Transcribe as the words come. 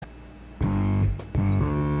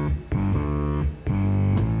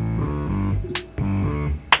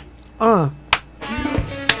All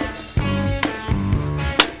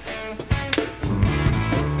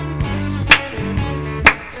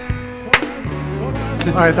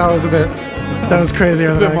right, that was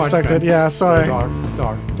crazier than I expected. Yeah, sorry.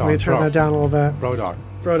 Dog. Let me turn that down a little bit. Bro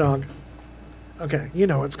dog. Okay, you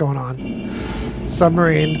know what's going on.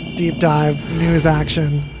 Submarine, deep dive, news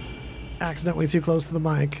action, accidentally too close to the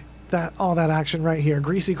mic. All that action right here.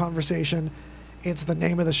 Greasy Conversation. It's the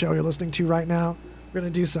name of the show you're listening to right now. We're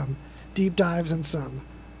going to do some deep dives and some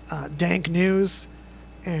dank news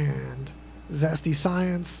and zesty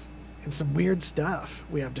science and some weird stuff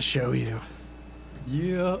we have to show you.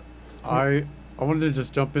 Yeah. I wanted to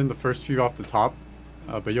just jump in the first few off the top,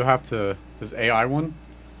 but you'll have to, this AI one.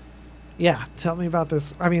 Yeah, tell me about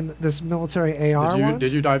this. I mean, this military AR one?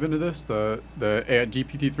 Did you dive into this, the AI,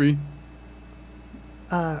 GPT-3?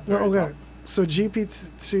 Well, okay. So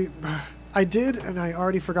GPT, I did, and I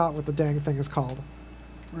already forgot what the dang thing is called.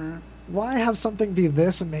 Why have something be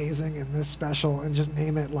this amazing and this special and just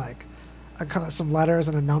name it like some letters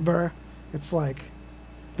and a number? It's like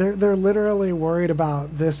they're literally worried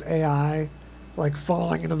about this AI like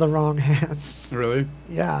falling into the wrong hands. Really?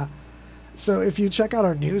 Yeah. So if you check out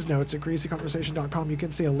our news notes at greasyconversation.com, you can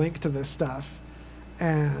see a link to this stuff.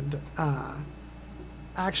 And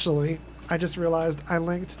actually, I just realized I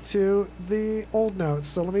linked to the old notes,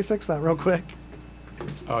 so let me fix that real quick.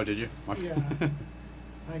 Oh, did you? Yeah,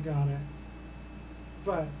 I got it.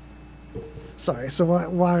 But, sorry, so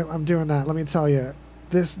why I'm doing that, let me tell you.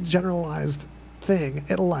 This generalized thing,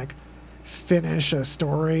 it'll like finish a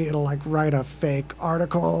story, it'll like write a fake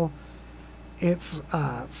article. Its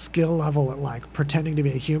skill level at like pretending to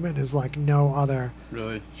be a human is like no other.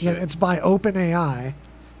 Really? Yeah, it's by OpenAI,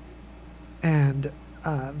 and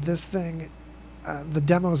this thing, the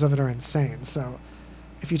demos of it are insane. So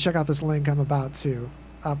if you check out this link I'm about to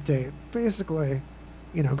update, basically,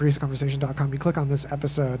 greasyconversation.com, you click on this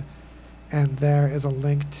episode, and there is a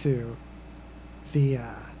link to the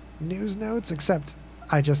news notes, except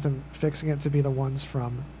I just am fixing it to be the ones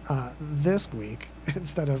from this week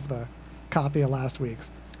instead of the copy of last week's.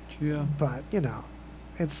 Yeah. But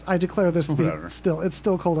I declare this to be it's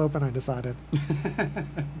still cold open. I decided.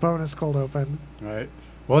 Bonus cold open. Right.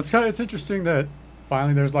 Well, it's interesting that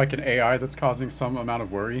finally there's like an AI that's causing some amount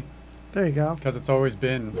of worry. There you go. Because it's always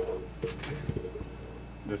been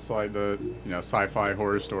this like the sci-fi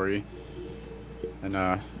horror story,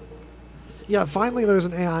 and yeah, finally there's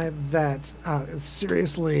an AI that is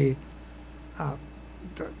seriously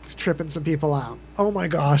tripping some people out. Oh my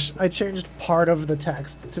gosh, I changed part of the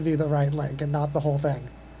text to be the right link and not the whole thing.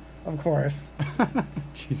 Of course.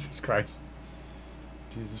 Jesus Christ.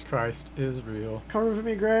 Jesus Christ is real. Cover for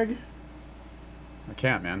me, Greg. I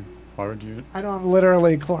can't, man. Why would you? I know I'm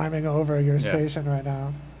literally climbing over your station right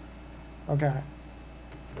now. Okay.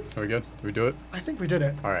 Are we good? Did we do it? I think we did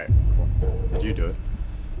it. All right, cool. Did you do it?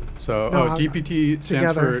 So, No, GPT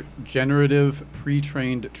stands for Generative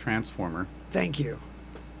Pre-trained Transformer. Thank you.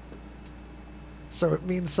 So it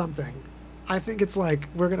means something. I think it's like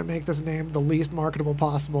we're going to make this name the least marketable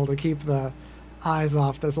possible to keep the eyes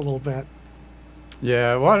off this a little bit.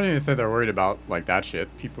 Yeah, well, I don't even think they're worried about like that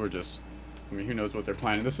shit. People are just, who knows what they're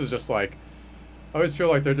planning. This is just like, I always feel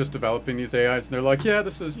like they're just developing these AIs and they're like, yeah,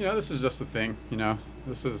 this is just a thing,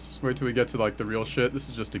 This is, wait till we get to like the real shit. This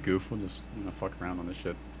is just a goof. We'll just, fuck around on this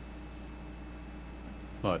shit.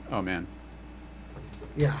 But, oh man.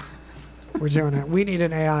 Yeah. We're doing it. We need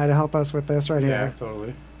an AI to help us with this right here. Yeah,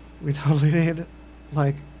 totally. We totally need,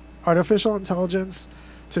 like, artificial intelligence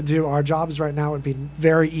to do our jobs right now would be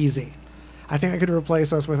very easy. I think I could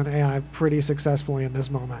replace us with an AI pretty successful in this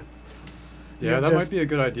moment. Yeah, that might be a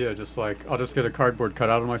good idea. Just like, I'll just get a cardboard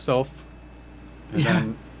cutout of myself. And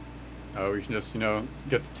then we can just,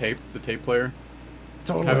 get the tape player.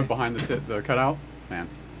 Totally. Have it behind the cutout. Man.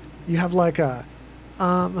 You have like a,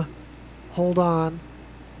 hold on.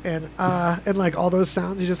 And like all those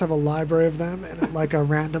sounds, you just have a library of them and like a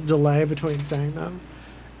random delay between saying them.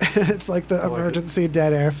 It's like the emergency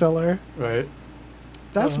dead air filler. Right.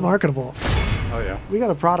 That's marketable. Oh yeah. We got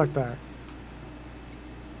a product there.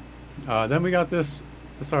 Then we got this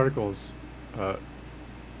article's can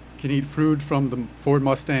eat food from the Ford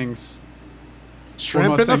Mustang's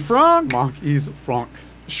Shrimp in the frunk. Monkey's frunk.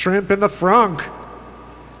 Shrimp in the frunk.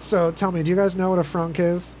 So tell me, do you guys know what a frunk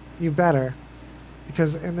is? You better.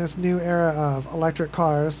 Because in this new era of electric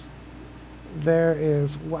cars, there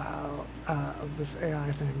is, this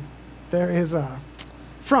AI thing. There is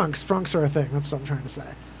frunks. Frunks are a thing. That's what I'm trying to say.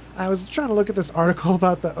 I was trying to look at this article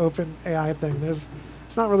about the open AI thing. It's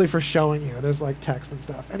not really for showing you. There's like text and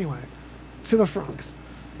stuff. Anyway, to the frunks.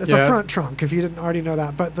 It's a front trunk, if you didn't already know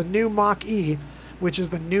that. But the new Mach-E which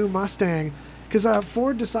is the new Mustang. Because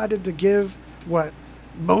Ford decided to give what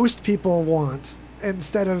most people want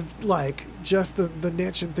instead of like just the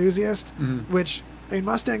niche enthusiast, which, I mean,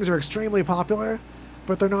 Mustangs are extremely popular,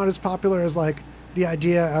 but they're not as popular as like the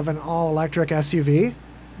idea of an all-electric SUV.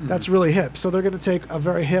 That's really hip. So they're going to take a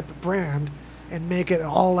very hip brand and make it an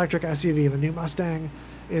all-electric SUV. The new Mustang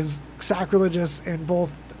is sacrilegious in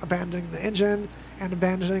both abandoning the engine and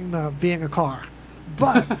abandoning the being a car.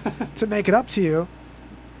 But to make it up to you,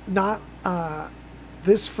 not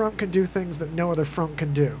this front can do things that no other front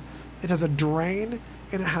can do. It has a drain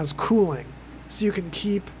and it has cooling, so you can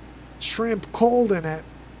keep shrimp cold in it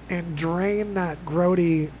and drain that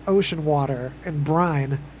grody ocean water and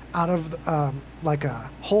brine out of like a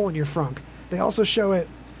hole in your frunk. They also show it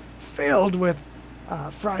filled with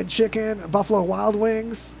fried chicken, Buffalo Wild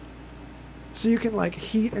Wings, so you can like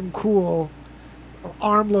heat and cool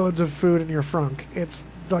armloads of food in your frunk. It's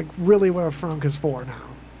like really what a frunk is for now.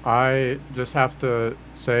 I just have to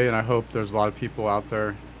say, and I hope there's a lot of people out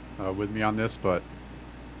there with me on this, but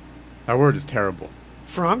that word is terrible.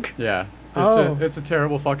 Frunk? Yeah. Oh. It's a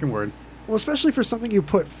terrible fucking word. Well, especially for something you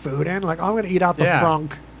put food in. Like, I'm going to eat out the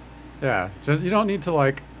frunk. Yeah. Just, you don't need to,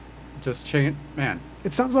 like, just change. Man.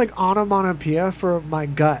 It sounds like onomatopoeia for my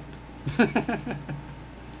gut.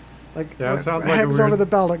 Like, yeah, it sounds it like hangs a weird... over the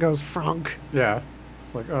belt, it goes frunk. Yeah.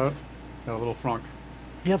 It's like, got a little frunk.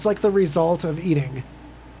 Yeah, it's like the result of eating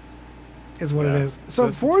is what it is.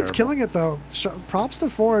 So Ford's killing it, though. Props to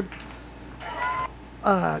Ford.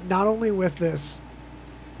 Not only with this,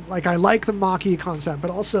 like, I like the Mach-E concept, but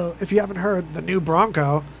also, if you haven't heard, the new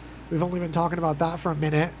Bronco, we've only been talking about that for a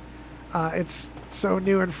minute. It's so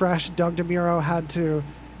new and fresh. Doug DeMuro had to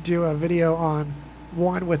do a video on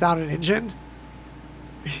one without an engine.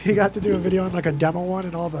 He got to do a video on like a demo one,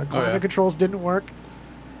 and all the climate controls didn't work.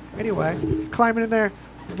 Anyway, climbing in there,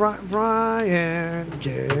 Brian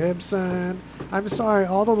Gibson. I'm sorry,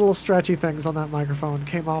 all the little stretchy things on that microphone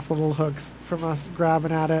came off the little hooks from us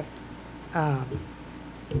grabbing at it.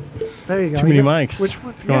 There you go. Too many mics. Which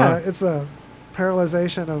one? Yeah, it's a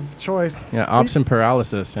paralyzation of choice. Yeah, option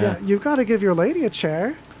paralysis. Yeah. You've got to give your lady a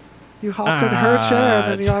chair. You hopped in her chair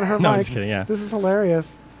and then you're on her no, mic. I'm just kidding, yeah. This is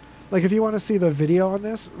hilarious. Like, if you want to see the video on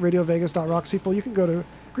this, RadioVegas.rocks, people, you can go to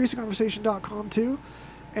greasyconversation.com too,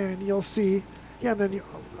 and you'll see. Yeah, and then you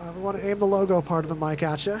want to aim the logo part of the mic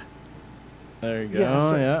at you. There you go. Yeah,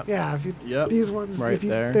 so, yeah. Yeah, if you, these ones, right if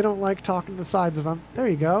you, there. they don't like talking to the sides of them. There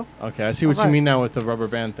you go. Okay, I see what you mean now with the rubber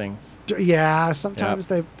band things. Yeah, sometimes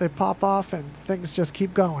they pop off and things just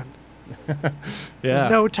keep going. There's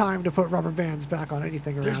no time to put rubber bands back on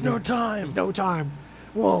anything around There's no time. There's no time.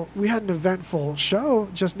 Well, we had an eventful show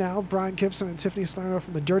just now. Brian Gibson and Tiffany Salerno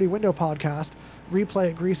from the Dirty Window podcast. Replay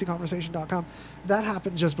at greasyconversation.com. That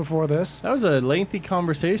happened just before this. That was a lengthy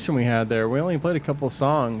conversation we had there. We only played a couple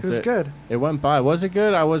songs. It was good. It went by. Was it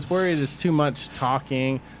good? I was worried it's too much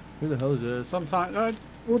talking. Who the hell is this? Sometimes...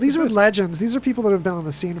 well, these are legends. These are people that have been on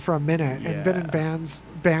the scene for a minute and been in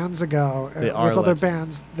bands ago with other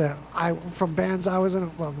bands that from bands I was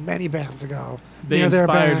in, well, many bands ago. They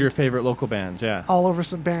inspired your favorite local bands, yeah. All over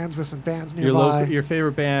some bands with some bands nearby. Your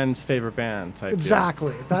favorite band's favorite band type.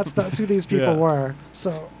 Exactly. That's who these people were.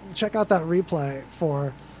 So check out that replay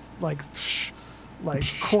for like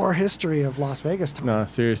core history of Las Vegas time. No,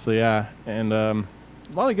 seriously, yeah. And a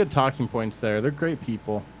lot of good talking points there. They're great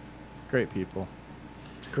people. Great people.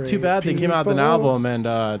 Too bad they came out with an album and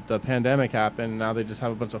the pandemic happened. And now they just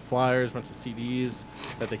have a bunch of flyers, a bunch of CDs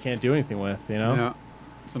that they can't do anything with, you know? Yeah.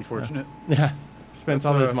 It's unfortunate. Yeah. Spent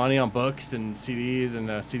all this money on books and CDs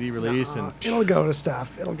and CD release. And it'll go to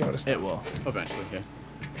stuff. It will. Eventually, yeah.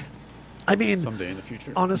 I mean, someday in the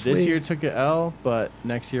future. Honestly, this year took an L, but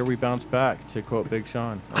next year we bounce back, to quote Big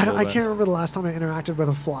Sean. I can't remember the last time I interacted with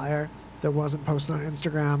a flyer that wasn't posted on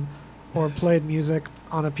Instagram or played music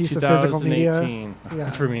on a piece of physical media.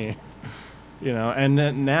 2018 for me. You know, and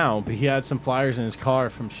then now he had some flyers in his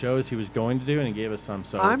car from shows he was going to do, and he gave us some.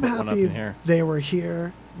 So I'm put one up in happy here. They were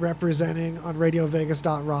here representing on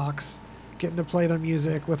RadioVegas.rocks, getting to play their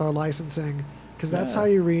music with our licensing, because that's how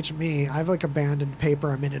you reach me. I've like abandoned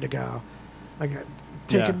paper a minute ago. Like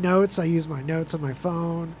taking notes, I use my notes on my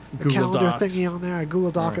phone. The Google calendar Docs. thingy on there, I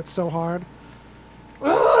Google Doc it so hard.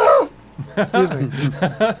 Excuse me.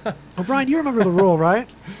 Well, Brian, you remember the rule, right?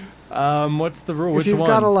 What's the rule? If Which you've one?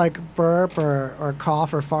 got to like burp or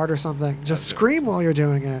cough or fart or something, just scream while you're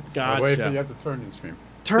doing it. Gotcha. Wait, you have to turn and scream.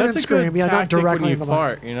 Turn That's and a good scream. Yeah, not tactic directly when in you the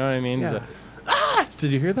fart. You know what I mean? Yeah.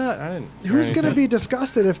 Did you hear that? I didn't. hear Who's going to anything. be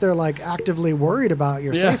disgusted if they're like actively worried about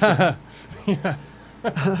your safety? Yeah.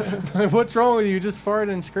 What's wrong with you? You just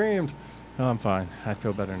farted and screamed. Oh, I'm fine. I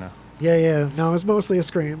feel better now. Yeah. No, it was mostly a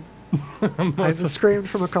scream. I screamed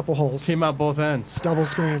from a couple holes. Came out both ends. Double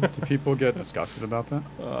scream. Do people get disgusted about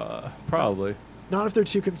that? Probably. Not if they're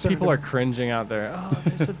too concerned. People are cringing out there. Oh,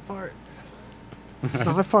 they said fart. It's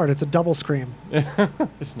not a fart. It's a double scream.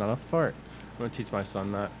 It's not a fart. I'm going to teach my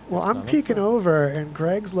son that. Well, It's I'm not a peeking fart. over, and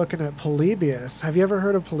Greg's looking at Polybius. Have you ever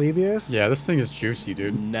heard of Polybius? Yeah, this thing is juicy,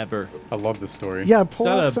 dude. Never. I love this story. Yeah, Is pull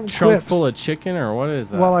out that a some trunk clips full of chicken or what is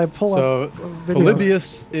that? while I pull So, up a video.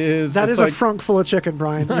 Polybius is... That it's is like, a frunk full of chicken,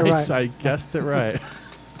 Brian. You're nice. right. I guessed it right.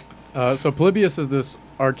 So Polybius is this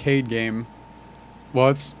arcade game. Well,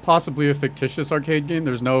 it's possibly a fictitious arcade game.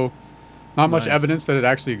 There's not much Nice. evidence that it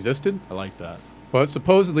actually existed. I like that. But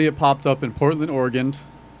supposedly it popped up in Portland, Oregon.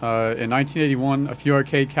 In 1981, a few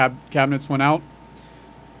arcade cabinets went out.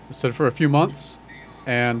 It stood for a few months.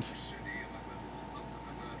 And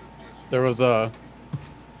there was a...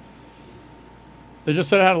 They just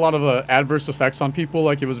said it had a lot of adverse effects on people.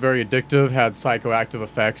 Like, it was very addictive, had psychoactive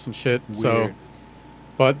effects and shit. So, Weird.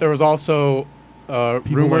 but there was also People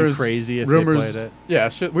rumors... went crazy if rumors, they played it. Yeah,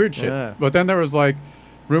 shit, weird shit. Yeah. But then there was, like,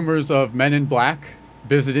 rumors of men in black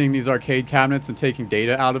visiting these arcade cabinets and taking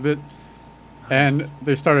data out of it. And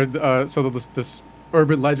they started, so this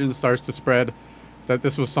urban legend starts to spread that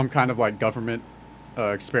this was some kind of like government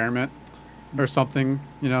experiment or something,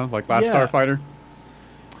 you know, like Last Yeah. Starfighter.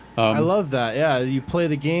 I love that. Yeah, you play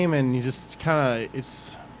the game and you just kind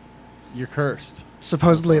of, you're cursed.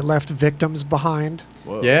 Supposedly it left victims behind.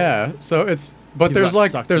 Whoa. Yeah, so it's, but People there's got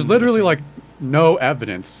like, sucked there's into the literally machine. like no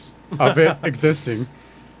evidence of it existing.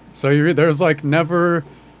 So there's like never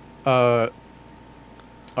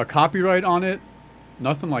a copyright on it,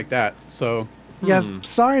 nothing like that. So Yes,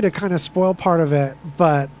 sorry to kind of spoil part of it,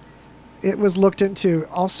 but it was looked into,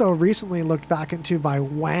 also recently looked back into by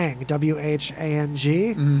Whang,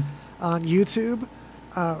 W-H-A-N-G, on YouTube.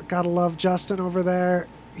 Gotta love Justin over there.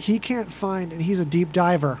 He can't find, and he's a deep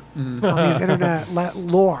diver on these internet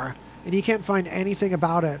lore, and he can't find anything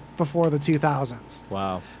about it before the 2000s.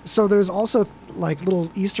 Wow. So there's also like little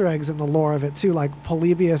Easter eggs in the lore of it too. Like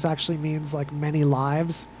Polybius actually means like many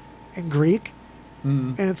lives in Greek.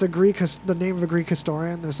 And it's the name of a Greek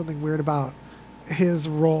historian. There's something weird about his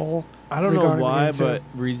role. I don't know regarding the why, game, too. but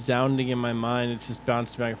resounding in my mind, it's just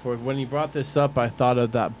bouncing back and forth. When you brought this up, I thought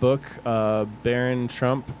of that book, Baron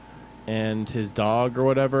Trump and his dog or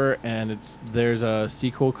whatever, and there's a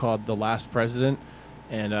sequel called The Last President,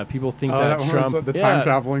 and people think that that one was Trump... the time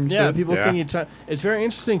traveling Yeah, shit? people Yeah. think it's very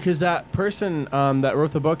interesting because that person that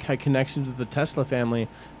wrote the book had connections with the Tesla family,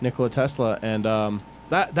 Nikola Tesla, and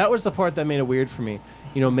that was the part that made it weird for me.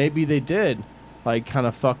 You know, maybe they did like kind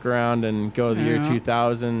of fuck around and go to the year Yeah.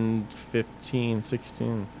 2015,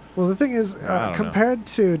 16. Well, the thing is, I don't know. compared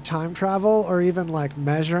to time travel or even like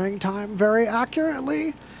measuring time very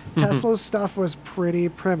accurately, Tesla's stuff was pretty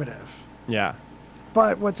primitive. Yeah.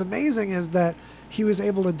 But what's amazing is that he was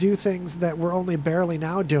able to do things that we're only barely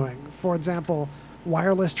now doing. For example,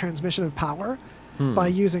 wireless transmission of power by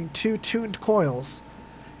using two tuned coils.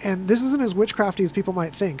 And this isn't as witchcrafty as people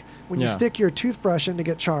might think. When you Yeah. stick your toothbrush in to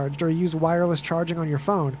get charged or use wireless charging on your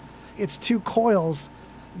phone, it's two coils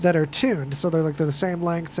that are tuned. So they're the same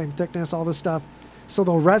length, same thickness, all this stuff. So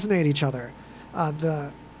they'll resonate each other.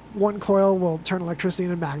 The one coil will turn electricity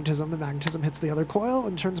into magnetism. The magnetism hits the other coil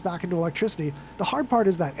and turns back into electricity. The hard part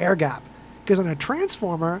is that air gap. Because in a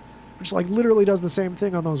transformer, which like literally does the same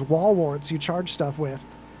thing on those wall warts you charge stuff with,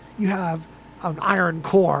 you have an iron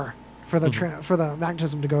core for the for the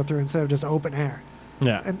magnetism to go through instead of just open air.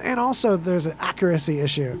 Yeah. And also there's an accuracy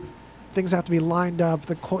issue. Things have to be lined up.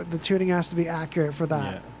 The tuning has to be accurate for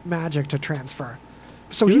that Yeah. magic to transfer.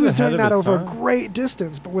 So He he was was ahead doing of that his over a time. great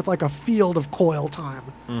distance, but with like a field of coil time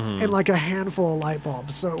and like a handful of light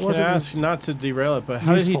bulbs. So it Can I wasn't ask, as, not to derail it, but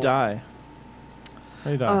how did he useful. die? How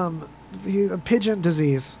did he die? a pigeon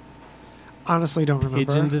disease. Honestly, don't remember.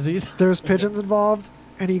 Pigeon disease? There's pigeons involved,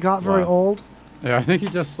 and he got very Wow. old. Yeah, I think he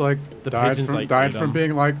just like The died pigeons, from like, died ate from 'em.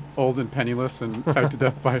 being like old and penniless and died to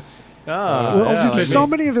death by. Oh, Well, yeah, like so these-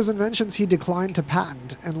 many of his inventions he declined to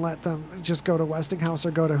patent and let them just go to Westinghouse or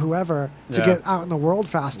go to whoever to Yeah. get out in the world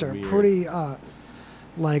faster. Weird. Pretty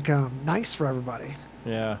nice for everybody.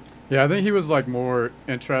 Yeah. Yeah, I think he was like more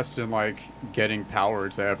interested in like getting power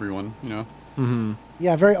to everyone, you know. Mm-hmm.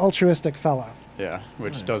 Yeah, very altruistic fellow. Yeah,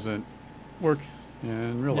 which Nice. doesn't work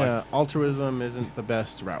in real Yeah, life. altruism isn't the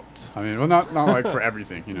best route. I mean, well, not like for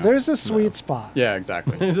everything, you know. There's a sweet spot. Yeah,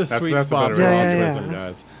 exactly. There's a sweet that's spot a for better Yeah, way. yeah, altruism, yeah.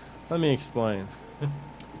 guys. Let me explain.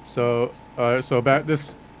 So about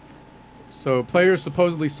this. So players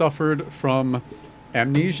supposedly suffered from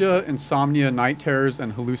amnesia, insomnia, night terrors,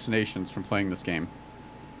 and hallucinations from playing this game.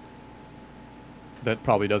 That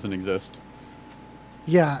probably doesn't exist.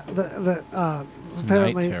 Yeah,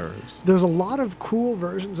 apparently Night terrors. there's a lot of cool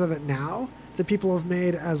versions of it now that people have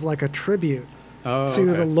made as like a tribute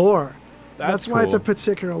to the lore. That's why it's a cool.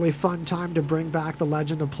 particularly fun time to bring back the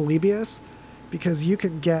legend of Polybius, because you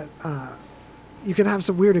can get you can have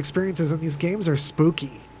some weird experiences, and these games are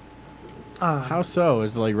spooky. How so?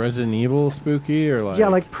 Is it like Resident Evil spooky or like? Yeah,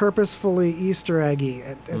 like purposefully Easter eggy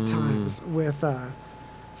at times with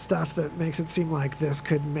stuff that makes it seem like this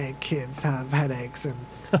could make kids have headaches and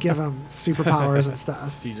give them superpowers and stuff.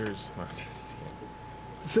 Caesars.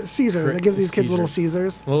 Caesars. It gives these kids little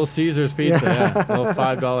Caesars. Little Caesars pizza, yeah. Little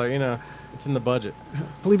 $5, you know, it's in the budget.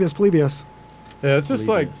 Polybius. Yeah, it's just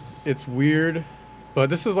like, Polybius. it's weird, but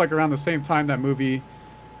this is like around the same time that movie,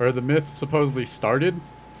 or the myth supposedly started,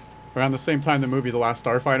 around the same time the movie The Last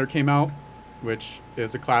Starfighter came out, which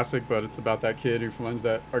is a classic, but it's about that kid who finds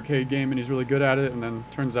that arcade game and he's really good at it, and then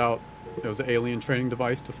turns out it was an alien training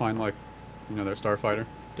device to find, like, you know, their starfighter.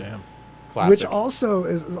 Damn. Classic. Which also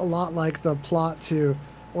is a lot like the plot to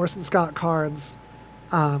Orson Scott Card's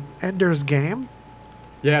Ender's Game.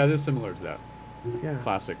 Yeah, it is similar to that. Yeah.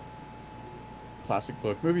 Classic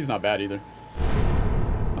book. Movie's not bad either.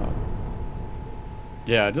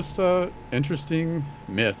 Yeah, just interesting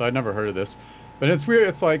myth. I'd never heard of this, but it's weird.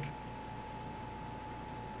 It's like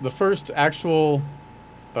the first actual.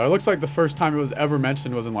 It looks like the first time it was ever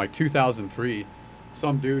mentioned was in like 2003.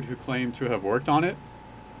 Some dude who claimed to have worked on it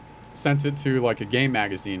sent it to like a game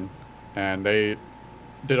magazine, and they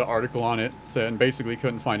did an article on it, and basically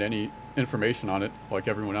couldn't find any information on it like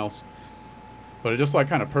everyone else. But it just like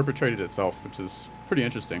kind of perpetrated itself, which is pretty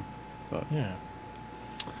interesting. But Yeah.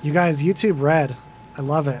 You guys, YouTube Red. I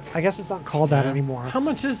love it. I guess it's not called that Yeah. anymore. How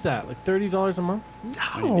much is that? Like $30 a month?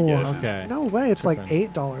 I need to get it, No. man. Okay. No way. It's like Tripping.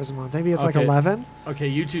 $8 a month. Maybe it's like Okay. 11. Okay,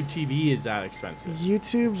 YouTube TV is that expensive.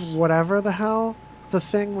 YouTube, whatever the hell. The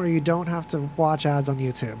thing where you don't have to watch ads on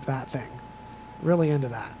YouTube. That thing. Really into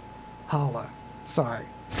that. Holla. Sorry.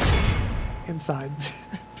 Inside.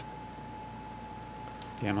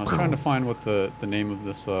 Damn, I was trying to find what the name of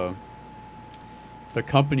this the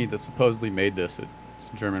company that supposedly made this. It's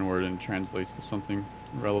a German word and translates to something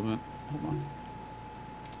relevant. Hold on.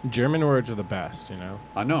 German words are the best, you know?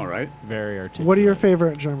 I know, right? Very articulate. What are your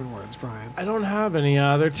favorite German words, Brian? I don't have any.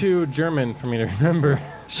 They're too German for me to remember.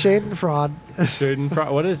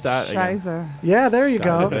 Schadenfreude. What is that again? Scheiße. Yeah, there you Scheiße,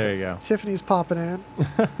 go. There you go. Tiffany's popping in.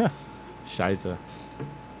 Scheiße.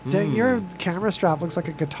 Dang, your Mm. camera strap looks like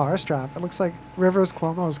a guitar strap. It looks like Rivers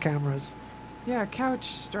Cuomo's cameras. Yeah,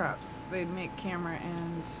 couch straps. They'd make camera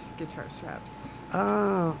and guitar straps.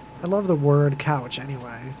 Oh, I love the word couch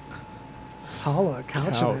anyway. Holla,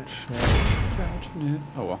 couch in it. Couch. Yeah.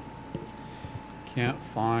 Oh well.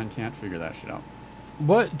 Can't figure that shit out.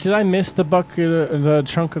 What did I miss the bucket, the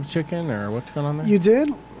chunk of chicken, or what's going on there? You did?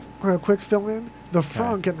 A quick fill in. The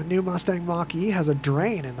frunk in the new Mustang Mach-E has a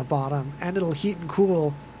drain in the bottom, and it'll heat and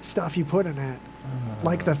cool stuff you put in it.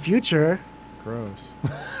 Like the future. Gross.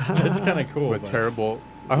 That's kind of cool. With but- terrible.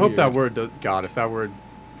 I hope that weird. word does. God, if that word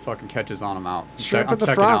fucking catches on, I'm out. Shrimp I'm in the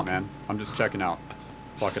checking out, front. man. I'm just checking out.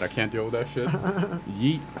 Fuck it, I can't deal with that shit.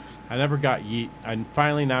 Yeet. I never got yeet. I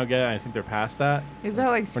finally now get it. I think they're past that. Is that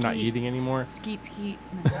like We're not skeet? eating anymore. Skeet, skeet.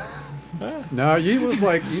 No, yeet was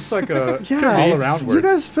like yeet's like a Yeah, all around you word.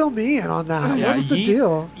 guys fill me in on that. Yeah, What's the yeet.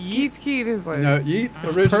 deal? Skeet, skeet is like. No, yeet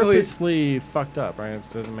It's originally. purposefully fucked up, right? It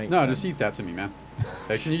doesn't make No, sense. just eat that to me, man.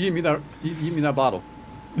 Hey, can you give me that? Give me that bottle.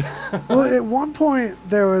 Well, at one point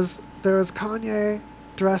there was Kanye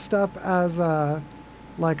dressed up as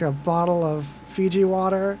like a bottle of Fiji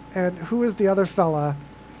water, and who was the other fella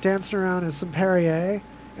dancing around as some Perrier,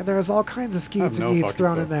 and there was all kinds of skeets no and yeets fucking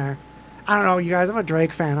thrown clue. in there. I don't know, you guys. I'm a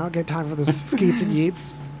Drake fan. I don't get time for this skeets and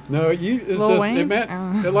yeets. No, yeet is Lil just Wayne? it meant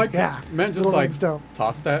Oh. it like Yeah, meant just Lil like Wayne's dope.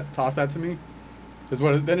 toss that to me. Is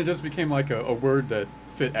what then it just became like a word that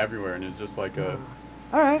fit everywhere, and it's just like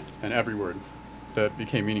All right, an every word that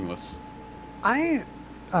became meaningless. I ain't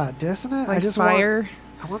dissing it. Like I just fire.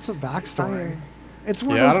 I want some backstory. Fire. It's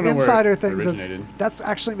one Yeah, I of don't those know where insider it things originated. that's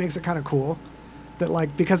actually makes it kind of cool. That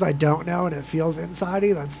like because I don't know and it feels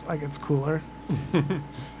insidey, that's like it's cooler.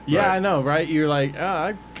 Yeah, Right. I know, right? You're like,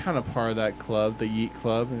 I'm kind of part of that club, the Yeet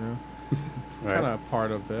Club, you know? Right. Kind of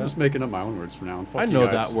part of I'm it. just making up my own words from now on. Fuck I you know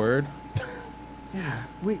guys. that word. Yeah,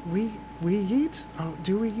 we yeet. Oh,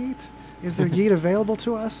 do we yeet? Is there yeet available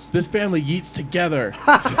to us? This family yeets together.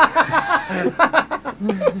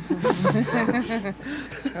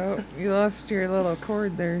 Oh, you lost your little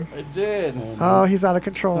cord there. I did. Oh, he's out of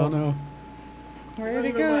control. Oh no. Where did it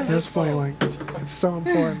even my go? There's flailing. It's so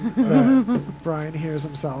important that Brian hears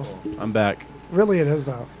himself. I'm back. Really, it is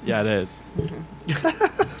though. Yeah, it is.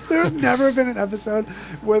 There's never been an episode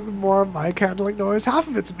with more mic handling noise. Half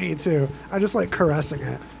of it's me too. I just like caressing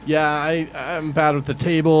it. Yeah, I'm bad with the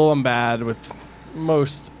table. I'm bad with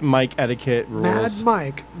most mic etiquette rules.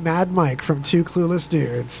 Mad Mike from Two Clueless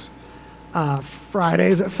Dudes.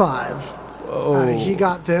 Fridays at 5. He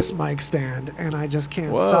got this mic stand, and I just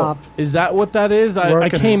can't stop. Is that what that is? I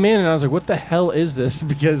working came in and I was like, what the hell is this?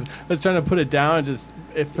 Because I was trying to put it down and just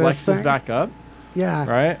it flexes thing? back up. Yeah.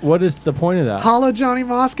 Right? What is the point of that? Holla Johnny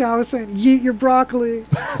Moscow was saying, yeet your broccoli.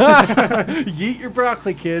 Yeet your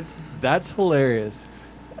broccoli, kids. That's hilarious.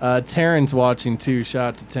 Taryn's watching too.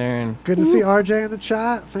 Shout out to Taryn. Good to see RJ in the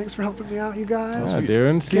chat. Thanks for helping me out, you guys. Yeah,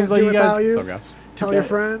 dude. Can't Seems do like you without guys you. What's up, guys? Tell your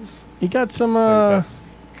friends. you got some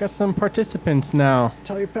got some participants now.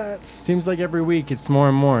 Tell your pets. Seems like every week it's more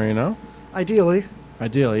and more, you know? Ideally.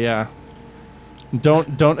 Ideally, yeah.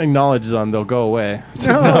 Don't acknowledge them, they'll go away.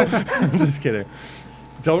 No. I'm just kidding.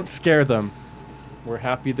 Don't scare them. We're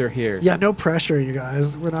happy they're here. Yeah, no pressure, you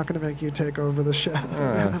guys. We're not going to make you take over the show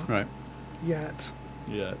Right. yet.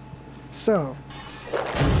 Yeah. So,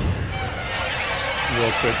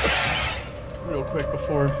 Real quick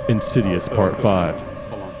before. Insidious So Part is this 5. one?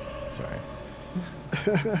 Hold on.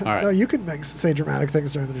 Sorry. All right. no, you can say dramatic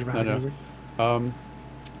things during the dramatic know. music.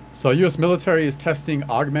 So, U.S. military is testing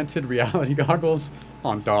augmented reality goggles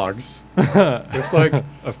on dogs. It's like,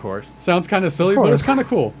 Of course. sounds kind of silly, but it's course. kind of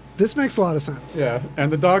cool. This makes a lot of sense. Yeah,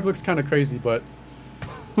 and the dog looks kind of crazy, but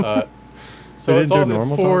so They it's didn't do a all it's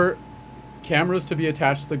normal for cameras to be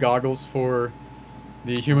attached to the goggles for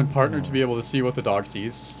the human partner to be able to see what the dog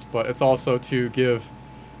sees, but it's also to give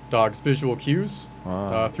dogs visual cues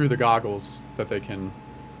through the goggles that they can.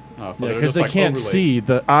 Yeah, because they can't overlay. see.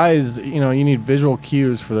 The eyes, you need visual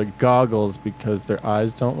cues for the goggles because their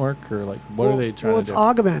eyes don't work, or like, what are they trying Well, to it's do?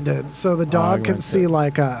 augmented, so the dog can Augmented. see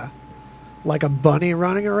like a bunny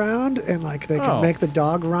running around, and like they can make the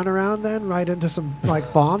dog run around then right into some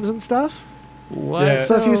like bombs and stuff. What? Yeah.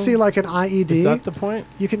 So if you see like an IED, Is that the point?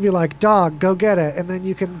 you can be like, dog, go get it, and then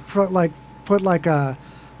you can put like a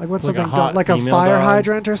what's Like a something hot like a female fire dog?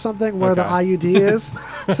 hydrant or something where the Okay. IUD is,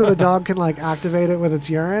 so the dog can like activate it with its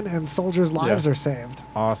urine, and soldiers' lives are saved.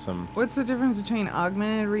 Awesome. What's the difference between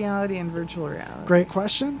augmented reality and virtual reality? Great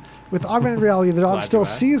question. With augmented reality, the dog Glad still you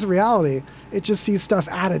asked. sees reality. It just sees stuff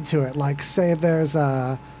added to it, like say there's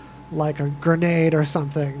like a grenade or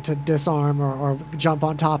something to disarm or jump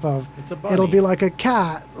on top of. It's a bunny. It'll be like a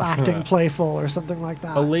cat acting playful or something like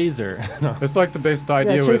that. a laser. No. It's like the basic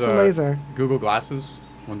idea chase with a laser. Google Glasses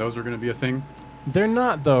when those are going to be a thing. They're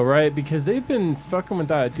not though, right? Because they've been fucking with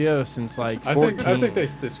that idea since like 14. I think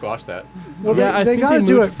they squashed that. Well, Yeah, I they think got to they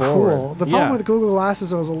do it moved forward. cool. The problem Yeah. with Google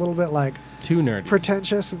Glasses, it was a little bit like Too nerdy.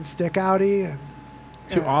 pretentious and stick outy, and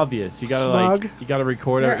Too obvious. You gotta smug. you gotta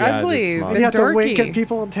record They're it. Yeah, ugly. just smug. and you have to wink dorky. at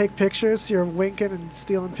people and take pictures. So you're winking and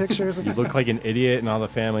stealing pictures. You And look like an idiot in all the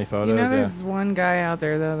family photos. You know, yeah. there's one guy out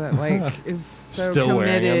there though that like is so Still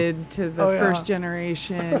wearing 'em. committed to the Oh, yeah. first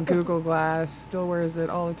generation Google Glass. Still wears it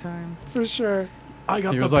all the time. for sure. I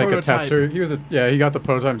got He the was like prototype. a tester. He was he got the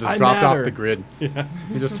prototype and just I dropped off matter. the grid. Yeah.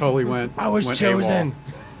 He just totally went. I was went chosen. AWOL.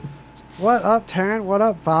 What up, Taryn? What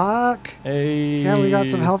up, Bach? Hey. Yeah, we got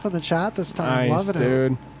some help in the chat this time. Nice, Loving it.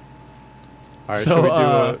 dude. All right, So, should we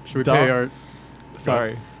do? Should we dog- pay our?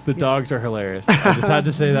 Sorry. The dogs are hilarious. I just had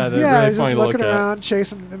to say that. They're Yeah, really just funny to look looking at. around,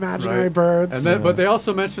 chasing imaginary Right. birds. And then, but they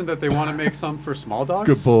also mentioned that they want to make some for small dogs.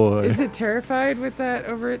 Good boy. Is it terrified with that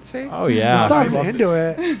over its face? Oh yeah. this dog's He loves into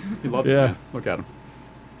it. He loves Yeah. it. Man. Look at him.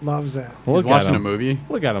 Loves it. Look He's at watching a him. movie.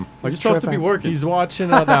 Look at him. Like He's he's supposed to be tripping. working. He's watching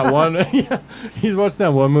that one. Yeah, he's watching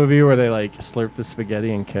that one movie where they like slurp the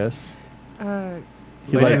spaghetti and kiss. Uh,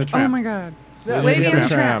 He Lady like- and the oh Tramp. my God. Yeah, Lady and and the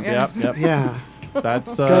the Tramp, Yep, yes. yep. Yeah.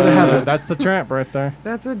 That's to heaven. that's the tramp right there.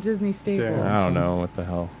 That's a Disney staple. Damn. I don't know what the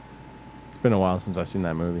hell. It's been a while since I've seen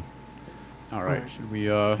that movie. All right. Right. Should we?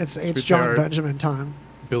 It's should we H. pay John our Benjamin time.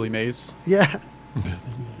 Billy Mays. Yeah.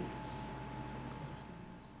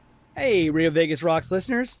 Hey, Radio Vegas Rocks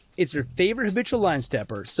listeners. It's your favorite habitual line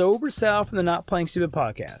stepper, Sober Sal from the Not Playing Stupid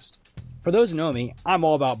podcast. For those who know me, I'm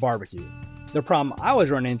all about barbecue. The problem I always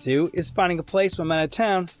run into is finding a place when I'm out of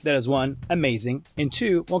town that is one, amazing, and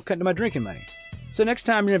two, won't cut into my drinking money. So next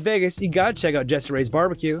time you're in Vegas, you gotta check out Jesse Ray's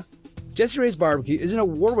Barbecue. Jesse Ray's Barbecue is an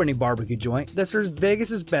award-winning barbecue joint that serves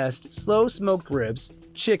Vegas's best slow-smoked ribs,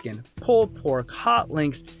 chicken, pulled pork, hot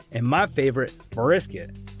links, and my favorite, brisket.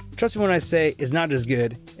 Trust me when I say it's not just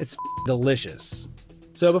good, it's delicious.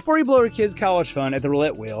 So before you blow your kids' college fund at the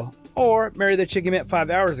roulette wheel, or marry the chick you met 5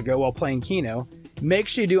 hours ago while playing Keno, make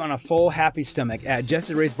sure you do it on a full, happy stomach at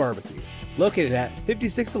Jesse Ray's Barbecue, located at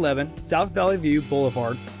 5611 South Valley View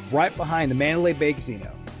Boulevard, right behind the Mandalay Bay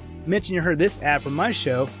Casino. Mention you heard this ad from my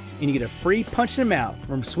show, and you get a free punch in the mouth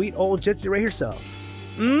from sweet old Jitsi Ray herself.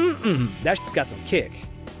 That got some kick.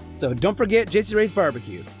 So don't forget Jitsi Ray's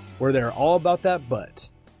Barbecue, where they're all about that butt.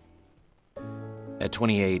 At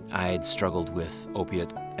 28, I had struggled with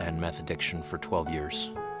opiate and meth addiction for 12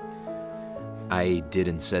 years. I did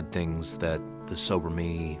and said things that the sober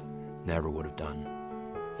me never would have done.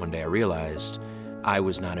 One day I realized I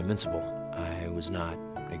was not invincible. I was not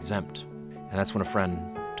exempt. And that's when a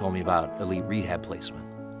friend told me about Elite Rehab Placement.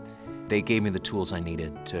 They gave me the tools I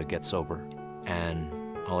needed to get sober, and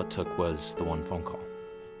all it took was the one phone call.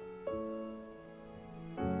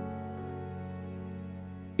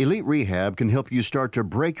 Elite Rehab can help you start to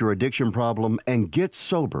break your addiction problem and get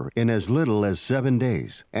sober in as little as 7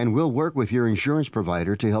 days. And we'll work with your insurance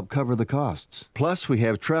provider to help cover the costs. Plus, we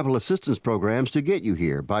have travel assistance programs to get you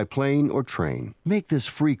here by plane or train. Make this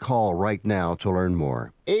free call right now to learn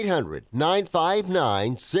more.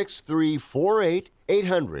 800-959-6348.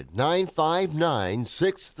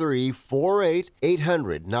 800-959-6348.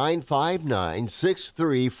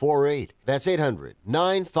 800-959-6348. That's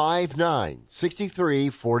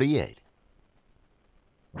 800-959-6348.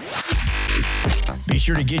 Be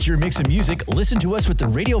sure to get your mix of music. Listen to us with the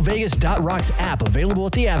RadioVegas.rocks app available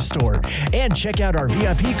at the App Store. And check out our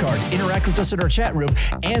VIP card, interact with us in our chat room,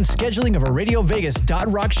 and scheduling of our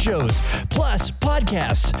RadioVegas.rocks shows, plus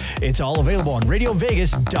podcasts. It's all available on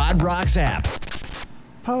RadioVegas.rocks app.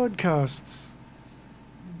 Podcasts.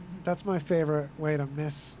 That's my favorite way to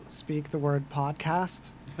misspeak the word podcast.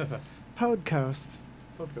 Podcoast.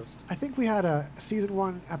 I think we had a season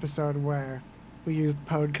 1 episode where we used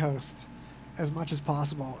Podcoast as much as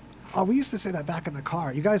possible. Oh, we used to say that back in the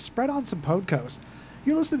car. You guys spread on some Podcoast.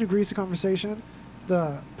 You're listening to Greasy Conversation,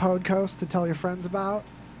 the Podcoast to tell your friends about.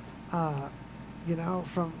 From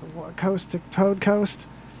coast to Podcoast,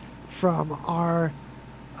 from our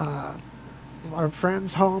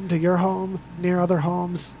friend's home to your home, near other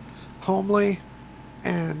homes, homely,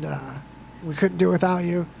 and we couldn't do it without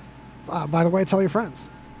you. By the way, tell your friends.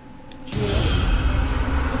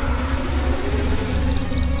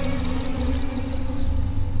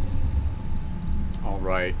 All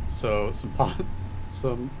right, so some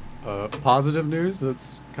positive news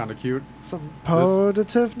that's kind of cute. Some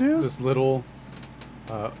positive news? This little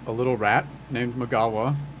a little rat named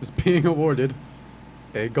Magawa is being awarded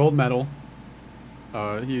a gold medal.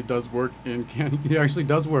 He actually does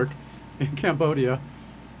work in Cambodia.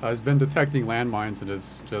 Has been detecting landmines and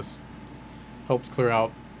has just helps clear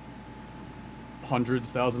out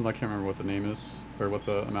hundreds, thousands. I can't remember what the name is or what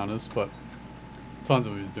the amount is, but tons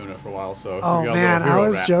of them. He's doing it for a while. So oh we got man, a little I hero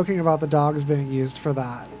was rat. joking about the dogs being used for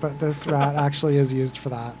that, but this rat actually is used for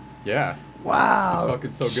that. Yeah. Wow. He's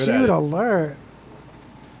fucking so good Cute at it. alert.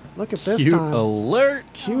 Look at this Cute time.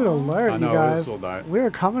 alert. Cute alert, I know, you it guys. was so diet. We're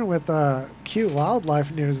coming with cute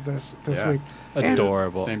wildlife news this Yeah. week.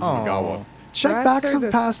 Adorable. His name's Aw. Magawa. Check Rats back are some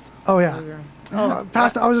the past. Oh yeah. I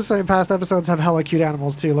was just saying, past episodes have hella cute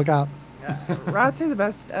animals too. Look out. Rats are the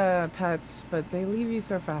best pets, but they leave you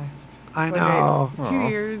so fast. I It's know. Like 2 Aw.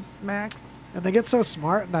 years max. And they get so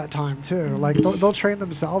smart in that time too. Like they'll train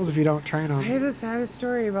themselves if you don't train I them. have the saddest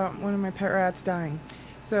story about one of my pet rats dying.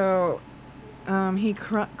 So, he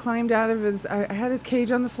climbed out of his. I had his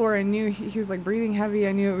cage on the floor. I knew he was like breathing heavy.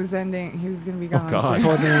 I knew it was ending. He was gonna be gone. God. soon.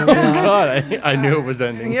 Toward the end, Oh, yeah. God, I knew it was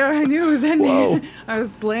ending. Yeah, I knew it was ending. Whoa. I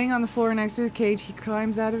was laying on the floor next to his cage. He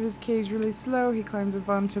climbs out of his cage really slow. He climbs up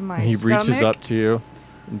onto my He stomach. reaches up to you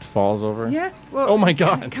and falls over. Yeah. Well, Oh my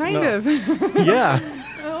God, Kind no. of. Yeah.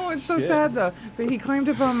 Oh, it's so Shit. sad though. But he climbed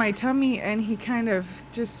up on my tummy and he kind of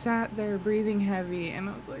just sat there breathing heavy, and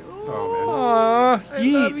I was like, "Oh, Aw, I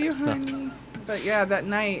love you, honey." But yeah, that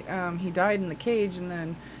night he died in the cage, and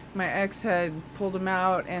then my ex had pulled him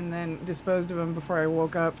out and then disposed of him before I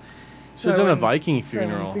woke up. Should have I done a went- Viking so I didn't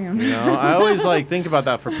funeral. see him. You know, I always think about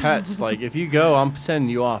that for pets. Like, if you go, I'm sending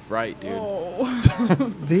you off right, dude.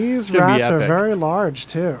 Oh. These It's gonna be rats are epic. very large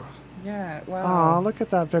too. Yeah. Aw, Wow. look at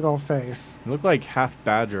that big old face. They look like half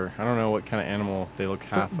badger. I don't know what kind of animal they look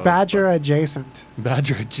half of. Badger adjacent. but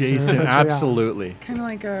Badger adjacent. Yeah. Absolutely. Kind of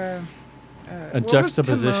like a what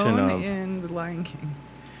juxtaposition was Timon of- in The Lion King.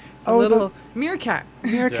 Oh, the- Little meerkat.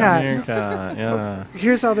 Meerkat. Meerkat, yeah.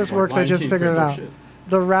 Here's how this Like works. I Lion just King figured it prison out. shit.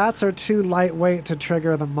 The rats are too lightweight to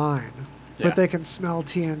trigger the mine, Yeah. but they can smell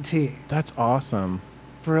TNT. That's awesome.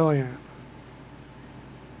 Brilliant.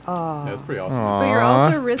 Yeah, it's pretty awesome. But you're Aw.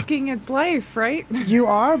 also risking its life, right? You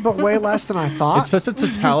are, but way less than I thought. It's such a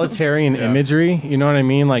totalitarian Yeah. imagery. You know what I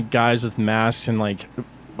mean? Like guys with masks and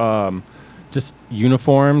just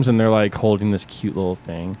uniforms, and they're like holding this cute little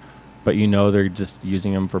thing, but you know they're just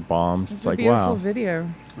using them for bombs. It's It's a like beautiful wow. video.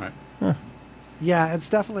 Right. Huh. Yeah, it's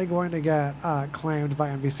definitely going to get claimed by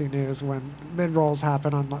NBC News when mid-rolls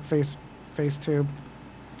happen on FaceTube.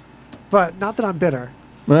 But not that I'm bitter.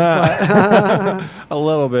 A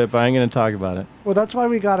little bit, but I ain't going to talk about it. Well, that's why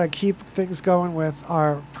we got to keep things going with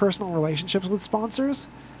our personal relationships with sponsors.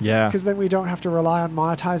 Yeah. Because then we don't have to rely on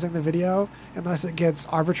monetizing the video unless it gets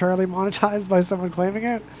arbitrarily monetized by someone claiming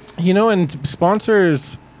it. You know, and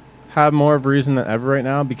sponsors have more of a reason than ever right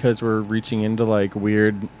now because we're reaching into like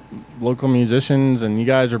weird local musicians and you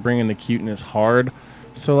guys are bringing the cuteness hard.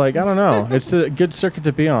 So like, I don't know. It's a good circuit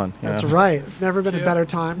to be on. That's right. It's never been a better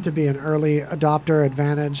time to be an early adopter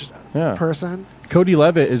advantage person. Cody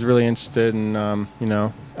Levitt is really interested in, you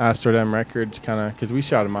know, Astrodem Records kind of because we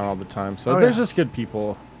shout him out all the time. So there's just good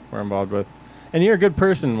people we're involved with. And you're a good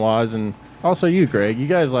person, Waz, and also you, Greg. You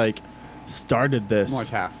guys like started this. I'm like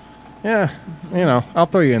half. Yeah, you know, I'll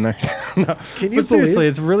throw you in there. No. Can you but seriously,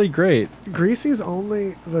 it's really great.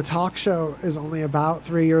 The talk show is only about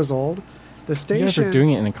 3 years old. The station. You guys are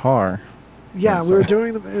doing it in a car. Yeah, we were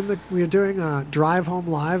doing Drive Home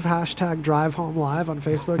Live, hashtag Drive Home Live on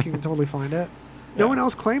Facebook. You can totally find it. No one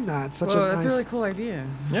else claimed that. It's such that's a really cool idea.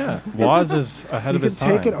 Yeah, Waz is ahead of his time.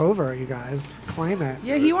 You can take it over, you guys. Claim it.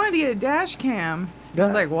 Yeah, he wanted to get a dash cam. I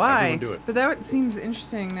was like, why? But that seems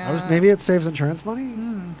interesting now. Maybe it saves insurance money?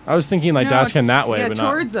 I was thinking like dash cam that way, yeah, but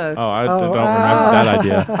towards not. us. Oh, I don't remember that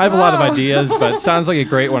idea. I have a lot of ideas, but it sounds like a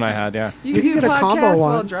great one I had, yeah. You can get a combo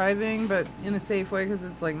while driving, but in a safe way because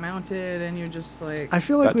it's like mounted and you're just like... I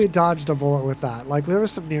feel like we dodged a bullet with that. Like there were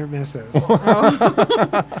some near misses.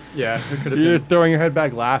 Yeah, it could have You're been. throwing your head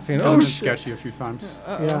back laughing. Oh, sketchy a few times.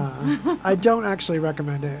 Yeah. I don't actually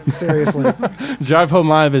recommend it, seriously. Drive Home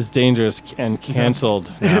Live is dangerous and canceled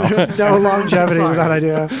now. There's no longevity to that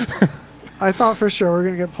idea. I thought for sure we were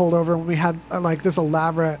going to get pulled over when we had like this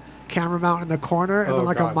elaborate camera mount in the corner and then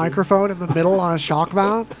like a microphone in the middle on a shock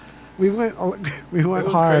mount. We went hard. It was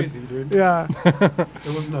crazy, dude. Yeah.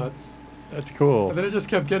 It was nuts. That's cool. And then it just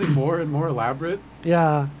kept getting more and more elaborate.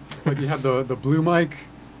 Yeah. Like you had the blue mic.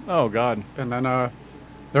 Oh, God. And then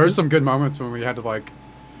there were some good moments when we had to like...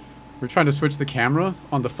 We're trying to switch the camera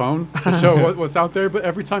on the phone to show what's out there, but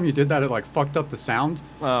every time you did that, it like fucked up the sound.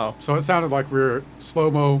 Oh. So it sounded like we were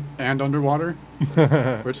slow-mo and underwater,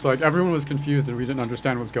 which like everyone was confused and we didn't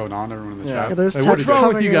understand what's going on. Everyone in the chat. Yeah, there's like, what's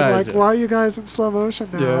wrong with you guys? Like, why are you guys in slow motion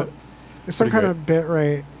now? Yeah. There's some kind of bit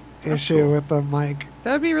rate issue with the mic.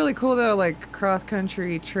 That would be really cool though, like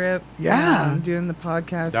cross-country trip. Yeah. Doing the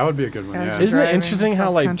podcast. That would be a good one, yeah. Isn't it interesting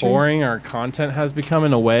how like boring our content has become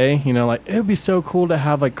in a way? You know, like it would be so cool to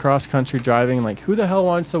have like cross-country driving. Like who the hell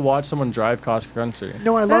wants to watch someone drive cross-country?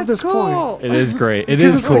 No, I love this point. It is great. It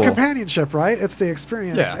because is it's cool. the companionship, right? It's the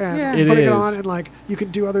experience. Yeah. And putting it on and like you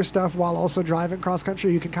can do other stuff while also driving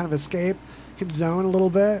cross-country. You can kind of escape. Can zone a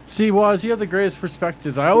little bit. See, Waz, you have the greatest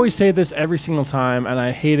perspectives. I always say this every single time, and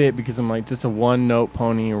I hate it because I'm like just a one-note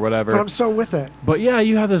pony or whatever. But I'm so with it. But yeah,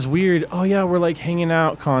 you have this weird, we're like hanging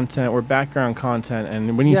out content, we're background content,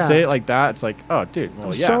 and when you say it like that, it's like, oh, dude, well,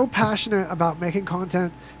 I'm so passionate about making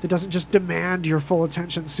content that doesn't just demand your full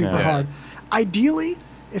attention super hard. Ideally,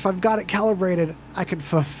 if I've got it calibrated, I can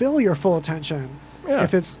fulfill your full attention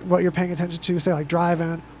if it's what you're paying attention to, say like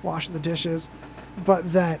driving, washing the dishes,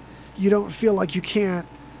 but that you don't feel like you can't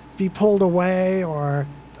be pulled away or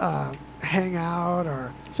hang out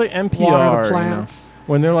or it's like NPR, water the plants. You know,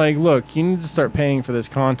 when they're like, look, you need to start paying for this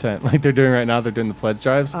content like they're doing right now. They're doing the pledge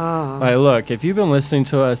drives. Like, look, if you've been listening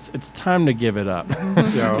to us, it's time to give it up.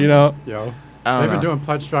 You know? They've been doing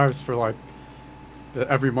pledge drives for like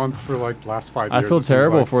every month for like the last 5 years. I feel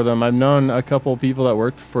terrible for them. I've known a couple of people that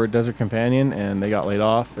worked for Desert Companion and they got laid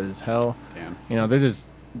off as hell. Damn. You know, they're just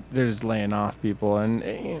laying off people, and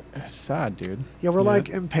it's sad, dude. Yeah, we're like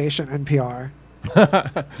impatient NPR.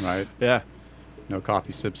 Right. Yeah. No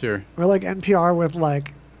coffee sips here. We're like NPR with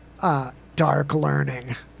like dark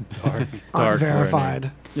learning. Dark Unverified.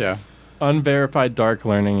 learning. Yeah. Unverified Dark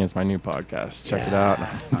Learning is my new podcast. Check it out.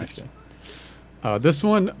 Nice. This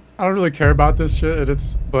one, I don't really care about this shit,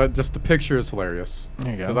 but just the picture is hilarious.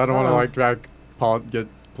 There you go. Because I don't want to like get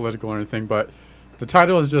political or anything, but the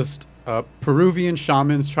title is just Peruvian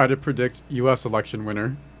shamans try to predict U.S. election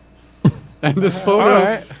winner. And this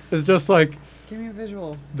photo is just like... Give me a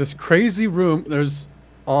visual. This crazy room. There's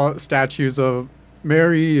all statues of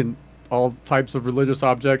Mary and all types of religious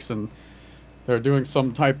objects, and they're doing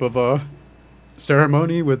some type of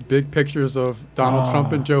ceremony with big pictures of Donald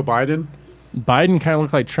Trump and Joe Biden. Biden kind of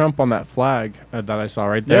looked like Trump on that flag that I saw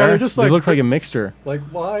right there. Yeah, they're just like... They look like a mixture. Like,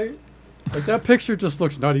 why... Like, that picture just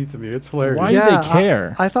looks nutty to me. It's hilarious. Why do they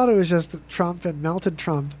care? I thought it was just Trump and melted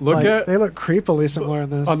Trump. They look creepily similar in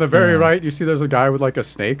this. On the very right, you see there's a guy with, like, a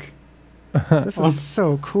snake. This is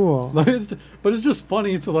so cool. But it's just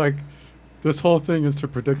funny to like. This whole thing is to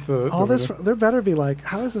predict the. All this, there better be like,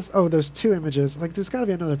 how is this? Oh, there's 2 images. Like, there's got to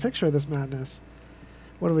be another picture of this madness.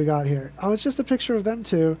 What do we got here? Oh, it's just a picture of them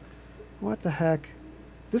 2. What the heck?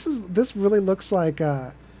 This really looks like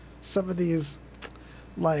some of these,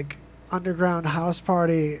 like, underground house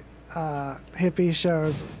party hippie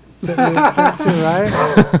shows that we've been to,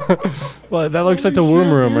 right? Well, that looks like the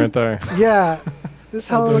womb room right there. Yeah, this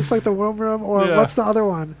hella looks like the womb room, or Yeah. what's the other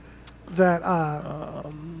one? That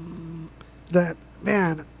that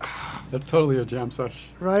man, That's totally a jam sesh.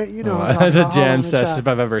 right? You know, Oh, what I'm talking that's a about, all in jam the session chat. if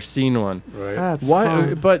I've ever seen one. Right. That's Why?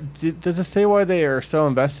 fun. But does it say why they are so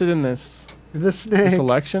invested in this The snake.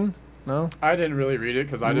 election? No. I didn't really read it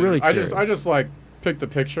because I didn't. Really I curious. just like picked the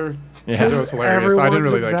picture. Yeah. It was hilarious. I didn't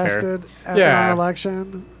Everyone's really like care. invested in Yeah. our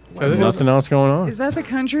election. There's Nothing else going on. Is that the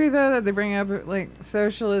country though that they bring up like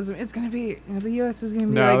socialism? It's gonna be the U.S. is gonna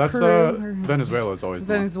be No, like that's Peru or Venezuela's always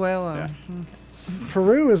the one. Venezuela. Yeah.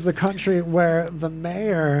 Peru is the country where the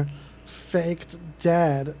mayor faked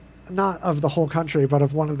dead, not of the whole country, but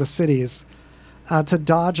of one of the cities, to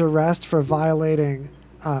dodge arrest for violating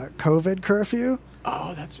COVID curfew.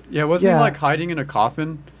 Oh, that's Wasn't Yeah. he like hiding in a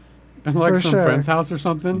coffin in like For some sure. friend's house or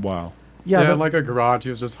something? Wow. Yeah, Yeah, the- in like a garage. He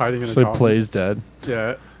was just hiding in a So he coffin. plays dead.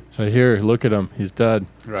 Yeah. So here, look at him. He's dead.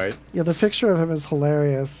 Right. yeah, the picture of him is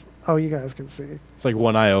hilarious. Oh, you guys can see. It's like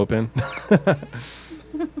one eye open,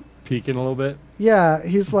 peeking a little bit. Yeah,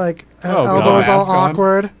 he's like Oh, God. elbows all Mask on.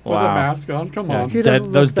 awkward. With a Wow. mask on. Come Yeah, on. He doesn't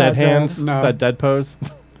look those dead that dead. hands. No. That dead pose.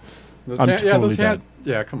 Those I'm yeah, totally those dead.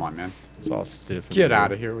 Yeah, come on, man. It's all stiff. and Get weird.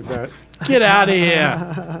 out of here with that. Get out of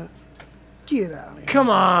here! Get out of here. Come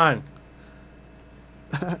on!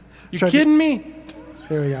 You Tried to- kidding me?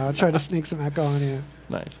 Here we go. I'll try to sneak some echo on you.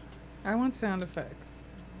 Nice. I want sound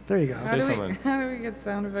effects. There you go. How do, something. how do we get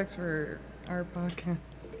sound effects for our podcast?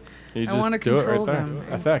 You I just wanna do it control right there.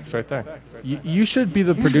 them. Effects right there. You should be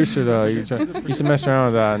the producer though. You should mess around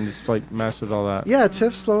with that and just like mess with all that. Yeah,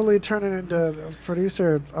 Tiff's slowly turning into the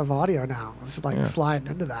producer of audio now. It's like Yeah. sliding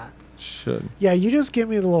into that. Should. Yeah, you just give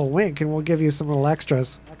me the little wink and we'll give you some little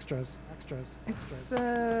extras. Extras. It's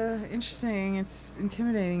interesting. It's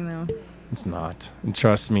intimidating though. It's not. And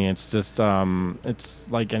trust me, it's just it's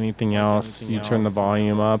like anything else. You turn the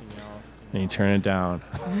volume up and you turn it down.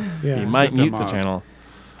 Yeah. You might Get mute them, the channel.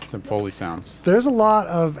 Them Foley sounds. There's a lot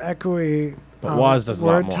of echoey But Waz does a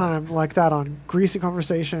lot word more. time like that on Greasy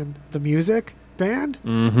Conversation, the music band,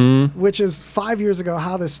 Mm-hmm. which is 5 years ago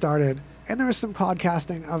how this started. And there was some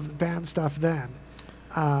podcasting of the band stuff then.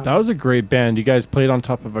 That was a great band. You guys played on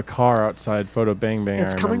top of a car outside Photo Bang Bang.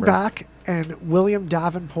 It's I coming remember. back, and William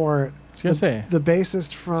Davenport, I was gonna say. the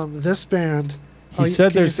bassist from this band. He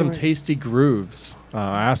said can you there's see some my- tasty grooves.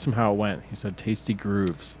 I asked him how it went. He said tasty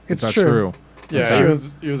grooves. It's That's true. Yeah,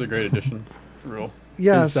 It's he was a great addition. For real.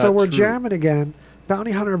 Yeah, Is so that we're true? jamming again.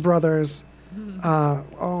 Bounty Hunter Brothers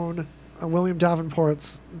own William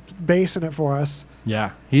Davenport's bass in it for us.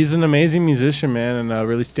 Yeah, he's an amazing musician, man, and a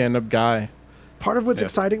really stand-up guy. Part of what's Yeah.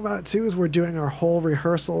 exciting about it too is we're doing our whole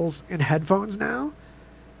rehearsals in headphones now,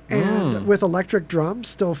 and with electric drums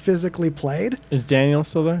still physically played. Is Daniel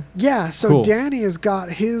still there? Yeah, so Cool. Danny has got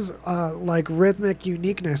his like rhythmic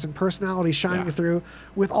uniqueness and personality shining Yeah. through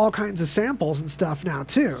with all kinds of samples and stuff now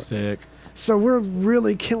too. Sick. So we're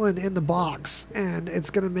really killing in the box, and it's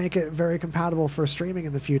going to make it very compatible for streaming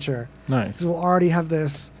in the future. Nice. 'Cause we'll already have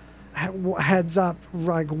this heads up,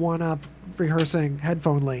 like one up rehearsing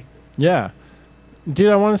headphonely. Yeah. Dude,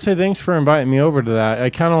 I want to say thanks for inviting me over to that. I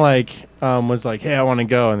kind of like was like, hey, I want to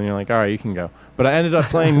go. And then you're like, all right, you can go. But I ended up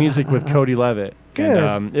playing music with Cody Levitt. Good.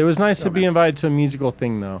 And, it was nice to be invited to a musical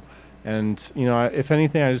thing, though. And, you know, if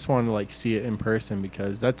anything, I just wanted to like see it in person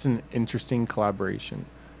because that's an interesting collaboration.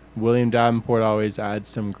 William Davenport always adds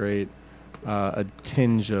some great, a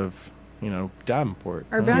tinge of, you know, Davenport.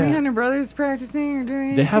 Are you know? Bounty Yeah. Hunter Brothers practicing or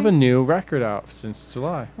doing They have a anything? new record out since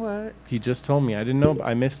July. What? He just told me. I didn't know. But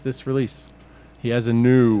I missed this release. He has a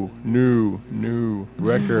new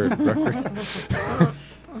record.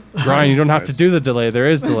 Ryan, you don't have to do the delay. There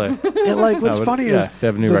is delay. And like what's but funny yeah, is they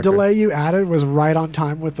have a new the record. delay you added was right on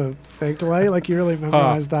time with the fake delay. Like you really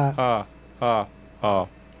memorized that.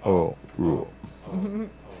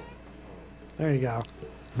 There you go.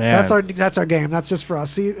 Man, That's our game. That's just for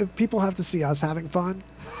us. See, if people have to see us having fun,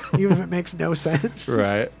 even if it makes no sense.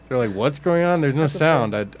 right. They're like, what's going on? There's no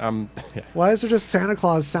sound. I'm. Yeah. Why is there just Santa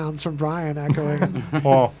Claus sounds from Brian echoing?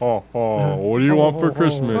 What do you want for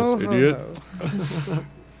Christmas, Ho, ho, idiot? ho.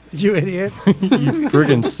 You idiot. You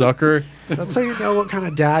friggin' sucker. That's how you know what kind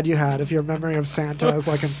of dad you had if your memory of Santa is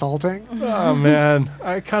like insulting. Oh man,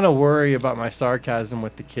 I kind of worry about my sarcasm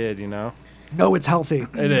with the kid. You know. No, it's healthy.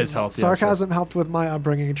 It is healthy. Sarcasm helped with my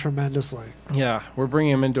upbringing tremendously. Yeah, we're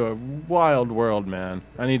bringing him into a wild world, man.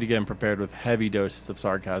 I need to get him prepared with heavy doses of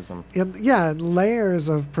sarcasm. And layers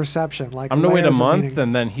of perception. Like I'm gonna wait a layers of month, meaning.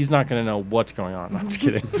 and then he's not gonna know what's going on. I'm just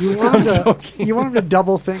kidding. You want him to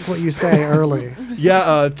double think what you say early.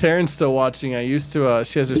 Yeah, Taryn's still watching. I used to.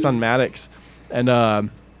 She has her son Maddox, and I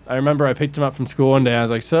remember I picked him up from school one day. I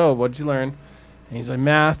was like, "So, what'd you learn?" And he's like,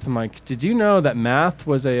 "Math." I'm like, "Did you know that math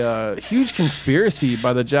was a huge conspiracy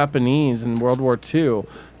by the Japanese in World War II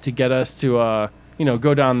to get us to,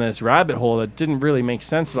 go down this rabbit hole that didn't really make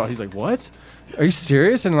sense at all?" He's like, "What? Are you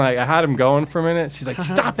serious?" And like, I had him going for a minute. She's like,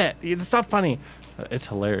 "Stop it! It's not funny." It's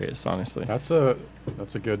hilarious, honestly. That's a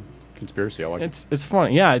good conspiracy. I like it. It's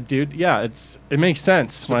funny. Yeah, dude. Yeah, it makes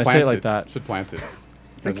sense when I say it like that. Should plant it.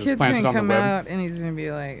 The kid's gonna come out and he's gonna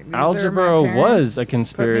be like, "These algebra are my was a parents.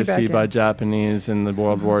 conspiracy Put me by back in." Japanese in the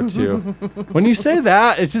World War II. When you say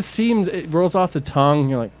that, it just seems it rolls off the tongue.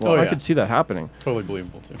 You're like, well, I could see that happening. Totally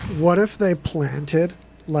believable too. What if they planted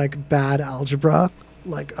like bad algebra,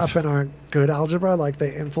 like up in our good algebra, like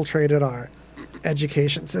they infiltrated our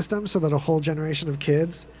education system so that a whole generation of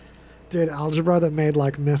kids did algebra that made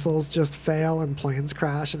like missiles just fail and planes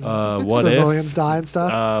crash and civilians die and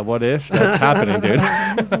stuff? What if that's happening, dude?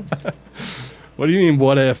 What do you mean,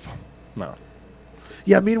 what if? No.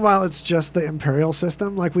 Yeah, meanwhile, it's just the Imperial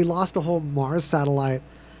system. Like, we lost a whole Mars satellite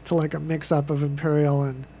to like a mix-up of Imperial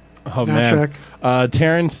and metric. Man.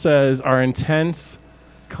 Terrence says, our intense,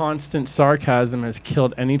 constant sarcasm has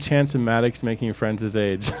killed any chance of Maddox making friends his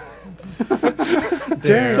age.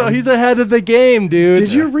 Damn. So he's ahead of the game, dude.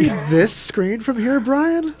 Did you read this screen from here,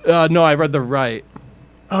 Brian? No, I read the right.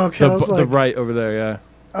 Okay, The right over there, yeah.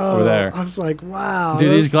 Over there. I was like, wow.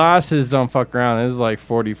 Dude, these glasses don't fuck around. This is like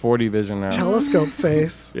 40/40 vision now. Telescope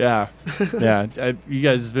face. Yeah. Yeah. You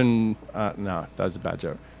guys have been... no, that was a bad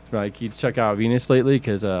joke. Like, you check out Venus lately?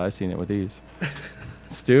 Because I've seen it with these.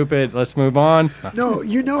 Stupid. Let's move on. No,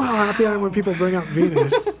 you know how happy I am when people bring up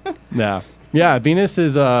Venus. Yeah. Yeah, Venus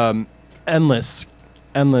is endless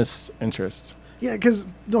interest. Yeah, because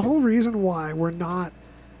the whole reason why we're not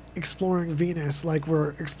exploring Venus like we're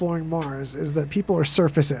exploring Mars is that people are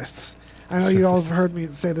surfacists. I know you all have heard me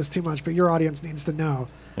say this too much, but your audience needs to know.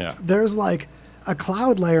 Yeah. There's like a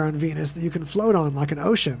cloud layer on Venus that you can float on like an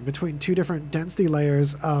ocean between two different density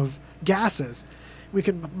layers of gases. We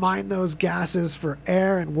can mine those gases for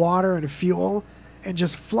air and water and fuel and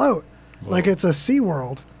just float like it's a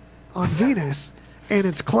SeaWorld on Venus, and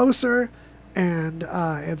it's closer and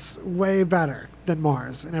it's way better than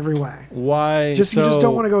Mars in every way. Why? You just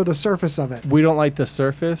don't want to go to the surface of it. We don't like the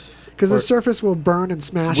surface? Because the surface will burn and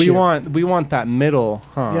smash we you. want that middle,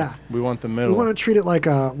 huh? Yeah. We want the middle. We want to treat it like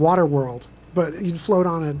a water world, but you'd float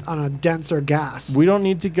on a denser gas. We don't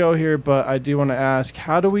need to go here, but I do want to ask,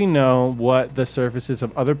 how do we know what the surfaces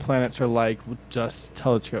of other planets are like with just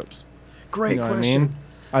telescopes? Great question. What I mean?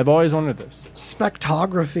 I've always wondered this.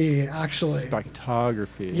 Spectrography, actually.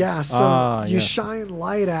 Spectrography. Yeah, so you shine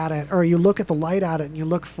light at it, or you look at the light at it, and you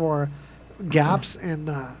look for gaps in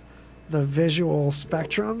the visual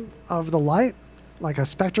spectrum of the light, like a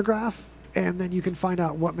spectrograph, and then you can find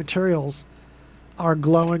out what materials are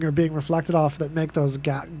glowing or being reflected off that make those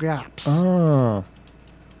gaps. Oh.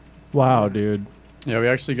 Wow, dude. Yeah, we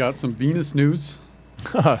actually got some Venus news.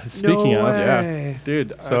 Speaking no of, way. yeah.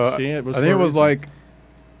 Dude, so I've seen it. I think it was like,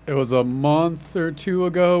 it was a month or two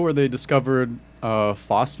ago where they discovered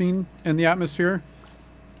phosphine in the atmosphere,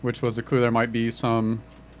 which was a clue there might be some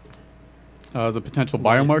as a potential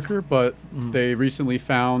biomarker, but they recently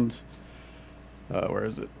found, where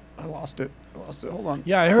is it? I lost it. Hold on.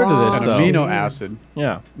 Yeah, I heard of An this, though. amino acid.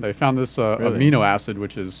 Yeah. They found this Really? amino acid,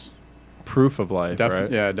 which is proof of life,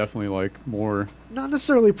 right? Yeah, definitely like more. Not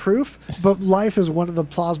necessarily proof, but life is one of the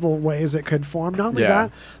plausible ways it could form. Not only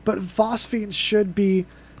that, but phosphine should be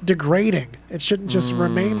degrading. It shouldn't just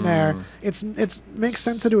remain there. It's makes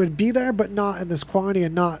sense that it would be there, but not in this quantity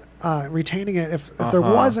and not retaining it. If there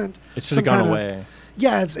wasn't, it should have gone away.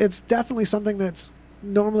 Yeah, it's definitely something that's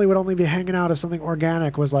normally would only be hanging out if something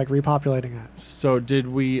organic was like repopulating it. So did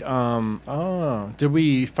we find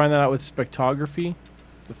that out with spectrography,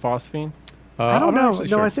 the phosphine? I don't know.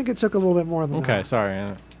 No, I think it took a little bit more than that. Okay, sorry.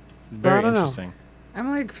 I Very don't know. interesting. I'm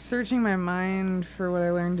like searching my mind for what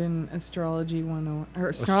I learned in astrology 101 or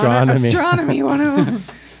Astronomy 101.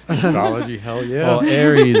 Astrology, hell yeah. Well,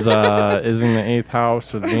 Aries is in the 8th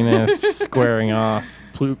house with Venus squaring off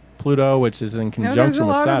Pluto, which is in conjunction there's a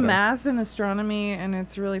with lot Saturn. of math and astronomy, and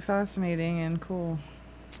it's really fascinating and cool.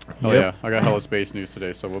 Oh yeah, I got hella space news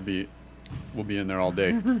today, so we'll be in there all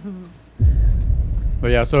day. But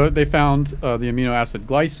yeah, so they found the amino acid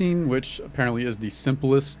glycine, which apparently is the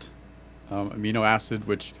simplest amino acid,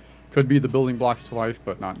 which could be the building blocks to life,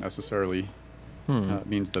 but not necessarily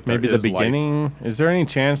means that maybe there the is life. beginning. Is there any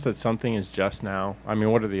chance that something is just now? I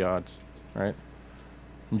mean, what are the odds, right?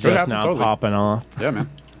 Could Just happen, now totally. popping off. Yeah, man.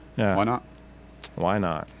 Yeah. Why not? Why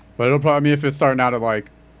not? But it'll probably. I mean, if it's starting out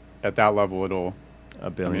at that level, it'll. A I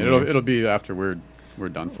billion. mean, years. it'll be after we're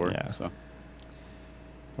done for. Yeah. So.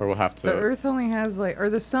 Or we'll have to. The Earth only has or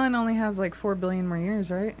the Sun only has 4 billion more years,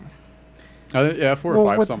 right? Yeah, 4 or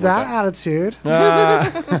 5, with something that like that. attitude,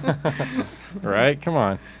 Right? Come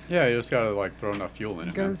on. Yeah, you just gotta throw enough fuel in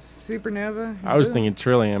it. Goes Man. supernova. I was Boom. thinking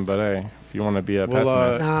trillion, but hey, if you want to be a Well,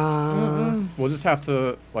 pessimist. We'll just have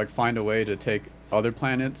to find a way to take other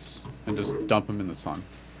planets and just dump them in the sun.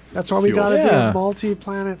 that's why we Fuel. gotta be Yeah. a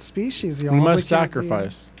multi-planet species, y'all. we must can't be-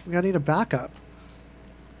 sacrifice. we gotta need a backup.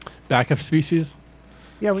 Backup species?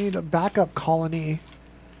 Yeah, we need a backup colony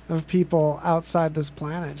of people outside this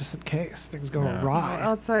planet just in case things go Yeah. awry.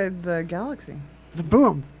 Outside the galaxy.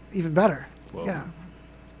 Boom, even better. Whoa. Yeah,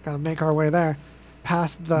 gotta make our way there,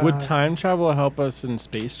 past the. Would time travel help us in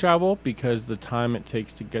space travel because the time it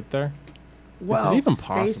takes to get there? well, is it even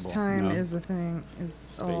Space possible? time No. is a thing.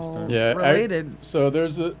 Is all Space-time. Yeah, related. So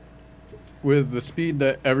there's with the speed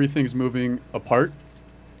that everything's moving apart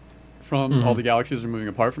from all the galaxies are moving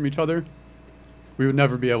apart from each other, we would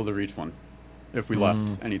never be able to reach one if we left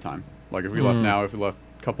anytime. Like if we left now, if we left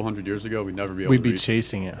a couple hundred years ago, we'd never be able We'd to be reach.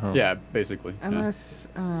 chasing it, huh? Yeah, basically. Yeah. Unless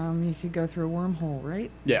you could go through a wormhole,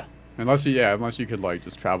 right? Yeah. Unless you could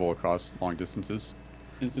just travel across long distances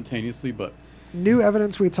instantaneously, but new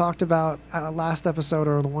evidence we talked about last episode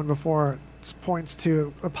or the one before points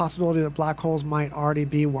to a possibility that black holes might already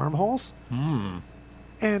be wormholes.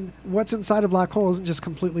 And what's inside a black hole isn't just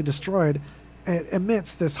completely destroyed; it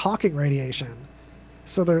emits this Hawking radiation.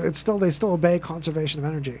 So they still obey conservation of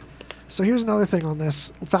energy. So here's another thing on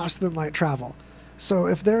this faster than light travel. So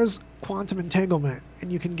if there's quantum entanglement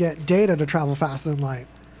and you can get data to travel faster than light,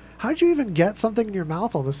 how'd you even get something in your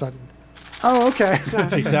mouth all of a sudden? Oh, okay.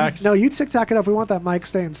 Tic Tacs. No, you tic tac it up. We want that mic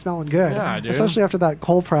staying smelling good. Yeah, dude. Especially after that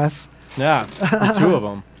cold press. Yeah, the two of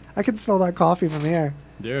them. I can smell that coffee from here.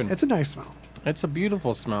 Dude, It's a nice smell. it's a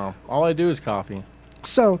beautiful smell. All I do is coffee.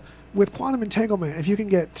 So, with quantum entanglement, if you can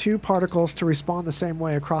get two particles to respond the same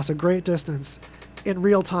way across a great distance in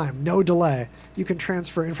real time, no delay, you can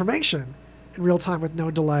transfer information in real time with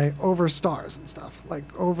no delay over stars and stuff, like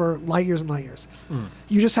over light years and light years.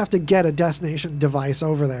 You just have to get a destination device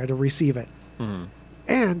over there to receive it.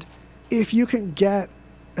 And if you can get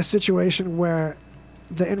a situation where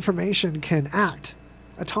the information can act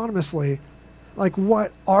autonomously, like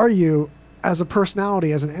what are you as a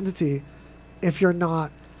personality, as an entity, if you're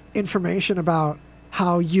not information about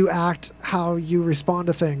how you act, how you respond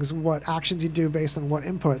to things, what actions you do based on what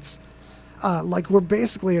inputs. Like we're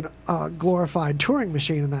basically a glorified Turing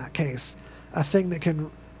machine in that case, a thing that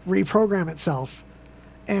can reprogram itself.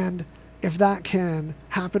 And if that can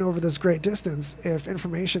happen over this great distance, if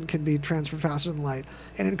information can be transferred faster than light,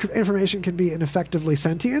 and information can be effectively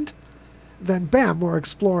sentient, then bam, we're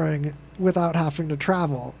exploring without having to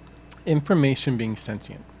travel. Information being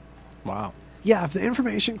sentient. Wow. Yeah, if the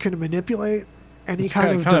information can manipulate any It's kind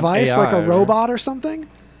kind of of device, like AI, a right? robot or something,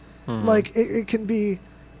 like it can be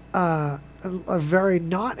a very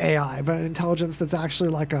not AI, but an intelligence that's actually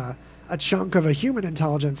like a chunk of a human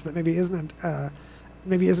intelligence that maybe isn't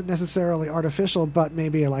necessarily artificial, but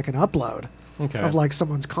maybe like an upload of like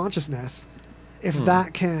someone's consciousness. If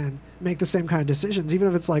that can make the same kind of decisions, even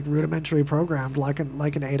if it's like rudimentary programmed, like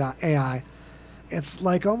an AI, it's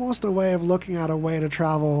like almost a way of looking at a way to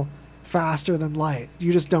travel faster than light.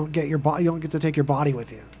 You just don't get you don't get to take your body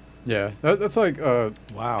with you. yeah, that's like a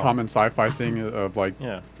Wow. common sci-fi thing of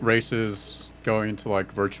Yeah. races going into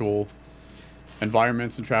virtual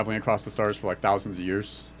environments and traveling across the stars for thousands of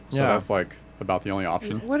years. So Yeah. that's about the only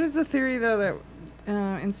option. What is the theory though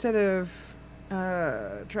that instead of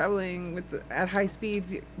traveling at high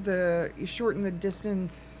speeds, you shorten the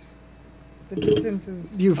distance? The distance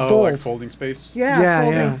is You Oh, fold. like folding space? Yeah,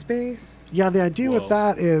 folding yeah. space. Yeah, the idea Whoa. with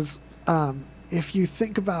that is if you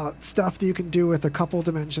think about stuff that you can do with a couple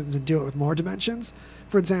dimensions and do it with more dimensions.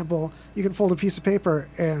 For example, you can fold a piece of paper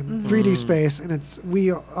in 3D space, and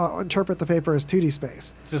we interpret the paper as 2D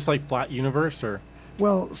space. It's just like flat universe, or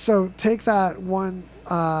Well, so take that one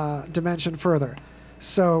dimension further.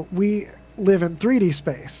 So we live in 3D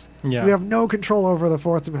space. Yeah. We have no control over the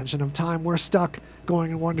fourth dimension of time. We're stuck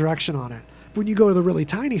going in one direction on it. When you go to the really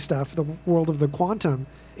tiny stuff, the world of the quantum,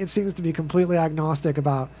 it seems to be completely agnostic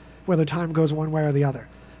about whether time goes one way or the other.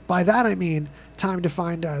 By that I mean time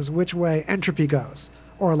defined as which way entropy goes,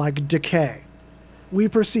 or like decay. We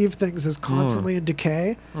perceive things as constantly in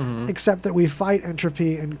decay, except that we fight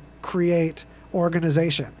entropy create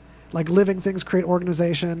organization. Like living things create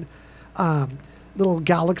organization. Little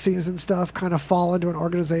galaxies and stuff kind of fall into an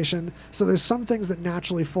organization. So there's some things that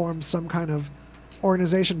naturally form some kind of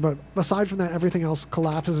organization, but aside from that, everything else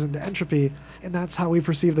collapses into entropy, and that's how we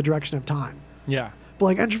perceive the direction of time. Yeah. But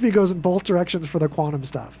like entropy goes in both directions for the quantum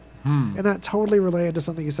stuff. And that totally related to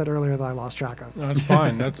something you said earlier that I lost track of. No, that's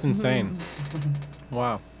fine. That's insane.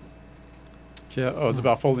 Wow. Yeah. Oh, it's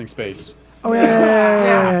about folding space. Oh,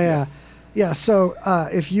 yeah. Yeah, so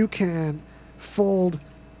if you can fold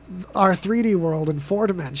our 3D world in 4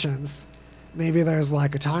 dimensions, maybe there's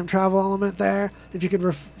like a time travel element there. If you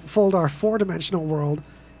could fold our 4-dimensional world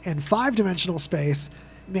in 5-dimensional space,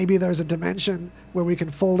 maybe there's a dimension where we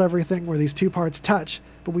can fold everything where these 2 parts touch,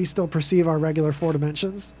 but we still perceive our regular 4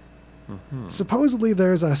 dimensions. Supposedly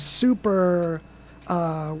there's a super,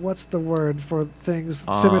 what's the word for things?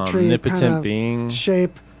 Symmetry, omnipotent kind of being.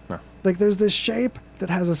 shape. No. Like there's this shape that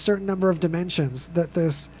has a certain number of dimensions that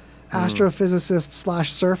this astrophysicist /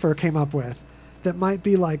 surfer came up with that might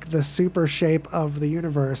be like the super shape of the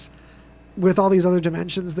universe with all these other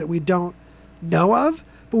dimensions that we don't know of,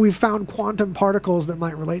 but we've found quantum particles that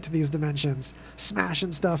might relate to these dimensions,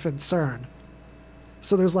 smashing stuff in CERN.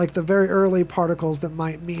 So there's like the very early particles that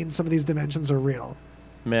might mean some of these dimensions are real.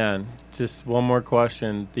 Man, just one more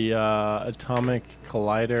question. The atomic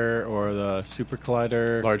collider or the super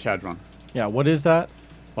collider. Large Hadron. Yeah, what is that?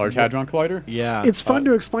 Large Hadron Collider? Yeah. It's fun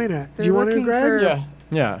to explain it. Do you want to, looking Greg? for- Yeah.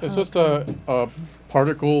 Yeah. It's just a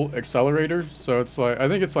particle accelerator. So it's like, I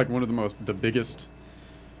think it's like one of the biggest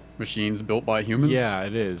machines built by humans. Yeah,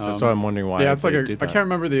 it is. That's what I'm wondering why. Yeah, it's like they I did that. can't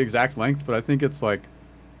remember the exact length, but I think it's like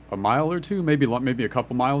a mile or two, maybe a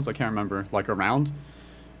couple miles. I can't remember. Like around.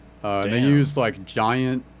 They Damn. use like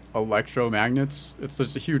giant electromagnets. It's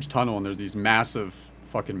just a huge tunnel, and there's these massive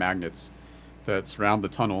fucking magnets that surround the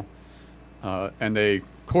tunnel, and they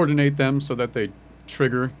coordinate them so that they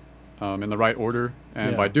trigger in the right order.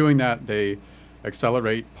 And by doing that, they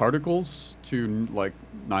accelerate particles to like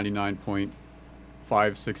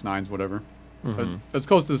 99.569 whatever, as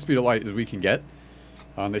close to the speed of light as we can get.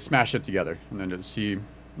 And they smash it together, and then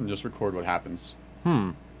just record what happens.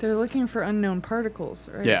 They're looking for unknown particles,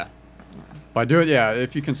 right? Yeah. By doing,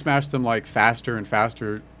 if you can smash them like faster and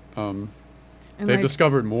faster, And they've like,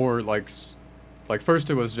 discovered more like first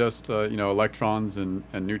it was just electrons and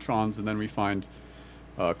neutrons, and then we find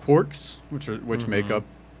quarks, which make up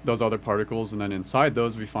those other particles, and then inside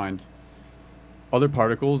those we find other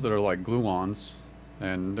particles that are like gluons,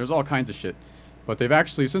 and there's all kinds of shit. But they've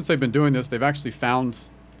actually, since they've been doing this, they've actually found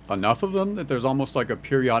enough of them that there's almost like a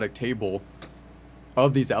periodic table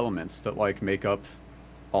of these elements that like make up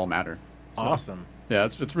all matter. So, Awesome. yeah,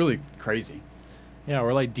 it's really crazy. Yeah,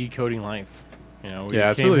 we're like decoding life. You know, we Yeah,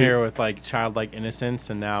 it's came really- here with like childlike innocence,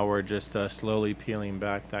 and now we're just slowly peeling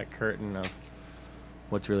back that curtain of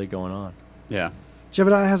what's really going on. Yeah.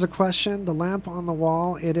 Jebediah has a question. The lamp on the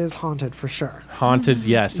wall, it is haunted for sure. Haunted,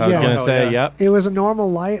 yes. I was Yeah. going Oh, to say, yeah. yep. It was a normal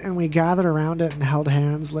light, and we gathered around it and held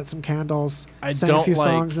hands, lit some candles, I sang a don't few like-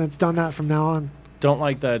 songs, and it's done that from now on. Don't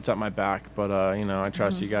like that it's at my back, but, I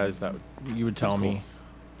trust you guys that you would tell That's cool. me.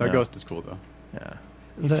 That Yeah. ghost is cool though. Yeah.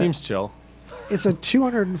 He The- seems chill. It's a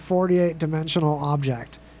 248-dimensional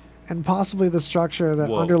object, and possibly the structure that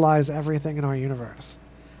Whoa. underlies everything in our universe.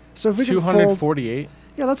 So if we can fold, 248?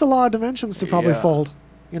 yeah, that's a lot of dimensions to probably Yeah. fold.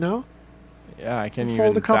 You know, Yeah, I can't fold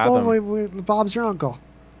even a couple. fathom. Bob's your uncle.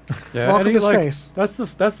 Yeah. Welcome any, to like, space. That's the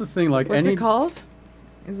thing. Like what's any. it called?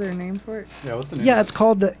 Is there a name for it? Yeah. What's the name? Yeah, of it's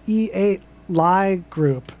called the E8 Lie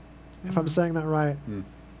Group, if I'm saying that right. Mm.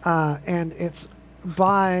 And it's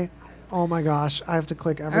by, oh my gosh, I have to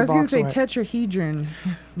click every I was going to box say away. tetrahedron.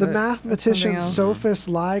 The but mathematician that's something else. Sophus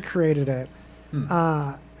Lie created it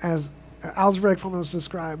as algebraic formulas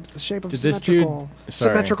describes the shape of Did this dude- sorry.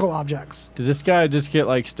 symmetrical objects. Did this guy just get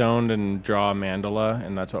like stoned and draw a mandala,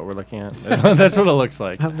 and that's what we're looking at? That's what it looks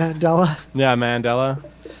like. Mandela. Yeah, Mandela.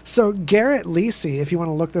 So Garrett Lisi, if you want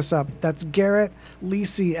to look this up, that's Garrett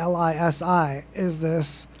Lisi, Lisi, is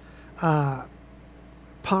this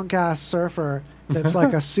punk ass surfer that's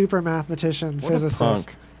like a super mathematician, What a physicist,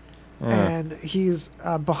 punk. Yeah. and he's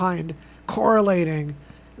behind correlating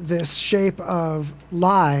this shape of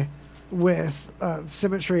lie with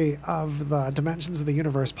symmetry of the dimensions of the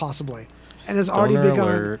universe, possibly, and has already Stoner begun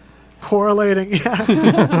alert. correlating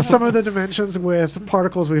some of the dimensions with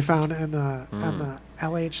particles we found in the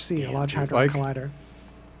LHC, Large Hadron Like- Collider.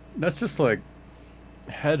 That's just like.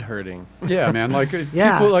 Head hurting. Yeah, man. Like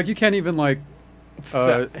Yeah. people like you can't even like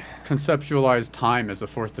conceptualize time as a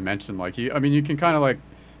fourth dimension. Like you can kind of like.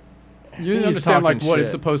 You He's understand like talking what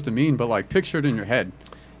it's shit. supposed to mean, but like picture it in your head.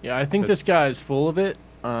 Yeah, I think But- this guy is full of it,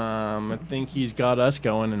 I think he's got us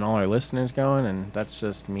going and all our listeners going, and that's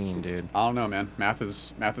just mean, dude. I don't know, man. Math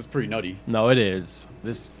is pretty nutty. No, it is.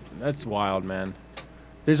 That's wild, man.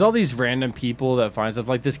 There's all these random people that find stuff.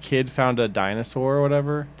 Like this kid found a dinosaur or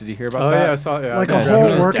whatever. Did you hear about that? Yeah, I saw. Yeah, like I a did.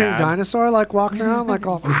 whole working dinosaur, like walking around, like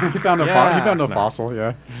all. He found a fossil.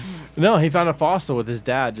 Yeah. No, he found a fossil with his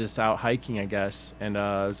dad just out hiking, I guess, and it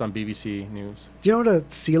was on BBC News. Do you know what a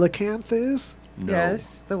coelacanth is? No.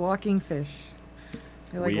 Yes, the walking fish.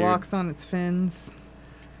 It like Weird. walks on its fins.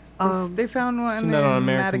 They found one Seen in that on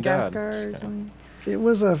American Dad. Madagascar or Just something. It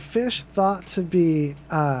was a fish thought to be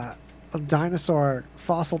a dinosaur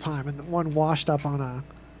fossil time, and one washed up on a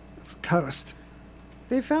coast.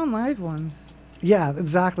 They found live ones. Yeah,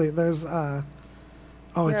 exactly. There's Yeah,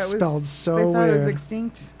 it's spelled so they thought weird. it was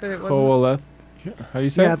extinct, but it wasn't. Coeleth. How do you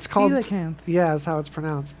say Yeah, it? it's called. Coelacanth. Yeah, is how it's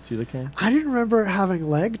pronounced. Coelacanth. I didn't remember it having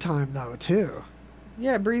leg time though, too.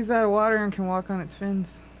 Yeah, it breathes out of water and can walk on its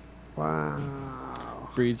fins. Wow.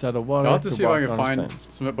 Breathes out of water. I'll have to could see if I walk can on find his fins.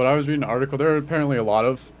 some. But I was reading an article. There are apparently a lot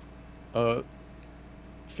of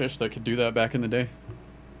fish that could do that back in the day.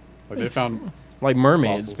 Like they found like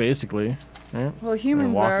mermaids, fossils. basically. Right? Well,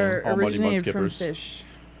 humans walking. are All muddy mud originated from skippers. fish.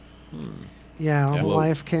 Yeah, all Yeah.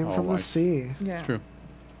 life came All from the life. sea. Yeah. It's true.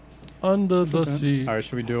 Under the Okay. sea. All right,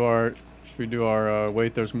 should we do our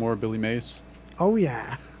wait? There's more Billy Mays. Oh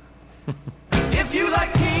yeah. If you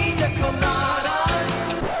like pina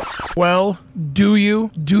coladas. Well, do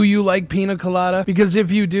you? Do you like pina colada? Because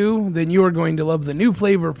if you do, then you are going to love the new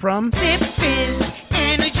flavor from Zip Fizz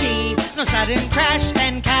Energy. No sudden crash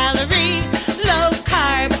and calorie. Low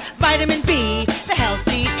carb, vitamin B. The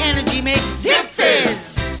healthy energy mix. Zip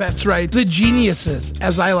Fizz. That's right. The geniuses,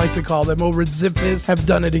 as I like to call them, over at Zip Fizz have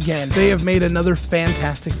done it again. They have made another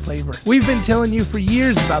fantastic flavor. We've been telling you for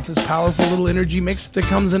years about this powerful little energy mix that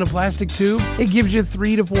comes in a plastic tube. It gives you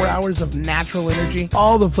 3 to 4 hours of natural energy.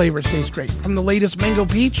 All the flavors taste great, from the latest mango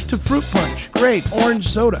peach to fruit punch, grape, orange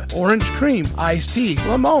soda, orange cream, iced tea,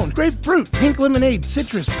 lemon, grapefruit, pink lemonade,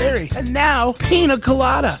 citrus, berry, and now pina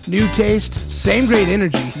colada. New taste, same great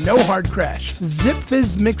energy, no hard crash. Zip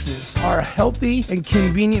Fizz mixes are a healthy and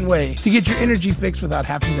convenient way to get your energy fix without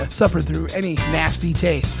having to suffer through any nasty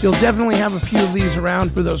taste. You'll definitely have a few of these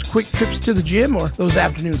around for those quick trips to the gym or those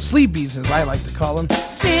afternoon sleepies, as I like to call them.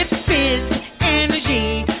 Zip Fizz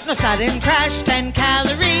Energy. No sudden crash, 10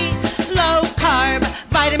 calorie. Low carb,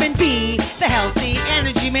 vitamin B. The healthy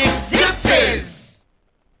energy mix. Zip Fizz.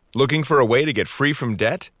 Looking for a way to get free from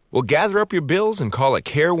debt? Well, gather up your bills and call a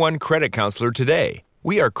Care One credit counselor today.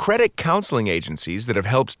 We are credit counseling agencies that have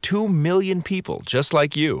helped 2 million people just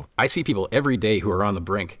like you. I see people every day who are on the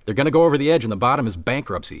brink. They're going to go over the edge and the bottom is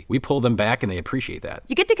bankruptcy. We pull them back and they appreciate that.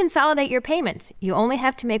 You get to consolidate your payments. You only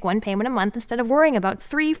have to make one payment a month instead of worrying about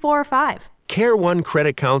 3, 4, or 5. Care One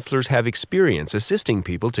credit counselors have experience assisting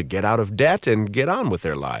people to get out of debt and get on with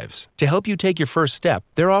their lives. To help you take your first step,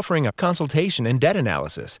 they're offering a consultation and debt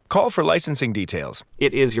analysis. Call for licensing details.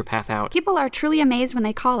 It is your path out. People are truly amazed when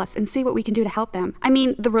they call us and see what we can do to help them. I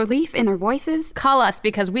mean, the relief in their voices. Call us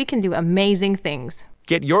because we can do amazing things.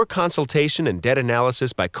 Get your consultation and debt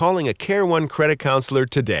analysis by calling a Care One credit counselor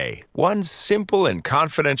today. One simple and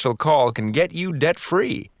confidential call can get you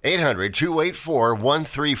debt-free.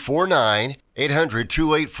 800-284-1349.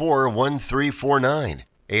 800-284-1349.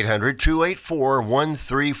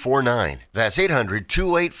 800-284-1349. That's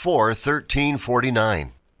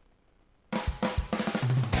 800-284-1349.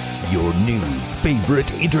 Your new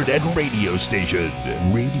favorite internet radio station,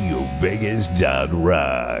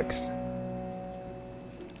 RadioVegas.rocks.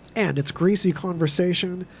 And it's Greasy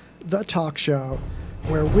Conversation, the talk show,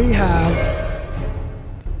 where we have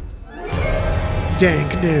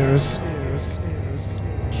dank news.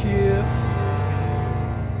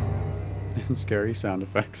 And scary sound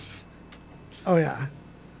effects. Oh yeah,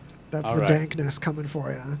 that's All the right. dankness coming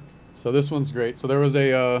for you. So this one's great. So there was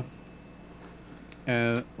like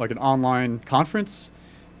an online conference.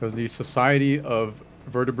 It was the Society of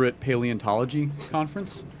Vertebrate Paleontology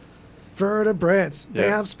conference. Vertebrates, they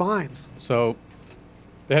Yeah. have spines. So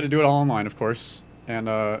they had to do it all online, of course. And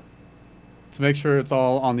to make sure it's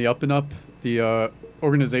all on the up and up, the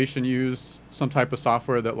organization used some type of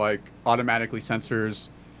software that like automatically censors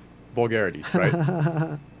vulgarities,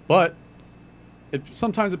 right? But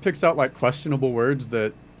sometimes it picks out like questionable words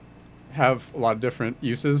that have a lot of different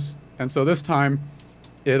uses. And so this time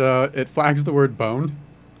it flags the word bone,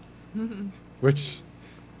 which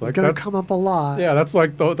It's gonna come up a lot. yeah, that's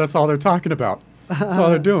like that's all they're talking about. That's all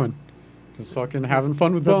they're doing. Just fucking having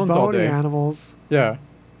fun with The bones all bony day. animals. Yeah.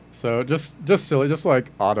 So just silly, just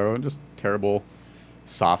like auto, just terrible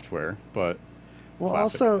software, but Well,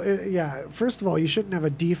 classic. also, yeah. First of all, you shouldn't have a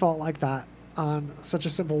default like that on such a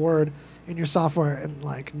simple word in your software and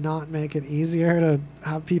like not make it easier to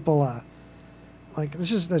have people like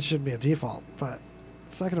that shouldn't be a default. But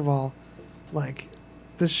second of all, like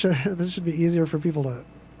this should be easier for people to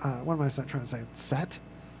what am I trying to say? Set.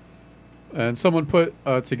 And someone put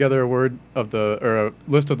together a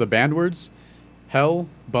list of the banned words: hell,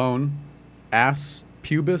 bone, ass,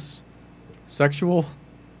 pubis, sexual,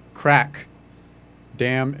 crack,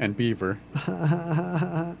 damn, and beaver.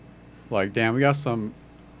 Like, damn, we got some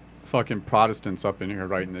fucking Protestants up in here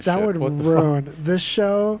writing this shit. That would ruin. This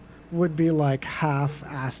show would be like half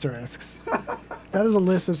asterisks. That is a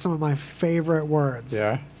list of some of my favorite words.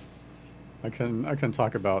 Yeah. I can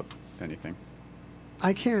talk about anything.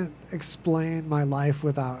 I can't explain my life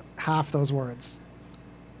without half those words.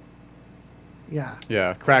 Yeah.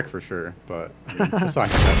 Yeah, crack for sure, but I mean,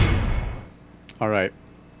 besides that. All right.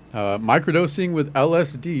 Microdosing with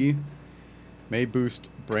LSD may boost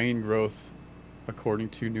brain growth according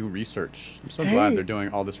to new research. I'm so glad they're doing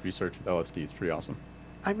all this research with LSD. It's pretty awesome.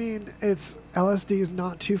 I mean, LSD is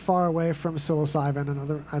not too far away from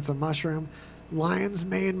psilocybin. It's a mushroom. Lion's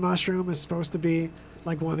mane mushroom is supposed to be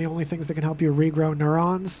like one of the only things that can help you regrow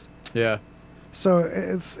neurons. Yeah. So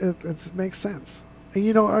it makes sense.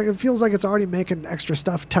 You know, it feels like it's already making extra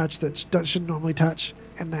stuff touch that shouldn't normally touch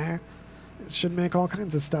in there. It should make all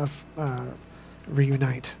kinds of stuff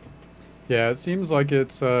reunite. Yeah, it seems like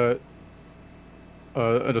it's at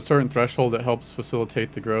a certain threshold that helps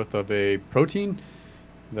facilitate the growth of a protein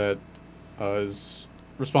that is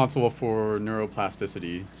responsible for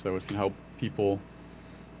neuroplasticity. So it can help people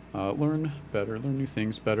learn new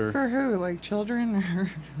things better. For who? Like children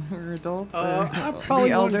or adults? I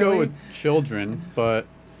probably wouldn't go with children, but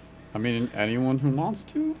I mean anyone who wants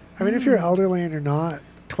to. I mean, if you're elderly and you're not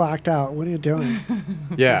twacked out, what are you doing?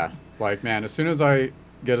 Yeah, like man, as soon as I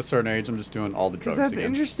get a certain age, I'm just doing all the drugs. That's again.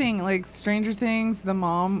 interesting. Like Stranger Things, the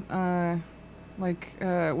mom, what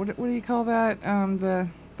do you call that?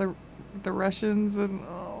 The Russians and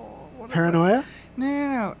paranoia.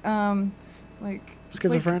 No. Like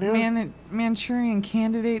schizophrenia. Like Manchurian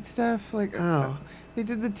Candidate stuff. Like they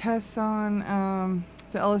did the tests on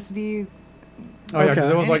the LSD. Oh yeah, because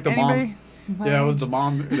it was like the mom. Yeah, it was the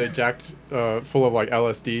mom they jacked full of like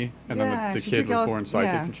LSD, and then the kid was born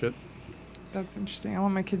psychic and shit. That's interesting. I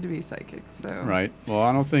want my kid to be psychic. So. Right. Well,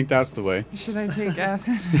 I don't think that's the way. Should I take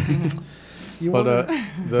acid? You want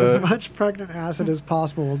as much pregnant acid as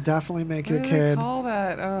possible will definitely make your kid call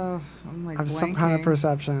that? I'm like have some kind of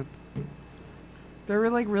perception. There were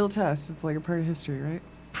like real tests. It's like a part of history, right?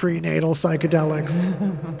 Prenatal psychedelics.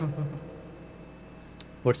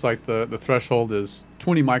 Looks like the threshold is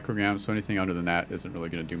 20 micrograms, so anything under than that isn't really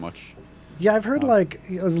going to do much. Yeah, I've heard like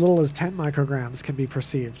as little as 10 micrograms can be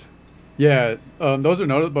perceived. Yeah, those are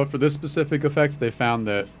noted, but for this specific effect, they found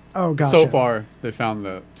that gotcha. So far they found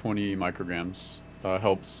that 20 micrograms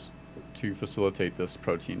helps to facilitate this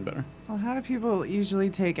protein better. Well, how do people usually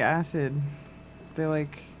take acid? They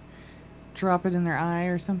like drop it in their eye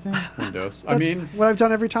or something? Windows. I mean, what I've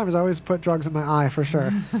done every time is I always put drugs in my eye for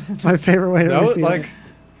sure. It's my favorite way to receive it.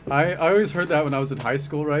 I always heard that when I was in high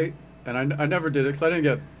school, right? And I never did it because I didn't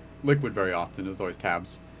get liquid very often. It was always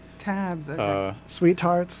tabs. Tabs. Okay. Sweet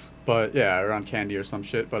tarts. But yeah, around candy or some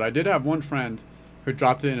shit. But I did have one friend who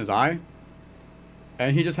dropped it in his eye,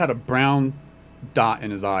 and he just had a brown dot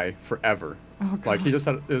in his eye forever. Oh, God. Like it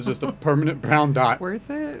was just a permanent brown dot.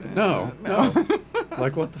 Worth it? No.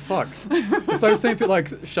 Like what the fuck? It's like the same people like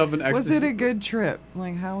shoving ecstasy. Was it a good trip?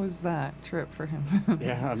 Like how was that trip for him?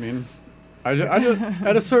 Yeah, I mean, I just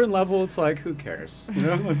at a certain level, it's like who cares? You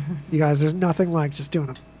know? You guys, there's nothing like just doing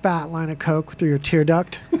a fat line of coke through your tear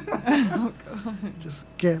duct. Oh God! Just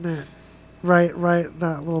getting it right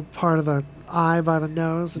that little part of the eye by the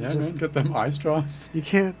nose, and just get them eye straws. You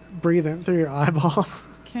can't breathe in through your eyeball.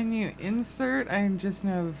 Can you insert? I just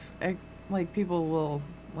know of like people will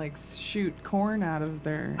like shoot corn out of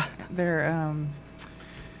their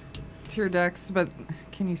tear ducts, but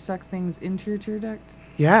can you suck things into your tear duct?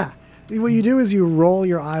 Yeah. What you do is you roll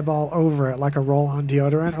your eyeball over it like a roll-on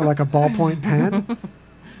deodorant or like a ballpoint pen.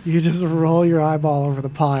 You just roll your eyeball over the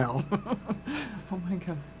pile. Oh my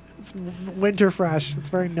God. It's winter fresh. It's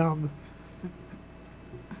very numb.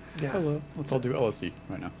 Yeah. Hello. Let's all do LSD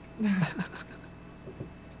right now.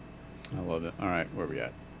 I love it. All right, where are we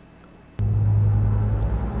at?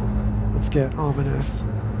 Let's get ominous.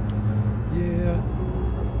 Yeah.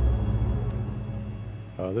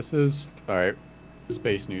 This is all right.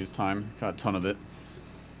 Space news time. Got a ton of it.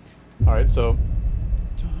 All right, so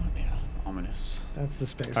ominous. That's the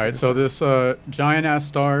space. All right, so this giant ass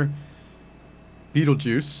star,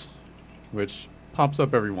 Betelgeuse, which pops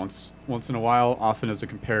up every once in a while, often as a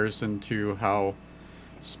comparison to how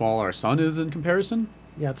small our sun is in comparison.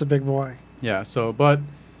 Yeah, it's a big boy. Yeah. So, but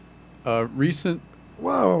recent.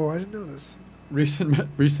 Whoa! I didn't know this. Recent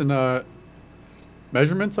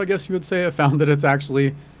measurements, I guess you would say, have found that it's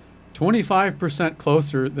actually 25%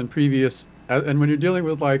 closer than previous. And when you're dealing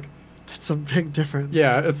with like, that's a big difference.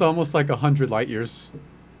 Yeah, it's almost like 100 light years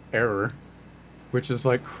error, which is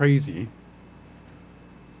like crazy.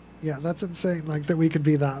 Yeah, that's insane. Like that we could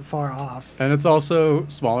be that far off. And it's also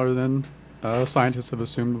smaller than scientists have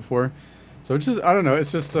assumed before. So it's just, I don't know,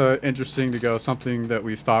 it's just interesting to go something that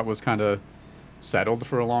we thought was kind of settled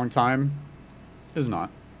for a long time is not.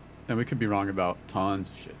 And we could be wrong about tons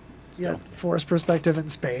of shit. Yeah, force perspective in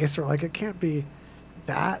space, or like it can't be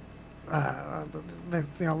that.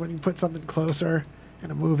 When you put something closer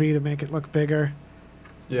in a movie to make it look bigger.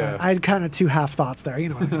 Yeah. I had kind of two half thoughts there, you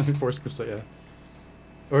know what I mean? Force perspective,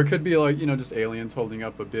 yeah. Or it could be like, just aliens holding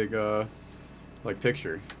up a big,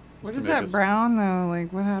 picture. What is that brown, though?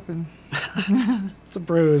 Like, what happened? It's a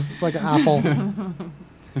bruise. It's like an apple.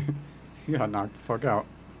 You got knocked the fuck out.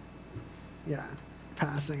 Yeah.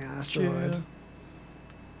 Passing asteroid.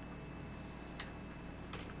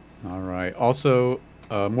 All right. Also,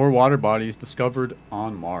 more water bodies discovered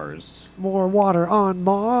on Mars. More water on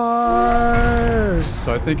Mars!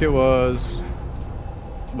 So I think it was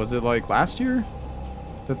it like last year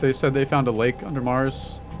that they said they found a lake under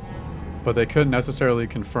Mars, but they couldn't necessarily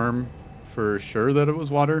confirm for sure that it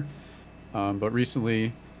was water. But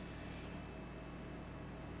recently,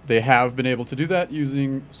 they have been able to do that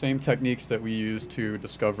using same techniques that we use to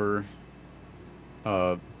discover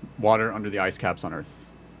water under the ice caps on Earth.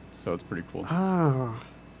 So it's pretty cool. Oh.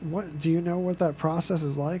 What do you know what that process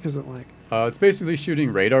is like? Is it like it's basically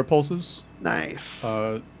shooting radar pulses. Nice.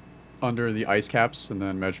 Under the ice caps and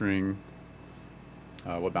then measuring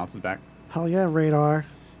what bounces back. Hell yeah, radar.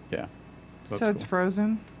 Yeah. So it's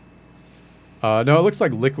frozen? No, it looks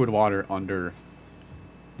like liquid water under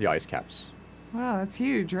the ice caps. Wow, that's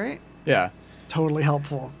huge, right? Yeah. Totally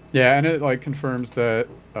helpful. Yeah, and it like confirms that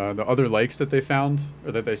the other lakes that they found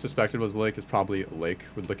or that they suspected was a lake is probably a lake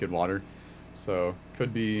with liquid water. So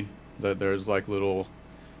could be that there's like little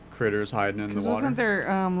critters hiding in the water. Wasn't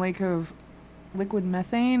there lake of liquid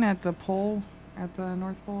methane at the pole, at the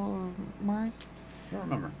North Pole of Mars? I don't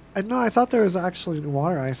remember. No, I thought there was actually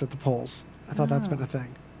water ice at the poles. I thought that's been a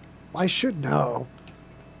thing. I should know.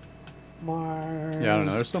 Mars. Yeah, I don't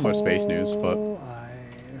know. There's so much space news, but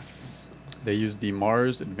ice. They use the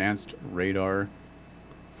Mars Advanced Radar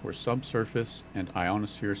for subsurface and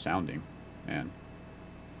ionosphere sounding. Man.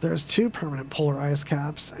 There's 2 permanent polar ice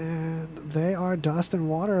caps, and they are dust and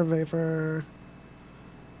water vapor.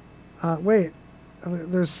 Wait.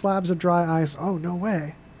 There's slabs of dry ice. Oh, no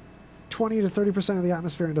way. 20 to 30% of the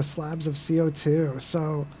atmosphere into slabs of CO2.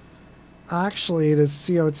 So, actually, it is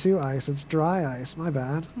CO2 ice. It's dry ice. My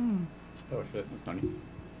bad. Oh, shit. That's funny.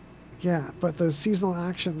 Yeah, but those seasonal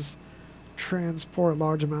actions transport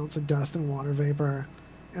large amounts of dust and water vapor,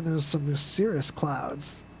 and there's some serious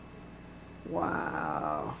clouds.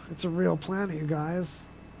 Wow. It's a real planet, you guys.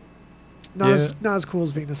 Not as cool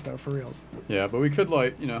as Venus, though, for reals. Yeah, but we could,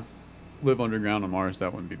 live underground on Mars.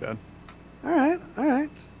 That wouldn't be bad. All right.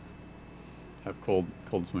 Have cold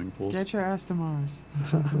swimming pools. Get your ass to Mars.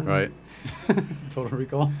 Right. Total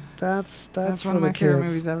Recall. That's one of my favorite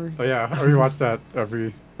movies ever. Oh, yeah. I rewatch that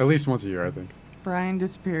at least once a year, I think. Brian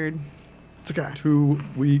disappeared. It's okay. 2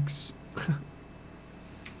 weeks.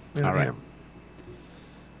 All right.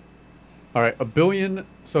 All right, 1 billion.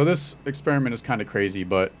 So this experiment is kind of crazy,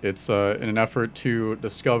 but it's in an effort to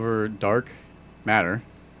discover dark matter.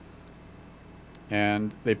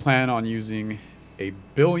 And they plan on using 1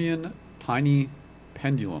 billion tiny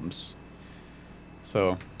pendulums.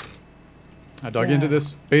 So I dug into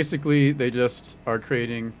this. Basically, they just are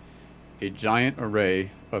creating a giant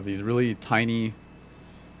array of these really tiny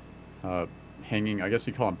hanging, I guess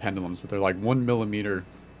you call them pendulums, but they're like 1 millimeter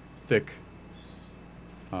thick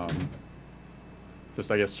just,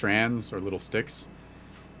 I guess, strands or little sticks.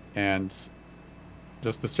 And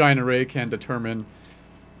just this giant array can determine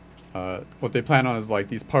what they plan on is like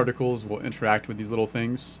these particles will interact with these little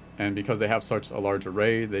things. And because they have such a large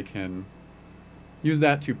array, they can use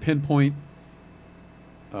that to pinpoint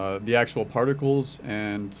the actual particles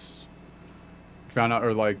and drown out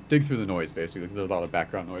or like dig through the noise, basically, because there's a lot of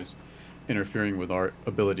background noise interfering with our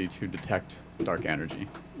ability to detect dark energy.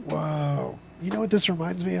 Whoa. You know what this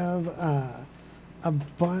reminds me of? A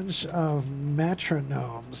bunch of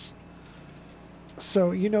metronomes.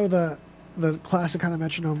 So you know the classic kind of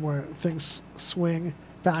metronome where things swing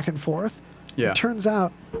back and forth? Yeah. It turns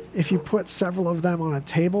out if you put several of them on a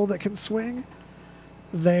table that can swing,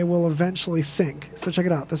 they will eventually sink. So check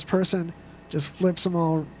it out. This person just flips them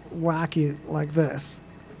all wacky like this.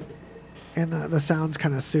 And the sound's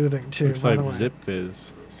kind of soothing, too, Looks by like the way. Zip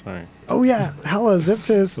Fizz. Sorry. Oh, yeah. Hella Zip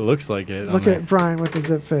Fizz. It looks like it. Look at Brian with the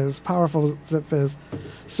Zip Fizz. Powerful Zip Fizz.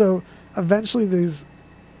 So eventually these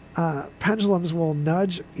pendulums will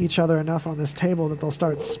nudge each other enough on this table that they'll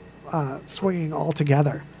start swinging all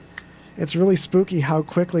together. It's really spooky how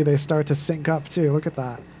quickly they start to sync up, too. Look at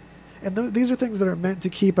that. And these are things that are meant to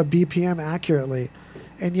keep a BPM accurately.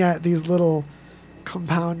 And yet these little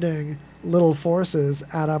compounding little forces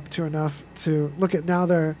add up to enough to... Look at now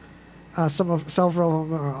they're... several of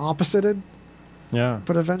them are opposited. Yeah.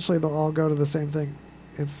 But eventually they'll all go to the same thing.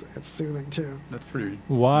 It's soothing, too. That's pretty...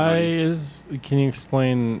 Why is... Can you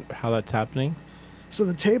explain how that's happening? So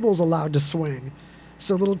the table's allowed to swing.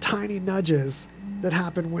 So little tiny nudges that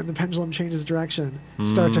happen when the pendulum changes direction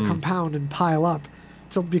start to compound and pile up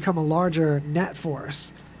to become a larger net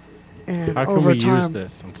force. And how can over we time, use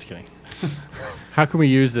this? I'm just kidding. How can we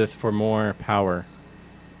use this for more power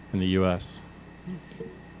in the U.S.?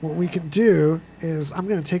 what we can do is, I'm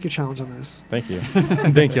going to take your challenge on this. Thank you.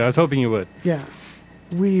 Thank you. I was hoping you would. Yeah.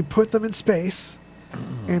 We put them in space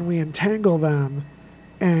and we entangle them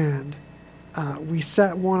and we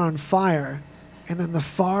set one on fire, and then the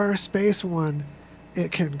far space one,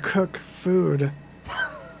 it can cook food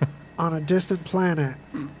on a distant planet.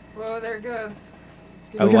 Whoa, there it goes.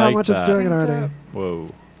 Look at how much it's doing it already.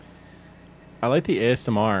 Whoa. I like the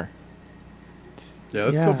ASMR. Yeah,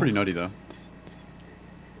 that's still pretty nutty, though.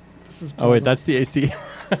 This is oh, wait, that's the AC.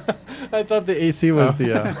 I thought the AC was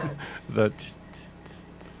the...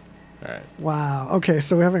 All right. Wow. Okay,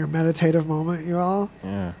 so we're having a meditative moment, you all.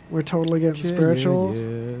 Yeah. We're totally getting spiritual.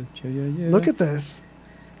 Look at this.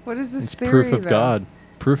 What is this It's theory, proof of though? God.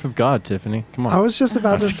 Proof of God, Tiffany. Come on. I was just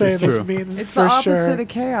about to That's say this true. means It's for the opposite sure. of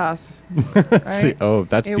chaos. Right? See, oh,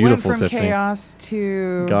 that's it beautiful, went from Tiffany. chaos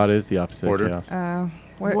to... God is the opposite Order. of chaos.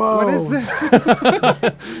 What is this?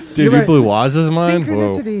 Dude, you blew Waz's mind?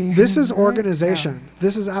 Whoa. Synchronicity. This is Right? organization.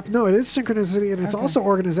 This is no, it is synchronicity, and it's also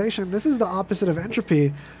organization. This is the opposite of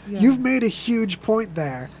entropy. Yeah. You've made a huge point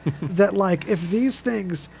there that, like, if these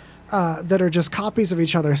things that are just copies of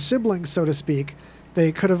each other, siblings, so to speak,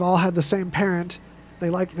 they could have all had the same parent.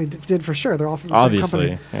 They did for sure. They're all from the Obviously,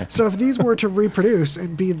 same company. yeah. So if these were to reproduce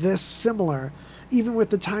and be this similar, even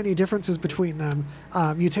with the tiny differences between them,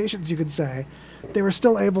 mutations, you could say, they were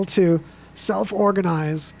still able to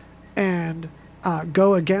self-organize and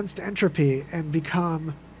go against entropy and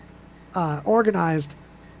become organized,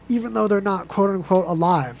 even though they're not quote-unquote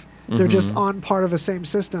alive. They're just on part of the same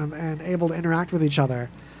system and able to interact with each other.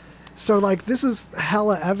 So, like, this is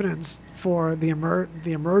hella evidence for the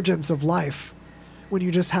emergence of life, when you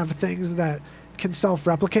just have things that can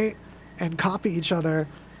self-replicate and copy each other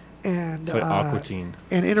and It's like Aqua Teen.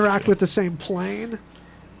 and interact with the same plane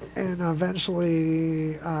and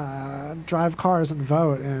eventually drive cars and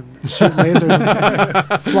vote and shoot lasers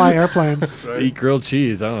and fly airplanes. Right. Eat grilled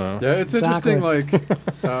cheese. I don't know. Yeah, it's Exactly. interesting.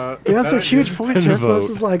 Like, But that's a huge point, And Tiff. vote. This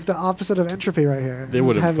is like the opposite of entropy right here. They This is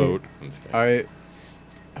wouldn't heavy. vote.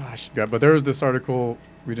 But there was this article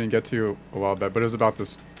we didn't get to a while back, but it was about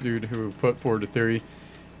this dude who put forward a theory,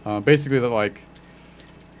 basically that, like,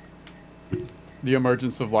 the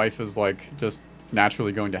emergence of life is, like, just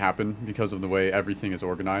naturally going to happen because of the way everything is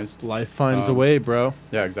organized. Life finds a way, bro.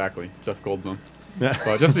 Yeah, exactly. Jeff Goldblum. Yeah.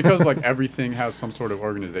 But just because, like, everything has some sort of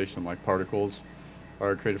organization, like particles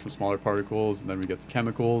are created from smaller particles, and then we get to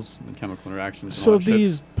chemicals and chemical interactions. And So all that shit.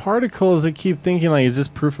 these particles, I keep thinking, like, is this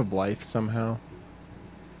proof of life somehow?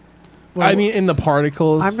 Well, I mean, in the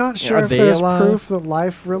particles. I'm not sure are if they there's alive? proof that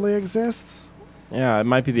life really exists. Yeah, it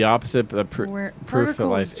might be the opposite, but Where proof that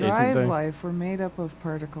life particles drive isn't there. life. We're made up of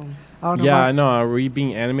particles. Oh, no, Yeah, my- I know. Are we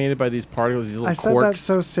being animated by these particles? These little I said quarks? that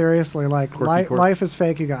so seriously. Like, Quirky quarks. life is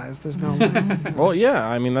fake, you guys. There's no Well, yeah.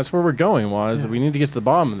 I mean, that's where we're going, Waz. Yeah. We need to get to the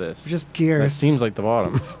bottom of this. just gears. That seems like the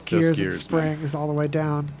bottom. gears and gears, man. springs all the way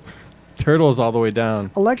down. Turtles all the way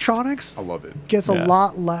down. Electronics I love it. gets a Yeah.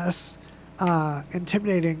 lot less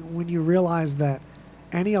intimidating when you realize that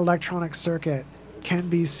any electronic circuit can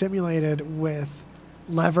be simulated with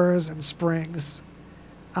levers and springs.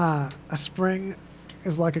 A spring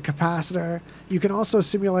is like a capacitor. You can also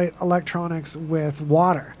simulate electronics with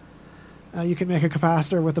water. You can make a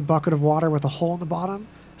capacitor with a bucket of water with a hole in the bottom,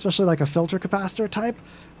 especially like a filter capacitor type,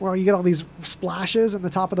 where you get all these splashes in the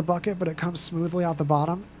top of the bucket, but it comes smoothly out the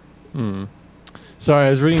bottom. Sorry, I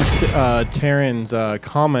was reading Taryn's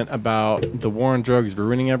comment about the war on drugs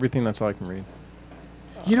ruining everything. That's all I can read.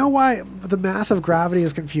 You know why the math of gravity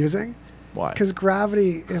is confusing? Why? Because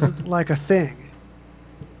gravity isn't like a thing.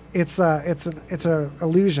 It's a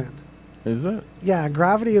illusion. Is it? Yeah,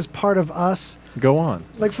 gravity is part of us. Go on.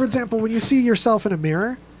 Like, for example, when you see yourself in a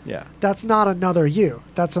mirror, Yeah. that's not another you.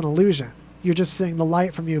 That's an illusion. You're just seeing the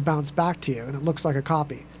light from you bounce back to you, and it looks like a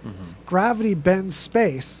copy. Gravity bends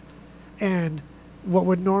space, and what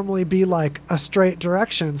would normally be like a straight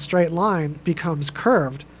direction, straight line, becomes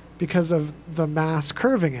curved because of the mass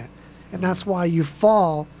curving it. And that's why you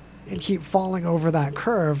fall and keep falling over that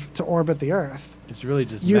curve to orbit the Earth. It's really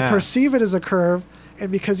just You mass. perceive it as a curve,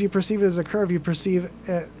 and because you perceive it as a curve, you perceive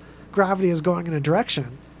gravity is going in a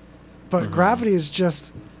direction. But gravity is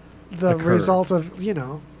just the A curve. result of,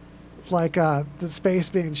 like the space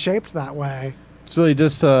being shaped that way. It's really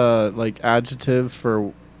just like adjective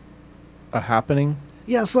for a happening.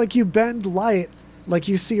 Yeah, it's like you bend light, like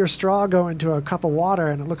you see your straw go into a cup of water,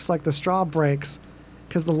 and it looks like the straw breaks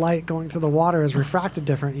because the light going through the water is refracted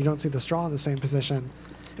different. You don't see the straw in the same position.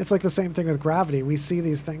 It's like the same thing with gravity. We see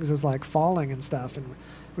these things as like falling and stuff, and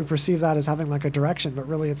we perceive that as having like a direction, but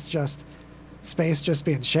really it's just space just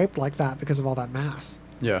being shaped like that because of all that mass.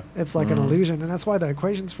 Yeah. It's like an illusion, and that's why the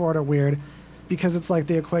equations for it are weird, because it's like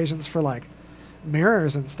the equations for like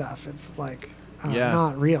mirrors and stuff. It's like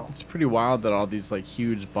not real. It's pretty wild that all these like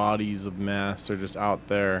huge bodies of mass are just out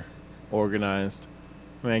there organized.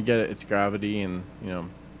 I mean, I get it, it's gravity and,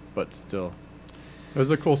 but still. There's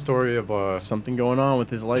a cool story of something going on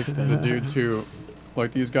with his life thing. The dudes who,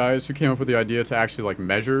 like these guys who came up with the idea to actually like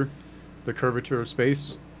measure the curvature of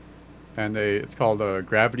space, and it's called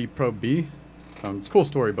Gravity Probe B. It's a cool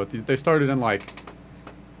story, but they started in it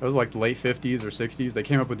was like the late 50s or 60s. They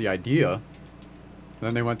came up with the idea, and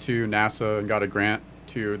then they went to NASA and got a grant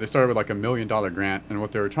they started with like $1 million grant, and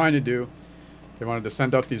what they were trying to do, they wanted to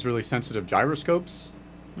send up these really sensitive gyroscopes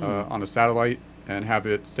on a satellite and have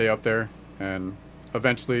it stay up there, and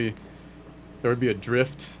eventually there would be a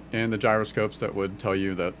drift in the gyroscopes that would tell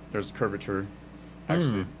you that there's curvature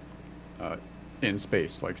actually in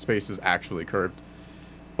space, like space is actually curved.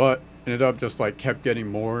 But ended up just like kept getting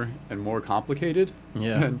more and more complicated.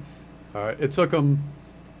 Yeah. And it took them,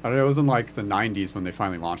 I don't know, it was in like the 90s when they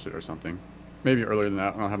finally launched it or something. Maybe earlier than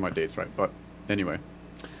that. I don't have my dates right, but anyway.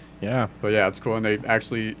 Yeah. But yeah, it's cool, and they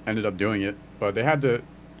actually ended up doing it. But they had to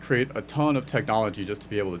create a ton of technology just to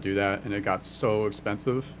be able to do that, and it got so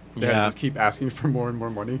expensive. They had to just keep asking for more and more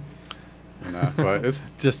money. And, but it's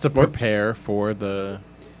just to prepare for the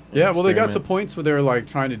Yeah, well, they got to experiment. points where they were like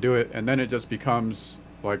trying to do it, and then it just becomes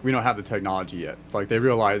like we don't have the technology yet. Like they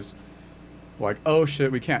realize, like, oh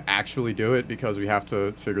shit, we can't actually do it because we have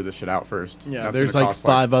to figure this shit out first. Yeah, That's there's gonna like cost,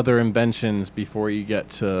 5 other inventions before you get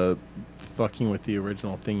to fucking with the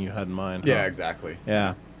original thing you had in mind. Yeah, huh? exactly.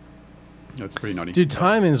 Yeah. That's pretty nutty. Dude,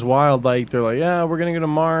 time is wild. Like, they're like, yeah, we're going to go to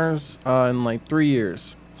Mars in like 3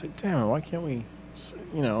 years. It's like, damn it, why can't we,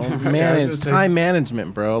 manage time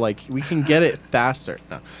management, bro? Like, we can get it faster.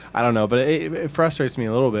 No, I don't know, but it frustrates me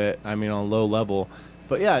a little bit. I mean, on a low level.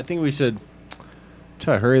 But yeah, I think we should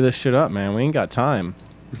try to hurry this shit up, man. We ain't got time.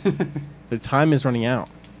 The time is running out.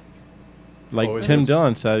 Like Tim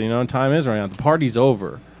Dillon said, time is running out. The party's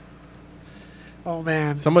over. Oh,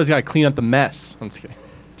 man. Somebody's got to clean up the mess. I'm just kidding.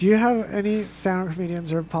 Do you have any stand-up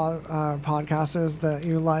comedians or podcasters that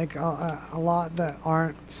you like a lot that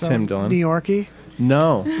aren't so Tim Dillon. New York-y?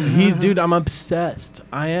 No. Dude, I'm obsessed.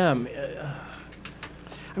 I am.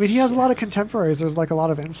 I mean, he has a lot of contemporaries. There's like a lot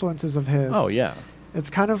of influences of his. Oh, yeah. It's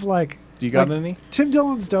kind of like... Do you got like, any? Tim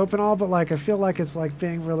Dillon's dope and all, but like I feel like it's like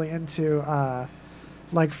being really into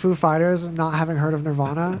like Foo Fighters and not having heard of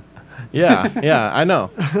Nirvana. Yeah, I know.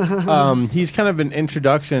 He's kind of an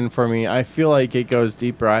introduction for me. I feel like it goes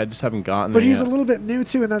deeper. I just haven't gotten But there he's yet. a little bit new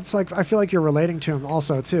too, and that's like I feel like you're relating to him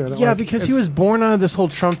also too. that, Yeah, like, because he it's- was born out of this whole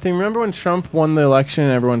Trump thing. Remember when Trump won the election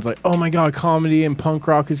and everyone's like, oh my God, comedy and punk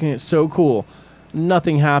rock is going to get so cool.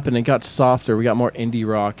 Nothing happened. It got softer. We got more indie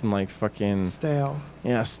rock and like fucking... stale.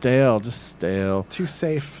 Yeah, stale. Just stale. Too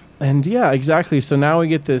safe. And yeah, exactly. So now we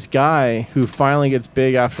get this guy who finally gets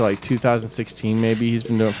big after like 2016 maybe. He's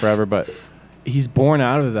been doing it forever, but he's born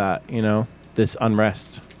out of that, this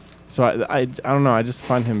unrest. So I don't know. I just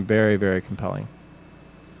find him very, very compelling.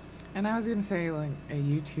 And I was going to say, like, a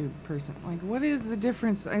YouTube person. Like, what is the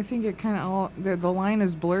difference? I think it kind of all... The line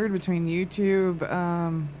is blurred between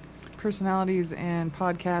YouTube personalities and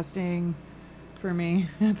podcasting for me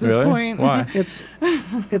at this Really? point. Why?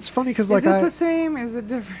 It's funny because Is like it the same? Is it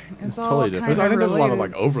different? It's all totally kind different. I think there's a lot of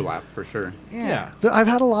related. like overlap for sure. Yeah. I've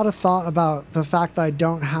had a lot of thought about the fact that I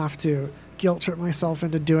don't have to guilt trip myself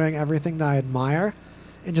into doing everything that I admire,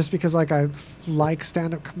 and just because like I like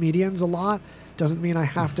stand-up comedians a lot doesn't mean I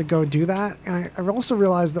have to go do that. And I also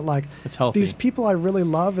realized that like It's healthy. these people I really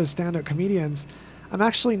love as stand-up comedians, I'm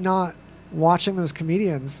actually not watching those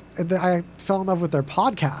comedians, I fell in love with their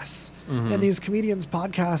podcasts. Mhm. And these comedians'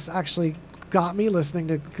 podcasts actually got me listening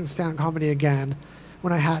to stand-up comedy again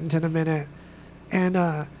when I hadn't in a minute. And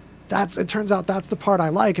it turns out that's the part I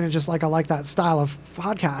like, and it's just like I like that style of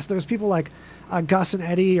podcast. There's people like Gus and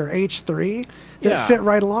Eddie or H3 that fit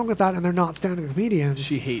right along with that, and they're not stand-up comedians.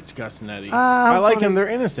 She hates Gus and Eddie. I like them. They're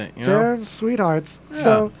innocent. You know? They're sweethearts. Yeah.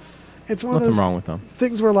 So it's one Nothing of those wrong with them.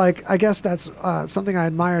 things where, like, I guess that's something I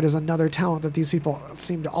admired as another talent that these people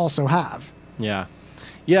seem to also have. Yeah.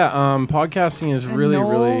 Yeah, podcasting is And really, Noel-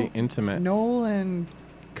 really intimate. Noel and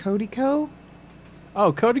Cody Co.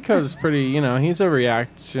 Oh, Cody Co's pretty, he's a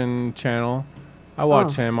reaction channel. I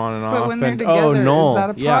watch him on and off. But when they're and, together, is Noel, that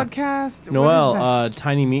a yeah. podcast? What Noel, is that?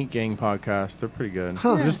 Tiny Meat Gang podcast. They're pretty good.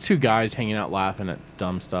 Huh. They're just two guys hanging out laughing at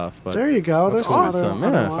dumb stuff. But There you go. That's There's some other- awesome.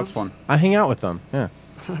 other Yeah, ones. That's fun. I hang out with them. Yeah.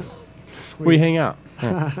 Sweet. We hang out.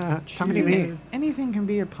 Yeah. Tiny Meat. Anything can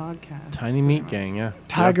be a podcast. Tiny Meat Gang, yeah.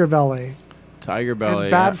 Tiger Belly. Tiger Belly.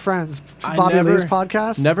 And Bad yeah. Friends. I Bobby Lee's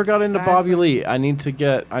podcast. Never got into Bad Bobby Lee. I need to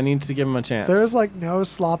give him a chance. There's like no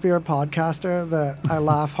sloppier podcaster that I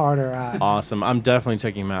laugh harder at. Awesome. I'm definitely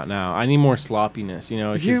checking him out now. I need more sloppiness,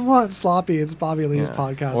 If you want sloppy, it's Bobby Lee's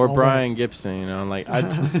podcast. or all Brian Gibson, like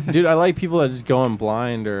dude, I like people that just go in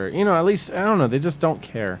blind, or at least I don't know, they just don't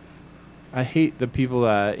care. I hate the people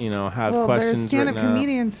that have Well, they're questions stand-up written out.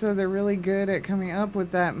 comedians, so they're really good at coming up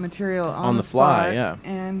with that material On the the fly, spot. yeah.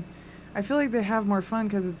 And I feel like they have more fun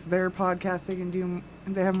because it's their podcast.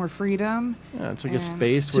 They have more freedom. Yeah, it's like a and-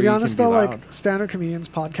 space To where be you honest, can though, be loud. like stand-up comedians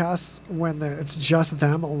podcasts when it's just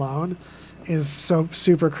them alone is so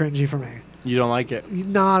super cringy for me. You don't like it.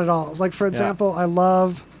 Not at all. Like for example, I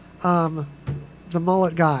love the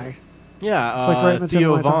mullet guy. Yeah, It's like right in the tip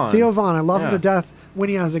Theo of my tongue. Von. Theo Von. I love him Yeah. to death when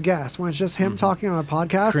he has a guest. When it's just him talking on a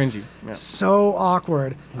podcast, Cringy. Yeah. so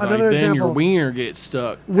awkward. He's Another like, then your example. wiener gets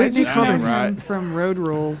stuck. Whitney I just know Cummings. him from Road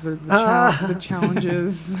Rules or the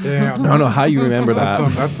challenges. Damn. I don't know how you remember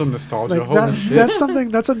that. That's some nostalgia. Like Holy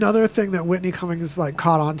shit. that's another thing that Whitney Cummings like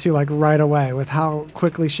caught on to like right away with how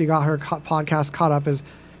quickly she got her podcast caught up is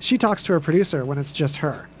she talks to her producer when it's just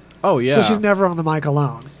her. Oh yeah. So she's never on the mic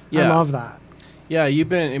alone. I Yeah. love that. Yeah,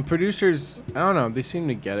 and producers. I don't know. They seem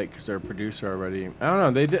to get it because they're a producer already. I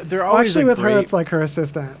don't know. They're Well, always actually, like, with her, great. it's like her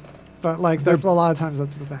assistant. But like a lot of times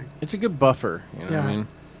that's the thing. It's a good buffer. You know what I Yeah. mean?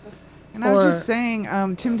 And I was Or- just saying,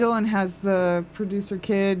 Tim Dillon has the producer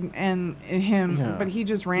kid and him, Yeah. but he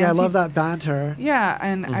just rants. Yeah, I love He's- that banter. Yeah,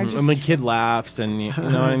 and I Mhm. just. And the kid laughs, and you know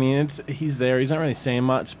what I mean. He's there. He's not really saying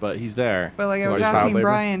much, but he's there. But like I What, was child asking labor?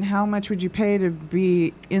 Brian, how much would you pay to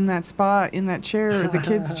be in that spot, in that chair, the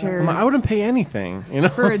kid's chair? I'm like, I wouldn't pay anything,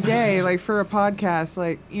 For a day, like for a podcast,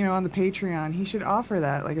 like on the Patreon, he should offer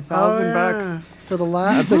that, like $1,000 bucks. for the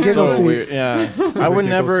laugh. That's the giggle so seat. weird. Yeah, I would Giggle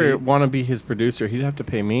never seat. want to be his producer. He'd have to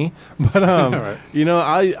pay me. But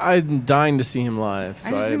Right. I'm dying to see him live. So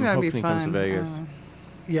I just think I'm that'd be hoping he comes to fun. Vegas.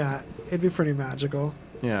 Yeah, it'd be pretty magical.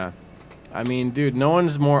 Yeah, I mean, dude, no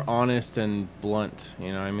one's more honest and blunt.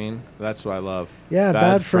 You know what I mean? That's what I love. Yeah,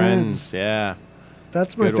 Bad Friends. Yeah,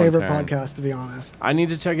 That's my Good one, favorite Karen. podcast, to be honest. I need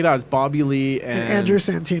to check it out. It's Bobby Lee and Andrew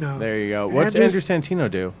Santino. There you go. And What's Andrew's- Andrew Santino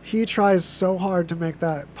do? He tries so hard to make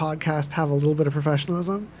that podcast have a little bit of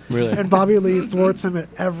professionalism. Really? And Bobby Lee thwarts him at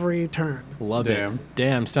every turn. Love Damn. it.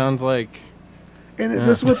 Damn, sounds like. And Yeah.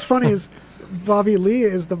 this what's funny is Bobby Lee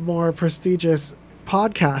is the more prestigious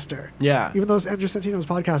podcaster. Yeah. Even though Andrew Santino's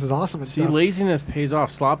podcast is awesome and See, stuff. laziness pays off.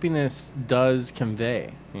 Sloppiness does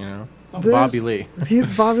convey. You know. There's- Bobby Lee.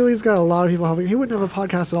 Bobby Lee's got a lot of people helping. He wouldn't have a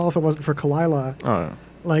podcast at all if it wasn't for Kalila. Oh.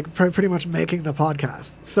 Like pretty much making the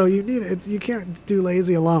podcast. So you need it. You can't do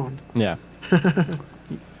lazy alone. Yeah.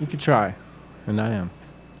 You could try, and I am.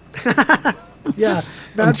 Yeah, I'm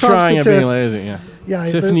bad props trying to at being Tiff. lazy. Yeah. Yeah,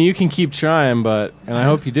 Tiffany, you can keep trying, and I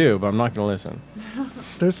hope you do, but I'm not gonna listen.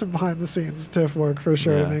 There's some behind the scenes Tiff work for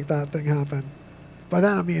sure Yeah. to make that thing happen. By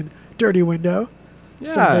that I mean Dirty Window. Yeah.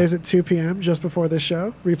 Sundays at 2 p.m. just before this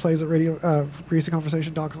show. Replays at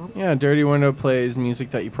greasyconversation.com. Yeah, Dirty Window plays music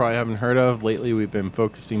that you probably haven't heard of. Lately, we've been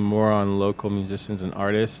focusing more on local musicians and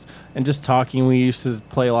artists and just talking. We used to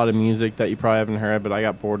play a lot of music that you probably haven't heard, but I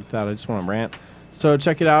got bored with that. I just want to rant. So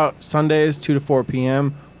check it out. Sundays, 2 to 4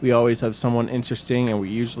 p.m. We always have someone interesting, and we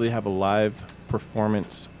usually have a live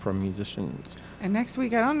performance from musicians. And next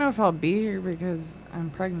week, I don't know if I'll be here because I'm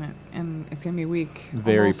pregnant, and it's gonna be week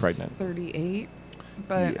Very almost pregnant. 38.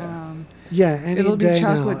 But Yeah, any it'll be day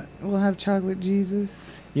chocolate. now. We'll have chocolate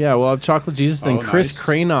Jesus. Yeah, we'll have Chocolate Jesus. Then Oh, Chris nice.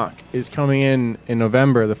 Cranock is coming in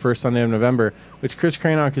November, the first Sunday of November, which Chris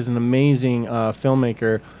Cranock is an amazing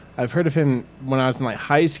filmmaker. I've heard of him when I was in like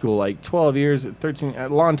high school, like 12 years, 13, a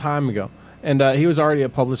long time ago. And he was already a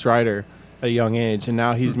published writer. at a young age, and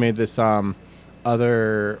now he's made this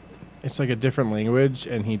other. It's like a different language,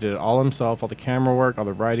 and he did it all himself, all the camera work, all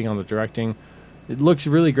the writing, all the directing. It looks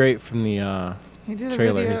really great from the he did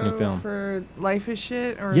trailer, a video his new film. for Life is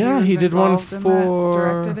Shit, or Yeah, he did one for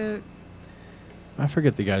directed it. I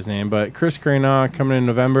forget the guy's name, but Chris Crainock coming in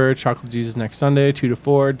November. Chocolate Jesus next Sunday, 2 to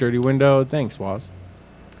 4. Dirty Window. Thanks, Waz.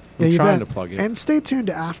 I'm trying to plug it. And stay tuned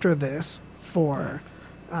after this for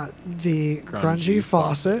the Grungy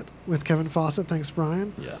Fawcett with Kevin Fawcett. Thanks,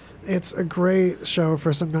 Brian. Yeah. It's a great show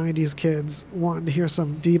for some 90s kids wanting to hear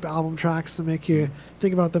some deep album tracks to make you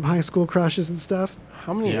think about them high school crushes and stuff.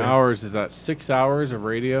 How many hours is that? 6 hours of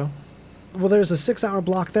radio? Well, there's a 6-hour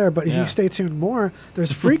block there, but if you stay tuned more,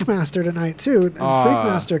 there's Freakmaster tonight, too. And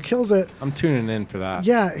Freakmaster kills it. I'm tuning in for that.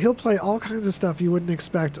 Yeah, he'll play all kinds of stuff you wouldn't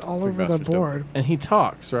expect all over the board. And he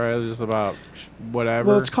talks, right? Just about whatever.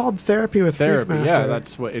 Well, it's called Therapy with Freakmaster. Yeah,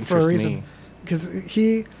 that's what interests me. Because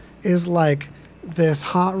he is like this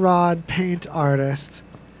hot rod paint artist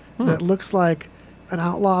that looks like an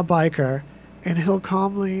outlaw biker, and he'll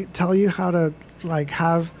calmly tell you how to like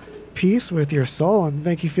have peace with your soul and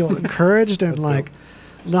make you feel encouraged and like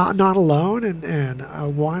not alone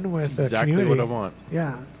and one with the community. Exactly what I want.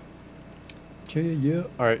 Yeah. Yeah.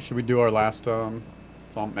 All right, should we do our last song,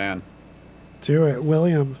 man? Do it,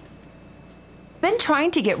 William. Been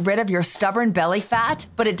trying to get rid of your stubborn belly fat,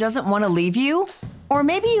 but it doesn't want to leave you? Or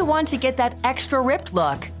maybe you want to get that extra ripped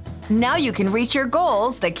look. Now you can reach your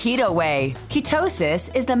goals the keto way.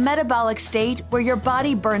 Ketosis is the metabolic state where your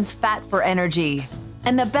body burns fat for energy.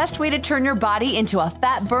 And the best way to turn your body into a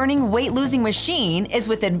fat-burning, weight-losing machine is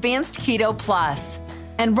with Advanced Keto Plus.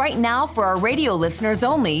 And right now, for our radio listeners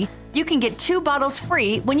only, you can get 2 bottles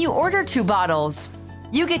free when you order 2 bottles.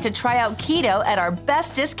 You get to try out keto at our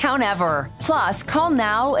best discount ever. Plus, call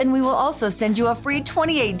now and we will also send you a free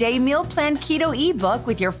 28-day meal plan keto ebook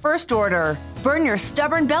with your first order. Burn your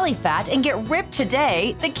stubborn belly fat and get ripped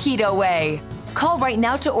today the keto way. Call right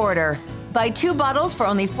now to order. Buy 2 bottles for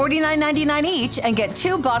only $49.99 each and get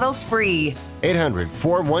 2 bottles free.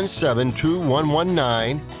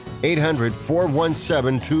 800-417-2119.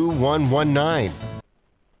 800-417-2119.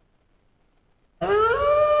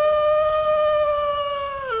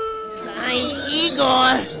 I'm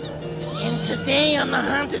Igor, and today on the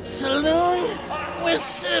Haunted Saloon, we're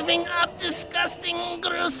serving up disgusting and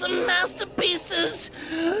gruesome masterpieces.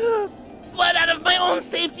 But out of my own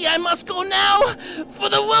safety, I must go now, for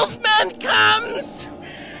the Wolfman comes!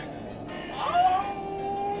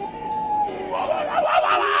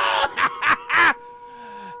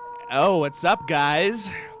 Oh, what's up, guys?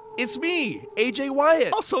 It's me, AJ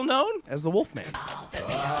Wyatt, also known as the Wolfman.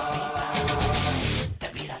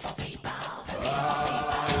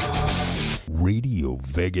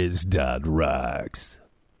 RadioVegas.rocks.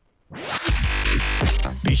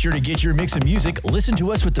 Be sure to get your mix of music. Listen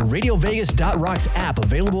to us with the RadioVegas.rocks app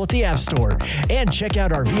available at the App Store. And check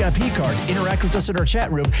out our VIP card, interact with us in our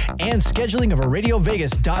chat room, and scheduling of our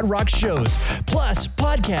RadioVegas.rocks shows, plus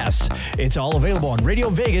podcasts. It's all available on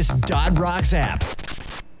RadioVegas.rocks app.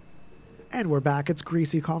 And we're back. It's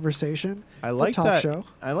Greasy Conversation. I like talk that show.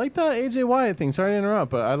 I like that AJ Wyatt thing. Sorry to interrupt,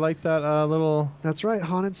 but I like that little. That's right,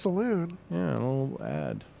 Haunted Saloon. Yeah, a little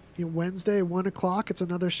ad. Wednesday, 1 o'clock. It's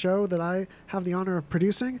another show that I have the honor of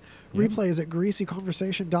producing. Yeah. Replays at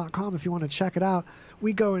greasyconversation.com if you want to check it out.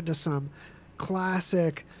 We go into some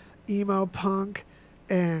classic emo punk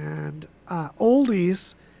and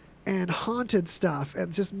oldies and haunted stuff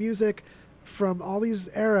and just music from all these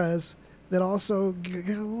eras that also get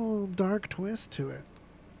a little dark twist to it.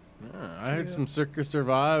 Yeah, I heard some Circus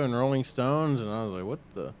Survive and Rolling Stones, and I was like, what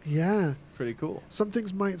the? Yeah. Pretty cool. Some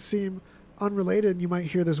things might seem unrelated, and you might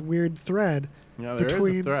hear this weird thread. Yeah, there is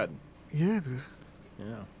a thread. Yeah.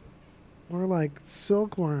 Yeah. We're like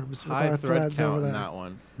silkworms with High our thread threads count over in there. that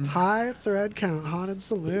one. High thread count, Haunted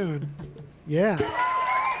Saloon. Yeah.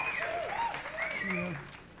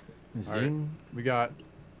 All right, we got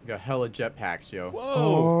hella jetpacks, yo.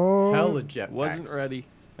 Whoa. Hella jetpacks. Wasn't ready.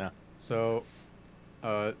 Yeah. So,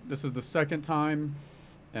 this is the second time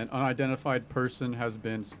an unidentified person has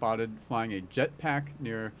been spotted flying a jetpack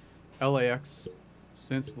near LAX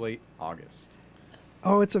since late August.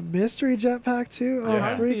 Oh, it's a mystery jetpack too? Oh,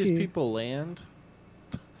 Yeah. freaky. These people land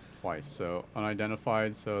Twice. So,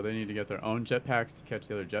 unidentified, so they need to get their own jetpacks to catch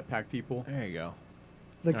the other jetpack people. There you go.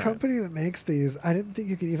 The All right. company that makes these, I didn't think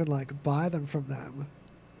you could even like buy them from them.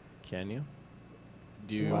 Can you?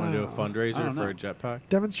 Do you want to do a Wow. I fundraiser don't for know. a jetpack?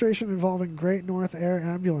 Demonstration involving Great North Air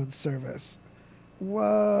Ambulance Service.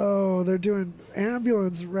 Whoa, they're doing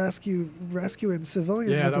ambulance rescuing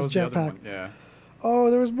civilians Yeah, with that this was the other jetpack. one. Yeah.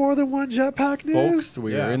 Oh, there was more than one jetpack news? Folks,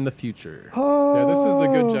 we are in the future. Oh. Yeah, this is the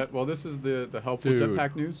good jet. Well, this is the helpful Dude.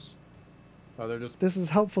 jetpack news. They're just. This is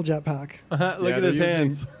helpful jetpack. Look at his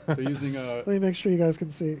hands. They're using Let me make sure you guys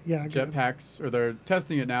can see. Yeah, good. jetpacks, or they're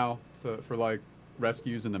testing it now for like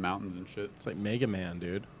rescues in the mountains and shit. It's like Mega Man,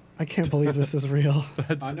 dude. I can't believe this is real.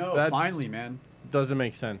 I know. Finally, man. Doesn't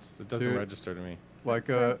make sense. It doesn't Dude, register to me. Like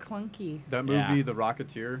so clunky. That movie, The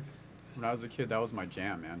Rocketeer. When I was a kid, that was my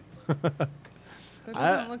jam, man. That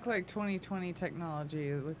doesn't look like 2020 technology.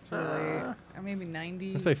 It looks really, maybe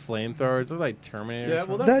 90s. I say flamethrowers. They're like Terminator. Yeah,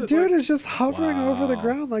 well, That dude is just hovering over the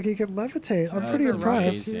ground like he can levitate. I'm pretty That's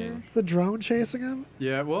impressed. amazing. The drone chasing him.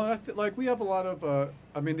 Yeah, well, I like we have a lot of.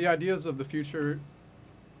 I mean, the ideas of the future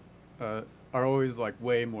are always like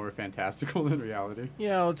way more fantastical than reality.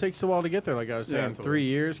 Yeah, well, it takes a while to get there. Like I was Yeah, saying, totally. 3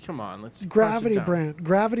 years. Come on, let's. Gravity crunch it down. brand.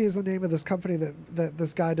 Gravity is the name of this company that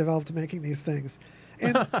this guy developed making these things.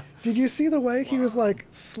 And did you see the way he was like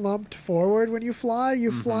slumped forward when you fly?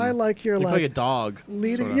 You fly like you're Like a dog.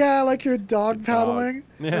 leaning. sorta. Yeah, like you're dog Like paddling.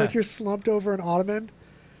 Yeah. Like you're slumped over an ottoman.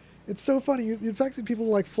 It's so funny. You fact see people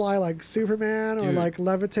like fly like Superman or Dude. like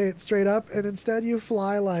levitate straight up, and instead you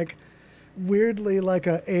fly like weirdly like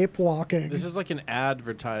a ape walking. This is like an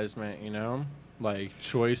advertisement, you know, like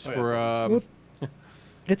choice Oh, yeah, for. Well,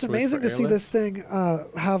 it's choice amazing for to see this thing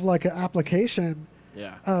have like an application.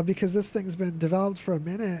 Yeah. Because this thing's been developed for a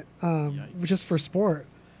minute, just for sport,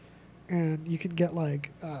 and you can get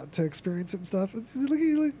like to experience it and stuff.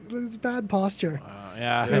 Look, it's bad posture. Yeah,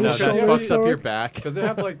 Yeah, I know. the That shoulders fucks up your forward. back. Because they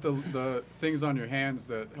have like the things on your hands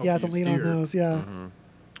that help Yeah, you to lean on steer those. Yeah, Mm-hmm.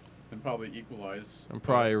 and probably equalize. And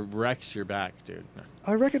probably wrecks your back, dude. No.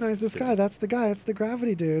 I recognize this guy. That's the guy. It's the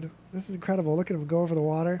gravity dude. This is incredible. Look at him go over the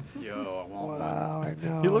water. Yo, I want Wow, I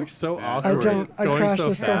know. He looks so Man, awkward. I don't. I going crashed so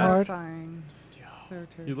this so fast. hard. Terrifying. So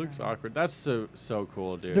terrifying. He looks awkward. That's so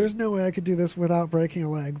cool, dude. There's no way I could do this without breaking a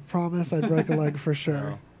leg. Promise, I'd break a leg for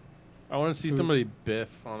sure. I want to see somebody biff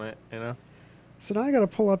on it, you know? So now I got to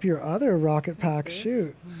pull up your other rocket pack.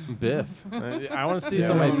 Shoot. Biff. I want to see Yeah,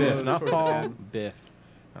 somebody no, biff, that's not toward the fall. end. Biff.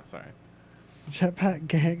 Oh, sorry. Jetpack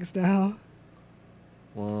gangs now.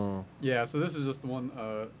 Whoa. Yeah, so this is just the one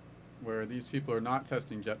where these people are not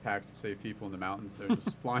testing jetpacks to save people in the mountains. They're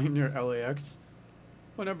just flying near LAX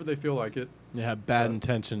whenever they feel like it. You have bad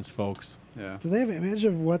intentions, folks. Yeah. Do they have an image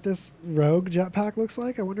of what this rogue jetpack looks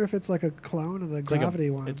like? I wonder if it's like a clone of the gravity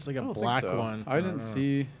one. It's like a I don't think black so. one. I didn't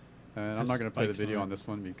see, and I'm There's not going to play the spikes on video it. on this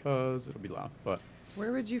one because it'll be loud. But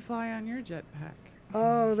Where would you fly on your jetpack?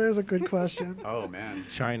 Oh, there's a good question. oh man,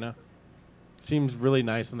 China. Seems really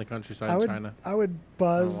nice in the countryside I of would China. I would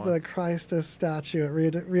buzz Oh, the Christus statue at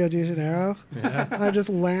Rio de Janeiro. Yeah. I'd just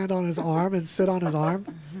land on his arm and sit on his arm.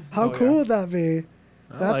 How Oh, cool yeah. would that be?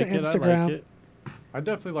 I That's like an it, I like Instagram. it. I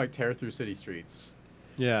definitely like tear through city streets.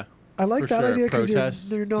 Yeah. I like For that sure. idea because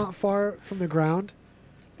Protests. you're not far from the ground.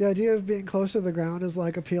 The idea of being close to the ground is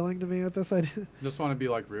like appealing to me with this idea. Just want to be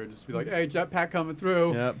like rude. Just be like, hey, jetpack coming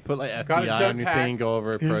through. Yeah, put like Got a FBI on your jetpack. thing, go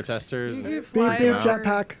over Yeah. protesters. You and could Beep fly beep over,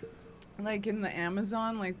 jetpack. like in the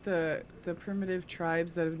Amazon, like the primitive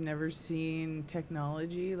tribes that have never seen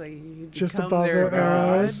technology. Like you could Just become above their their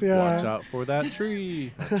arrows. god. Yeah. Watch out for that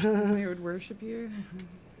tree. They would worship you.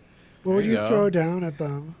 What would There you you go. throw down at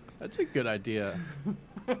them? That's a good idea.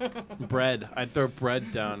 Bread. I'd throw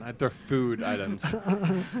bread down. I'd throw food items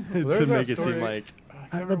to there's that make it story. seem like.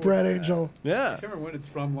 I'm the bread angel. I Yeah. can't remember when it's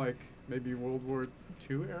from, like maybe World War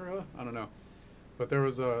II era. I don't know, but there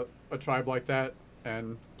was a tribe like that,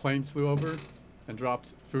 and planes flew over and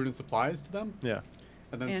dropped food and supplies to them. Yeah.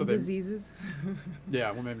 And then And so they, diseases.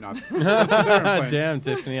 yeah, well maybe not. This is their planes. Damn,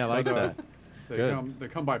 Tiffany, I like But, that. They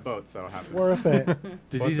Good. come by boats. That'll happen. Worth it.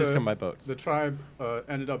 Diseases the- come by boats. The tribe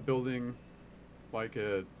ended up building like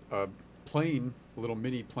a plane, a little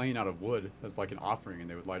mini plane out of wood as like an offering, and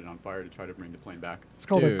they would light it on fire to try to bring the plane back. It's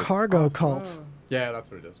called Dude. a cargo cult. Oh, Yeah,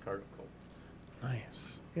 that's what it is. Cargo cult.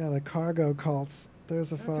 Nice. Yeah, the cargo cults.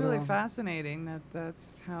 There's a that's photo. really fascinating.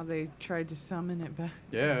 That's how they tried to summon it back.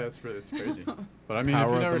 Yeah, it's crazy. But I mean, Power if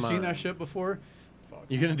of you've the never seen mind. that shit before, fuck.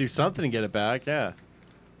 You're gonna do something to get it back, yeah.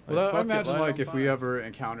 Well, I fuck it, imagine light like on if we fire. ever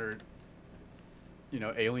encountered,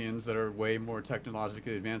 aliens that are way more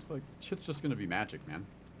technologically advanced, like shit's just gonna be magic, man.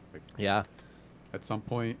 Like Yeah. at some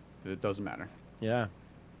point, it doesn't matter. Yeah.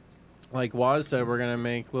 Like Waz said, we're gonna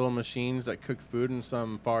make little machines that cook food in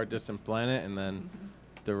some far distant planet, and then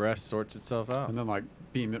the rest sorts itself out. And then like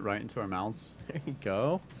beam it right into our mouths. There you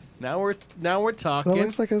go. Now we're That talking.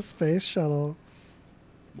 looks like a space shuttle.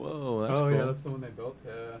 Whoa, that's Oh cool. yeah, that's the one they built.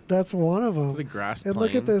 Yeah. That's one of them. the grass And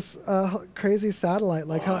look at plane. this crazy satellite,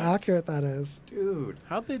 like how What? accurate that is. Dude.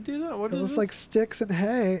 How'd they do that? What It is looks this? like sticks and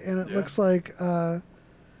hay, and it Yeah. looks like the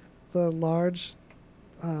large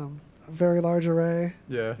A very large array.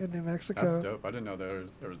 Yeah. In New Mexico. That's dope. I didn't know there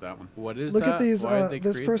was that one. What is Look that? at these. Why did they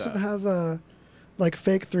This create person that? has like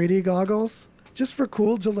fake 3D goggles, just for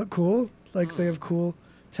to look cool. Like they have cool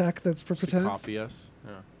tech that's for Should pretense. copy us.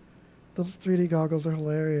 Yeah. Those 3D goggles are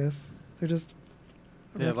hilarious. They're just.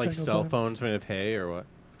 They have like rectangle cell type. phones made of hay or what?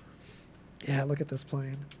 Yeah, look at this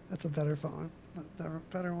plane. That's a better phone.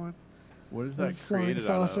 Better one. What is that This flying created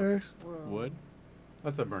out saucer. of? Wood?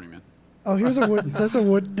 That's a Burning Man. Oh, here's a wood. That's a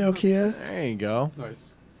wood Nokia. There you go.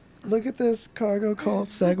 Nice. Look at this cargo cult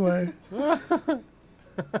Segway.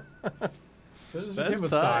 There just That's became a tight.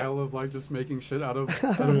 style of like just making shit out of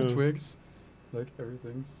twigs. Like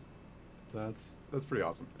everything's. That's pretty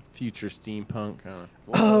awesome. Future steampunk.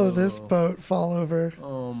 Oh, this boat fall over.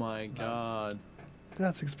 Oh my god.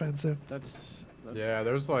 That's expensive. That's Yeah,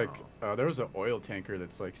 there's like there was an oil tanker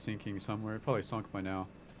that's like sinking somewhere. It probably sunk by now.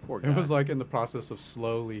 Poor It guy. was like in the process of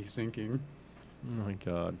slowly sinking. Oh my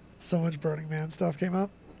god. So much Burning Man stuff came up.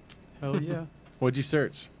 Hell yeah. What'd you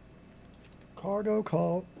search? Cargo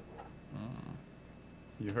cult.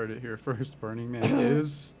 You heard it here first. Burning Man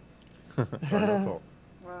is cargo cult.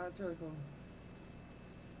 Wow, that's really cool.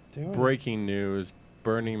 Doing it. Breaking news.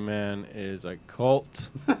 Burning Man is a cult.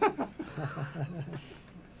 Love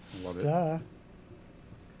it. Duh.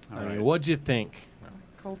 All I mean, right. what'd you think?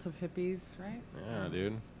 Cult of hippies, right? Yeah,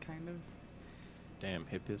 dude. It's kind of. Damn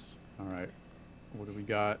hippies. All right. What do we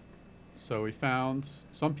got? So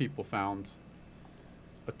some people found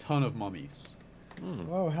a ton of mummies.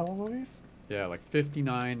 Whoa, hella mummies? Yeah, like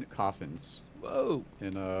 59 coffins. Whoa.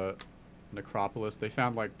 In a necropolis. They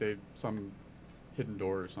found like some hidden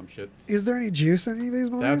door or some shit. Is there any juice in any of these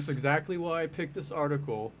mummies? That's exactly why I picked this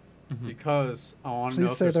article, because I want to Please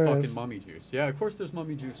know if say there's there fucking is. mummy juice. Yeah, of course there's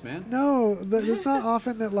mummy juice, man. No, there's not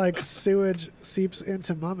often that like sewage seeps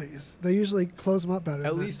into mummies. They usually close them up better. At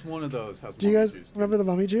than that. least one of those has Do you mummy guys juice. remember the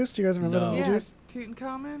mummy juice? Do you guys remember the mummy Yeah, juice?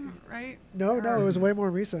 Tutankhamun, right? No, it was way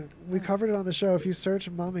more recent. We covered it on the show. If you search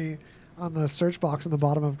mummy on the search box in the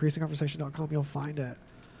bottom of greasyconversation.com, you'll find it.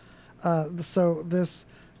 So this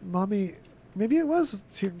mummy, maybe it was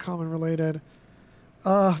Tutankhamun related.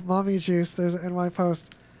 Mummy juice. There's in my post.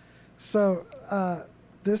 So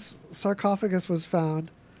this sarcophagus was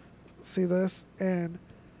found. See this? And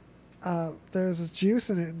there's this juice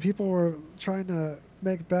in it, and people were trying to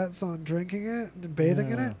make bets on drinking it and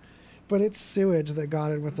bathing in Yeah. it. But it's sewage that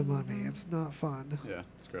got in with the mummy. It's not fun. Yeah,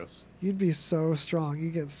 it's gross. You'd be so strong. You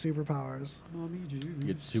get superpowers. Mummy juice. You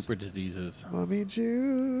get super diseases. Mummy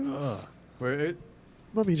juice. Ugh. Wait,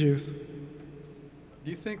 Mummy juice.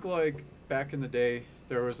 do you think like back in the day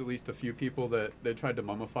there was at least a few people that they tried to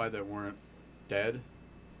mummify that weren't dead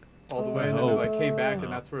all the way, and then they like came back,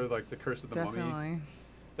 and that's where like the curse of the mummy. Definitely.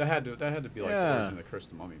 That had to be like the Yeah. origin of the curse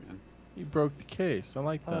of the mummy, man. You broke the case. I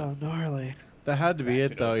like that. Oh, gnarly. That had to be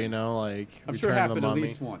Cracked it it though, open. you know, like I'm sure it Return of the happened at Mummy.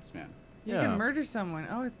 least once, man. You Yeah. can murder someone.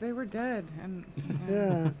 Oh, they were dead, and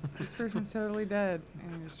Yeah. this person's totally dead,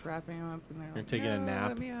 and you're just wrapping them up, and they're You're like, taking a "No, nap.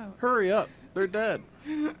 Let me out. Hurry up. They're dead.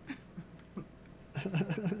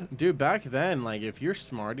 Dude, back then, like if you're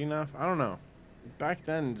smart enough, I don't know. Back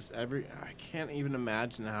then, I can't even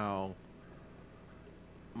imagine how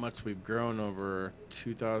much we've grown over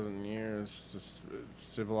 2,000 years, just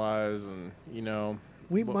civilized, and you know.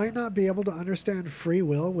 We wha- might not be able to understand free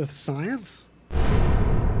will with science.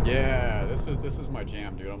 Yeah, this is my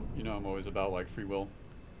jam, dude. I'm always about like free will.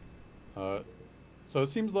 So it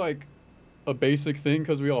seems like a basic thing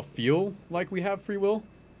because we all feel like we have free will,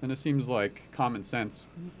 and it seems like common sense,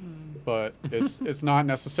 but it's not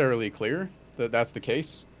necessarily clear that that's the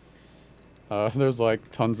case. There's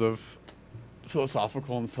like tons of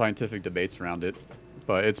philosophical and scientific debates around it,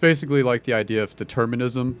 but it's basically like the idea of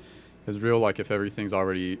determinism is real, like if everything's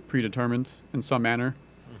already predetermined in some manner.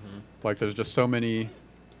 Like there's just so many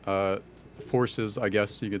forces, I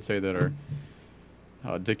guess you could say, that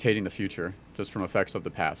are dictating the future just from effects of the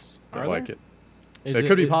past. Are Like there? it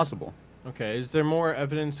could be possible. Okay, is there more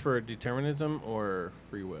evidence for determinism or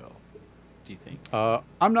free will, do you think?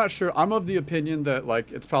 I'm not sure. I'm of the opinion that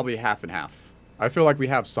like it's probably half and half. I feel like we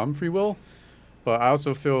have some free will, but I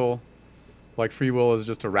also feel like free will is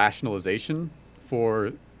just a rationalization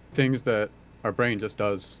for things that our brain just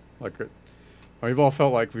does. Like we've all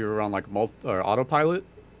felt like we were on like autopilot.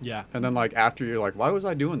 Yeah. And then like after you're like, why was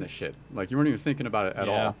I doing this shit? Like you weren't even thinking about it at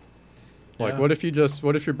Yeah. all. Like Yeah. what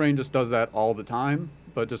if your brain just does that all the time,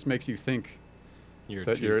 but just makes you think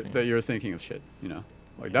that you're thinking of shit, you know?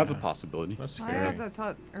 Like that's a possibility. That's I had that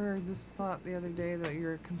thought, or this thought the other day, that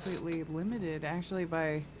you're completely limited actually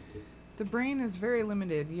by The brain is very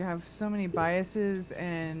limited. You have so many biases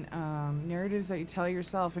and narratives that you tell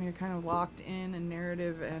yourself, and you're kind of locked in a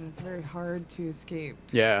narrative, and it's very hard to escape.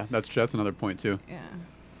 Yeah, that's another point too. Yeah.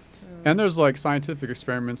 So And there's like scientific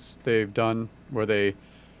experiments they've done where they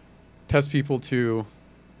test people to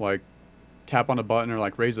like tap on a button or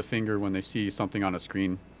like raise a finger when they see something on a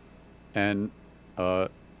screen, and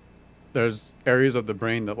there's areas of the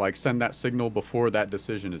brain that like send that signal before that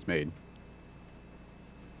decision is made.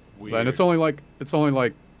 Weird. And it's only like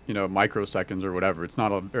microseconds or whatever. It's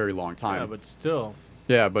not a very long time. Yeah, but still.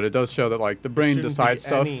 Yeah, but it does show that like the brain shouldn't be decides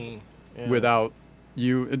stuff any- yeah. without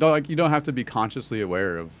you. You don't have to be consciously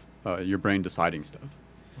aware of your brain deciding stuff.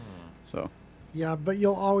 So. Yeah, but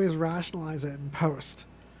you'll always rationalize it in post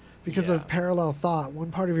because of parallel thought.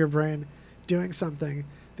 One part of your brain doing something,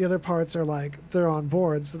 the other parts are like they're on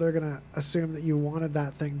board, so they're gonna assume that you wanted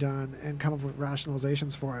that thing done and come up with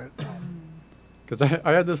rationalizations for it. Because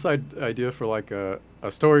I had this idea for like a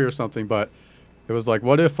story or something, but it was like,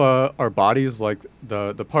 what if our bodies, like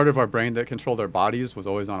the part of our brain that controlled our bodies was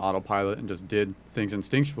always on autopilot and just did things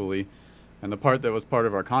instinctually, and the part that was part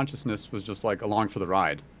of our consciousness was just like along for the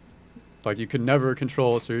ride. Like you could never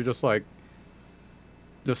control, so you're just like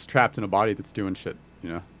just trapped in a body that's doing shit, you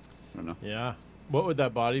know? I don't know. Yeah. What would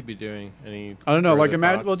that body be doing? Any? I don't know. Like further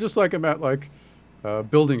imagine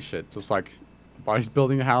building shit, just like body's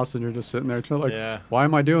building a house and you're just sitting there trying why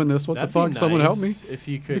am I doing this? What That'd the fuck? be Someone help me. nice if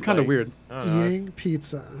you It'd could, be kind of like, weird. I don't know. Eating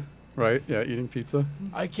pizza. Right? Yeah, eating pizza.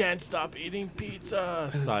 I can't stop eating pizza.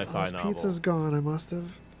 And Sci-fi his novel. pizza's gone. I must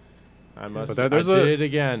have. But I did it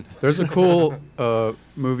again. There's a cool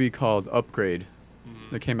movie called Upgrade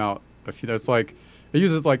that came out that's like it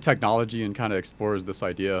uses like technology and kind of explores this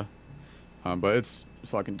idea, but it's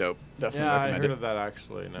fucking dope. Definitely Yeah, I recommend heard it. of that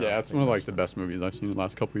actually. No, Yeah, I it's think one of that's like the best movies I've seen in the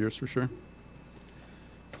last couple of years for sure.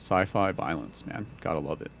 Sci-fi violence, man, gotta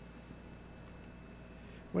love it.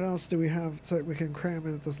 What else do we have so we can cram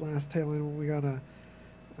in at this last tail end? We gotta.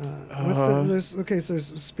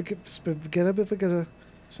 There's spaghetti.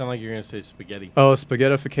 Sound like you're gonna say spaghetti. Oh,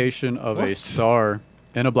 spaghettification of a What? star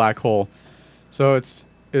in a black hole. So it's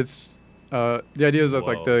the idea is that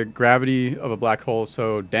like the gravity of a black hole is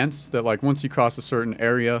so dense that like once you cross a certain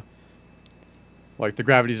area, like the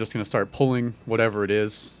gravity is just going to start pulling whatever it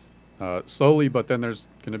is slowly, but then there's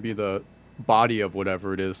going to be the body of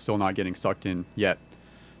whatever it is still not getting sucked in yet,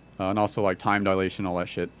 and also like time dilation, all that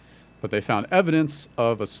shit. But they found evidence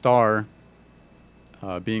of a star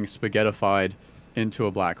being spaghettified into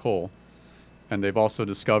a black hole, and they've also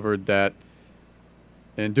discovered that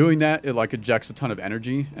in doing that, it like ejects a ton of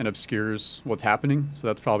energy and obscures what's happening. So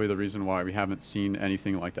that's probably the reason why we haven't seen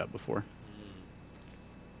anything like that before.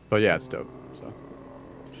 But yeah, it's dope. So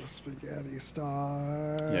Spaghetti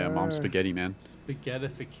star. yeah, Mom Spaghetti, man.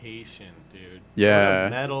 Spaghettification, dude. Yeah. What a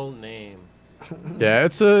metal name. Yeah,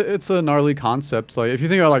 it's a gnarly concept. Like if you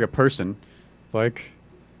think about like a person, like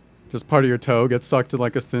just part of your toe gets sucked in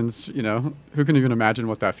like a thin, who can even imagine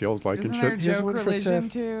what that feels like Isn't and there a shit. joke religion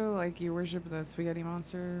too? Like you worship the spaghetti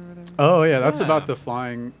monster or whatever? Oh yeah, that's about the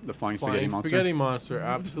flying spaghetti monster. Spaghetti monster,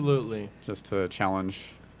 absolutely. Just to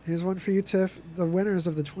challenge. Here's one for you, Tiff. The winners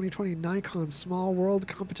of the 2020 Nikon Small World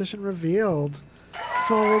Competition revealed.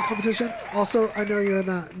 Small World Competition. Also, I know you're in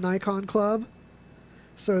that Nikon club.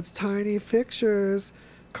 So it's tiny pictures,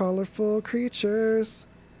 colorful creatures.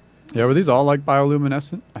 Yeah, were these all like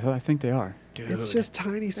bioluminescent? I think they are. Dude. It's just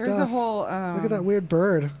tiny stuff. There's a whole. Look at that weird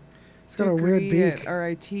bird. It's got a weird beak. At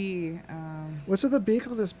RIT. What's with the beak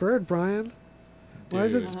on this bird, Brian? Why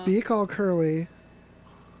is its beak all curly?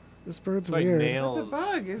 This bird's It's like weird. nails. It's a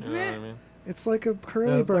bug, isn't it? I mean? It's like a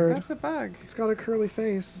curly it's like- bird. That's a bug. It's got a curly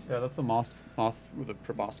face. Yeah, that's a moth with a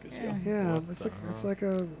proboscis. Yeah. Yeah, it's like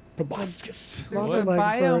a proboscis. Lots There's of a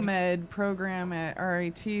legs bird. biomed program at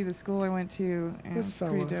RIT, the school I went to, and This it's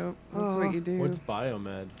pretty fella. dope. That's Aw. what you do. What's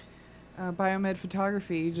biomed? Biomed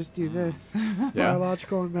photography. You just do this. Yeah.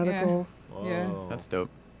 Biological and medical. Yeah. That's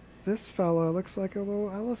dope. This fella looks like a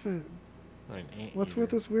little elephant. What's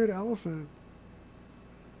with this weird elephant?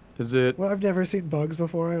 Is it Well, I've never seen bugs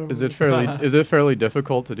before. I don't. is it fairly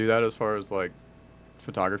difficult to do that as far as like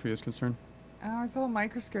photography is concerned? Oh, it's all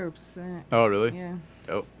microscopes. Oh, really? Yeah.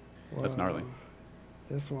 Dope. That's gnarly.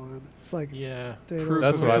 This one. It's like Yeah. Data Proof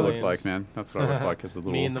That's of what I look aliens. like, man. That's what I look like as a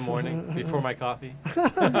little. Me in the morning before my coffee.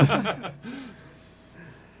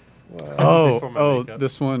 Before my Oh, makeup.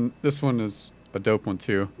 this one is a dope one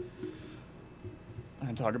too.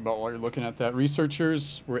 And talk about while you're looking at that.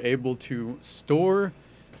 Researchers were able to store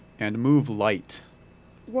and move light.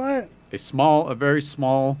 What? A very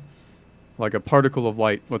small, like a particle of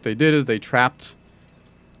light. What they did is they trapped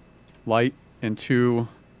light into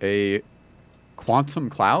a quantum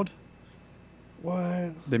cloud.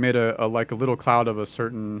 What? They made a little cloud of a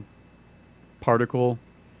certain particle.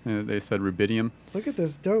 They said rubidium. Look at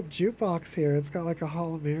this dope jukebox here. It's got like a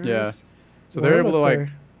hall of mirrors. Yeah. So they're able to Wurlitzer.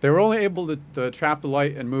 they were only able to trap the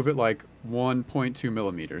light and move it like 1.2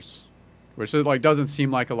 millimeters, which is doesn't seem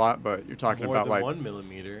like a lot, but you're talking More about than like 1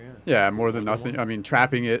 millimeter. Yeah, more than nothing. I mean,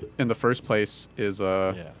 trapping it in the first place is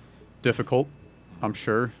difficult, I'm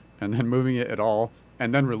sure, and then moving it at all,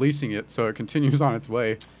 and then releasing it so it continues on its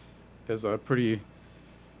way is a pretty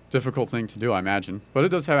difficult thing to do, I imagine. But it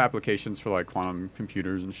does have applications for like quantum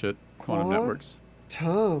computers and shit, quantum networks.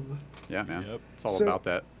 Tom. Yeah, man. Yep. It's all So- about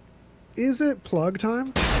that. Is it plug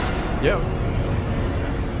time? Yeah.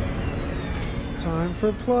 Time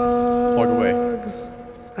for plugs. Plug away.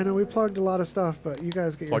 I know we plugged a lot of stuff, but you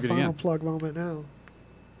guys get Plug it your final again. plug moment now.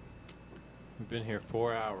 We've been here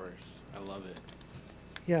 4 hours. I love it.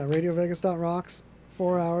 Yeah, RadioVegas.rocks,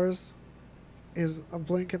 4 hours is a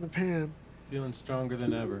blink in the pan Feeling stronger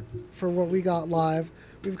than ever. for what we got live.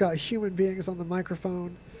 We've got human beings on the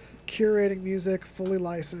microphone, curating music, fully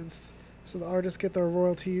licensed, so the artists get their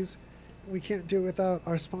royalties. We can't do it without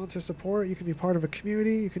our sponsor support. You can be part of a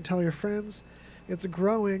community. You can tell your friends. It's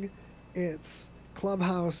growing. It's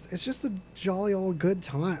clubhouse. It's just a jolly old good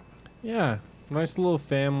time. Yeah. Nice little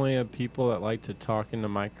family of people that like to talk into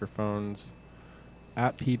microphones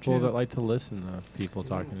at people True. that like to listen to people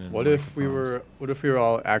talking into What if we microphones. were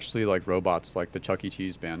all actually like robots, like the Chuck E.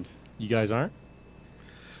 Cheese band? You guys aren't?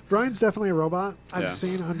 Brian's definitely a robot. I've Yeah.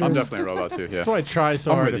 seen under. I'm definitely a robot too. Yeah. That's why I try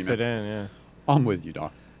so I'm hard with to you, fit man. in, yeah. I'm with you,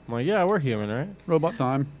 Doc. I'm like, yeah, we're human, right? Robot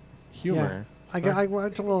time. Humor. I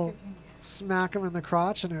went to little smack him in the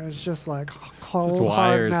crotch, and it was just like cold, Just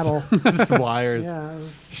hard wires. metal. Just wires. Yeah, it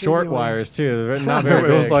was Short sinewy. wires, too. They're not very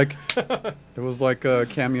it was big. like it was like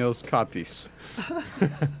Cameo's codpiece.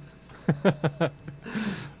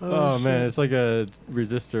 Oh, shit. man, it's like a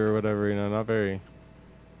resistor or whatever, you know, not very,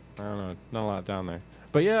 I don't know, not a lot down there.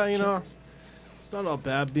 But yeah, you know, it's not all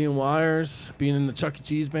bad being wires, being in the Chuck E.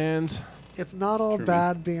 Cheese band. It's not all True,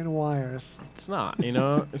 bad being wires. It's not, you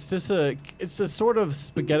know, it's just it's a sort of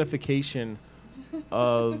spaghettification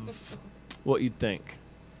of what you'd think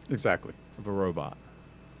Exactly. of a robot.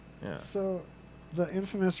 Yeah. So, the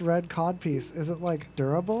infamous red codpiece, is it like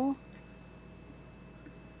durable?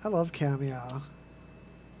 I love Cameo.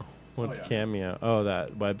 What's yeah. Cameo? Oh,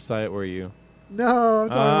 that website where you. No, I'm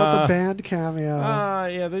talking about the band Cameo.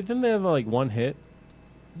 Yeah, didn't they have like one hit?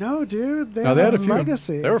 No, dude, they, No, they had a have few.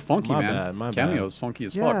 legacy. They were funky, My man. bad, my bad. Cameo's funky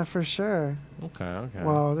as Yeah, fuck. for sure. Okay.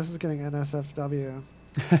 Whoa, this is getting NSFW.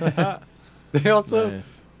 They also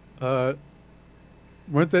Nice.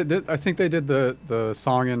 weren't they? I think they did the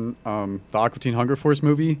song in the Aqua Teen Hunger Force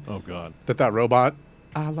movie. Oh God. That robot.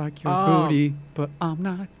 I like your Oh. booty, but I'm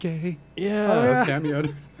not gay. Yeah. Oh, That was yeah. Cameo.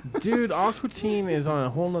 Dude, Aqua Teen is on a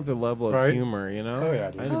whole nother level of Right? humor, you know? Oh, yeah,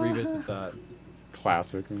 dude. I had to revisit that.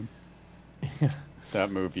 Classic, man.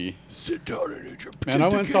 That movie. Sit down and eat your Man, I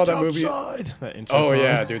went and saw that movie. That intro Oh song.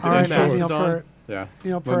 yeah, dude. The R.I.P. intro Neil was Peart. yeah.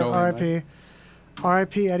 Neil Peart, Linoleum, R.I.P.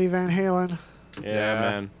 R.I.P. Eddie Van Halen. Yeah,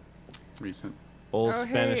 man. Recent. Old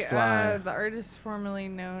Spanish fly. The artist formerly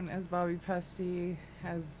known as Bobby Pesty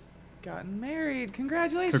has gotten married.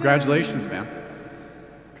 Congratulations. Congratulations, man.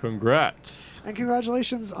 Congrats. And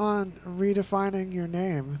congratulations on redefining your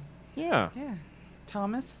name. Yeah. Yeah.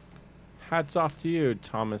 Thomas Hats off to you,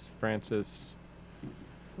 Thomas Francis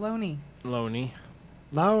Loney. Loney.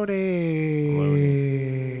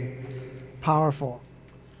 Loney. Powerful.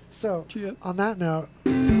 So, on that note,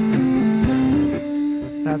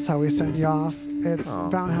 that's how we send you off. It's Aw.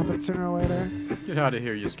 bound to happen sooner or later. Get out of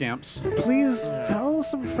here, you scamps. Please tell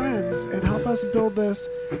some friends and help us build this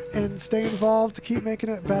and stay involved to keep making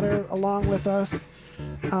it better along with us.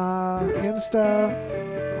 Insta,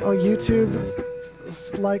 YouTube,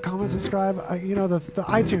 like, comment, subscribe. The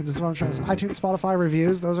iTunes is what I'm trying to say. iTunes, Spotify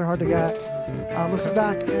reviews, those are hard to get. Listen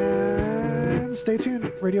back and stay tuned.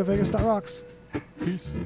 RadioVegas.rocks. Peace.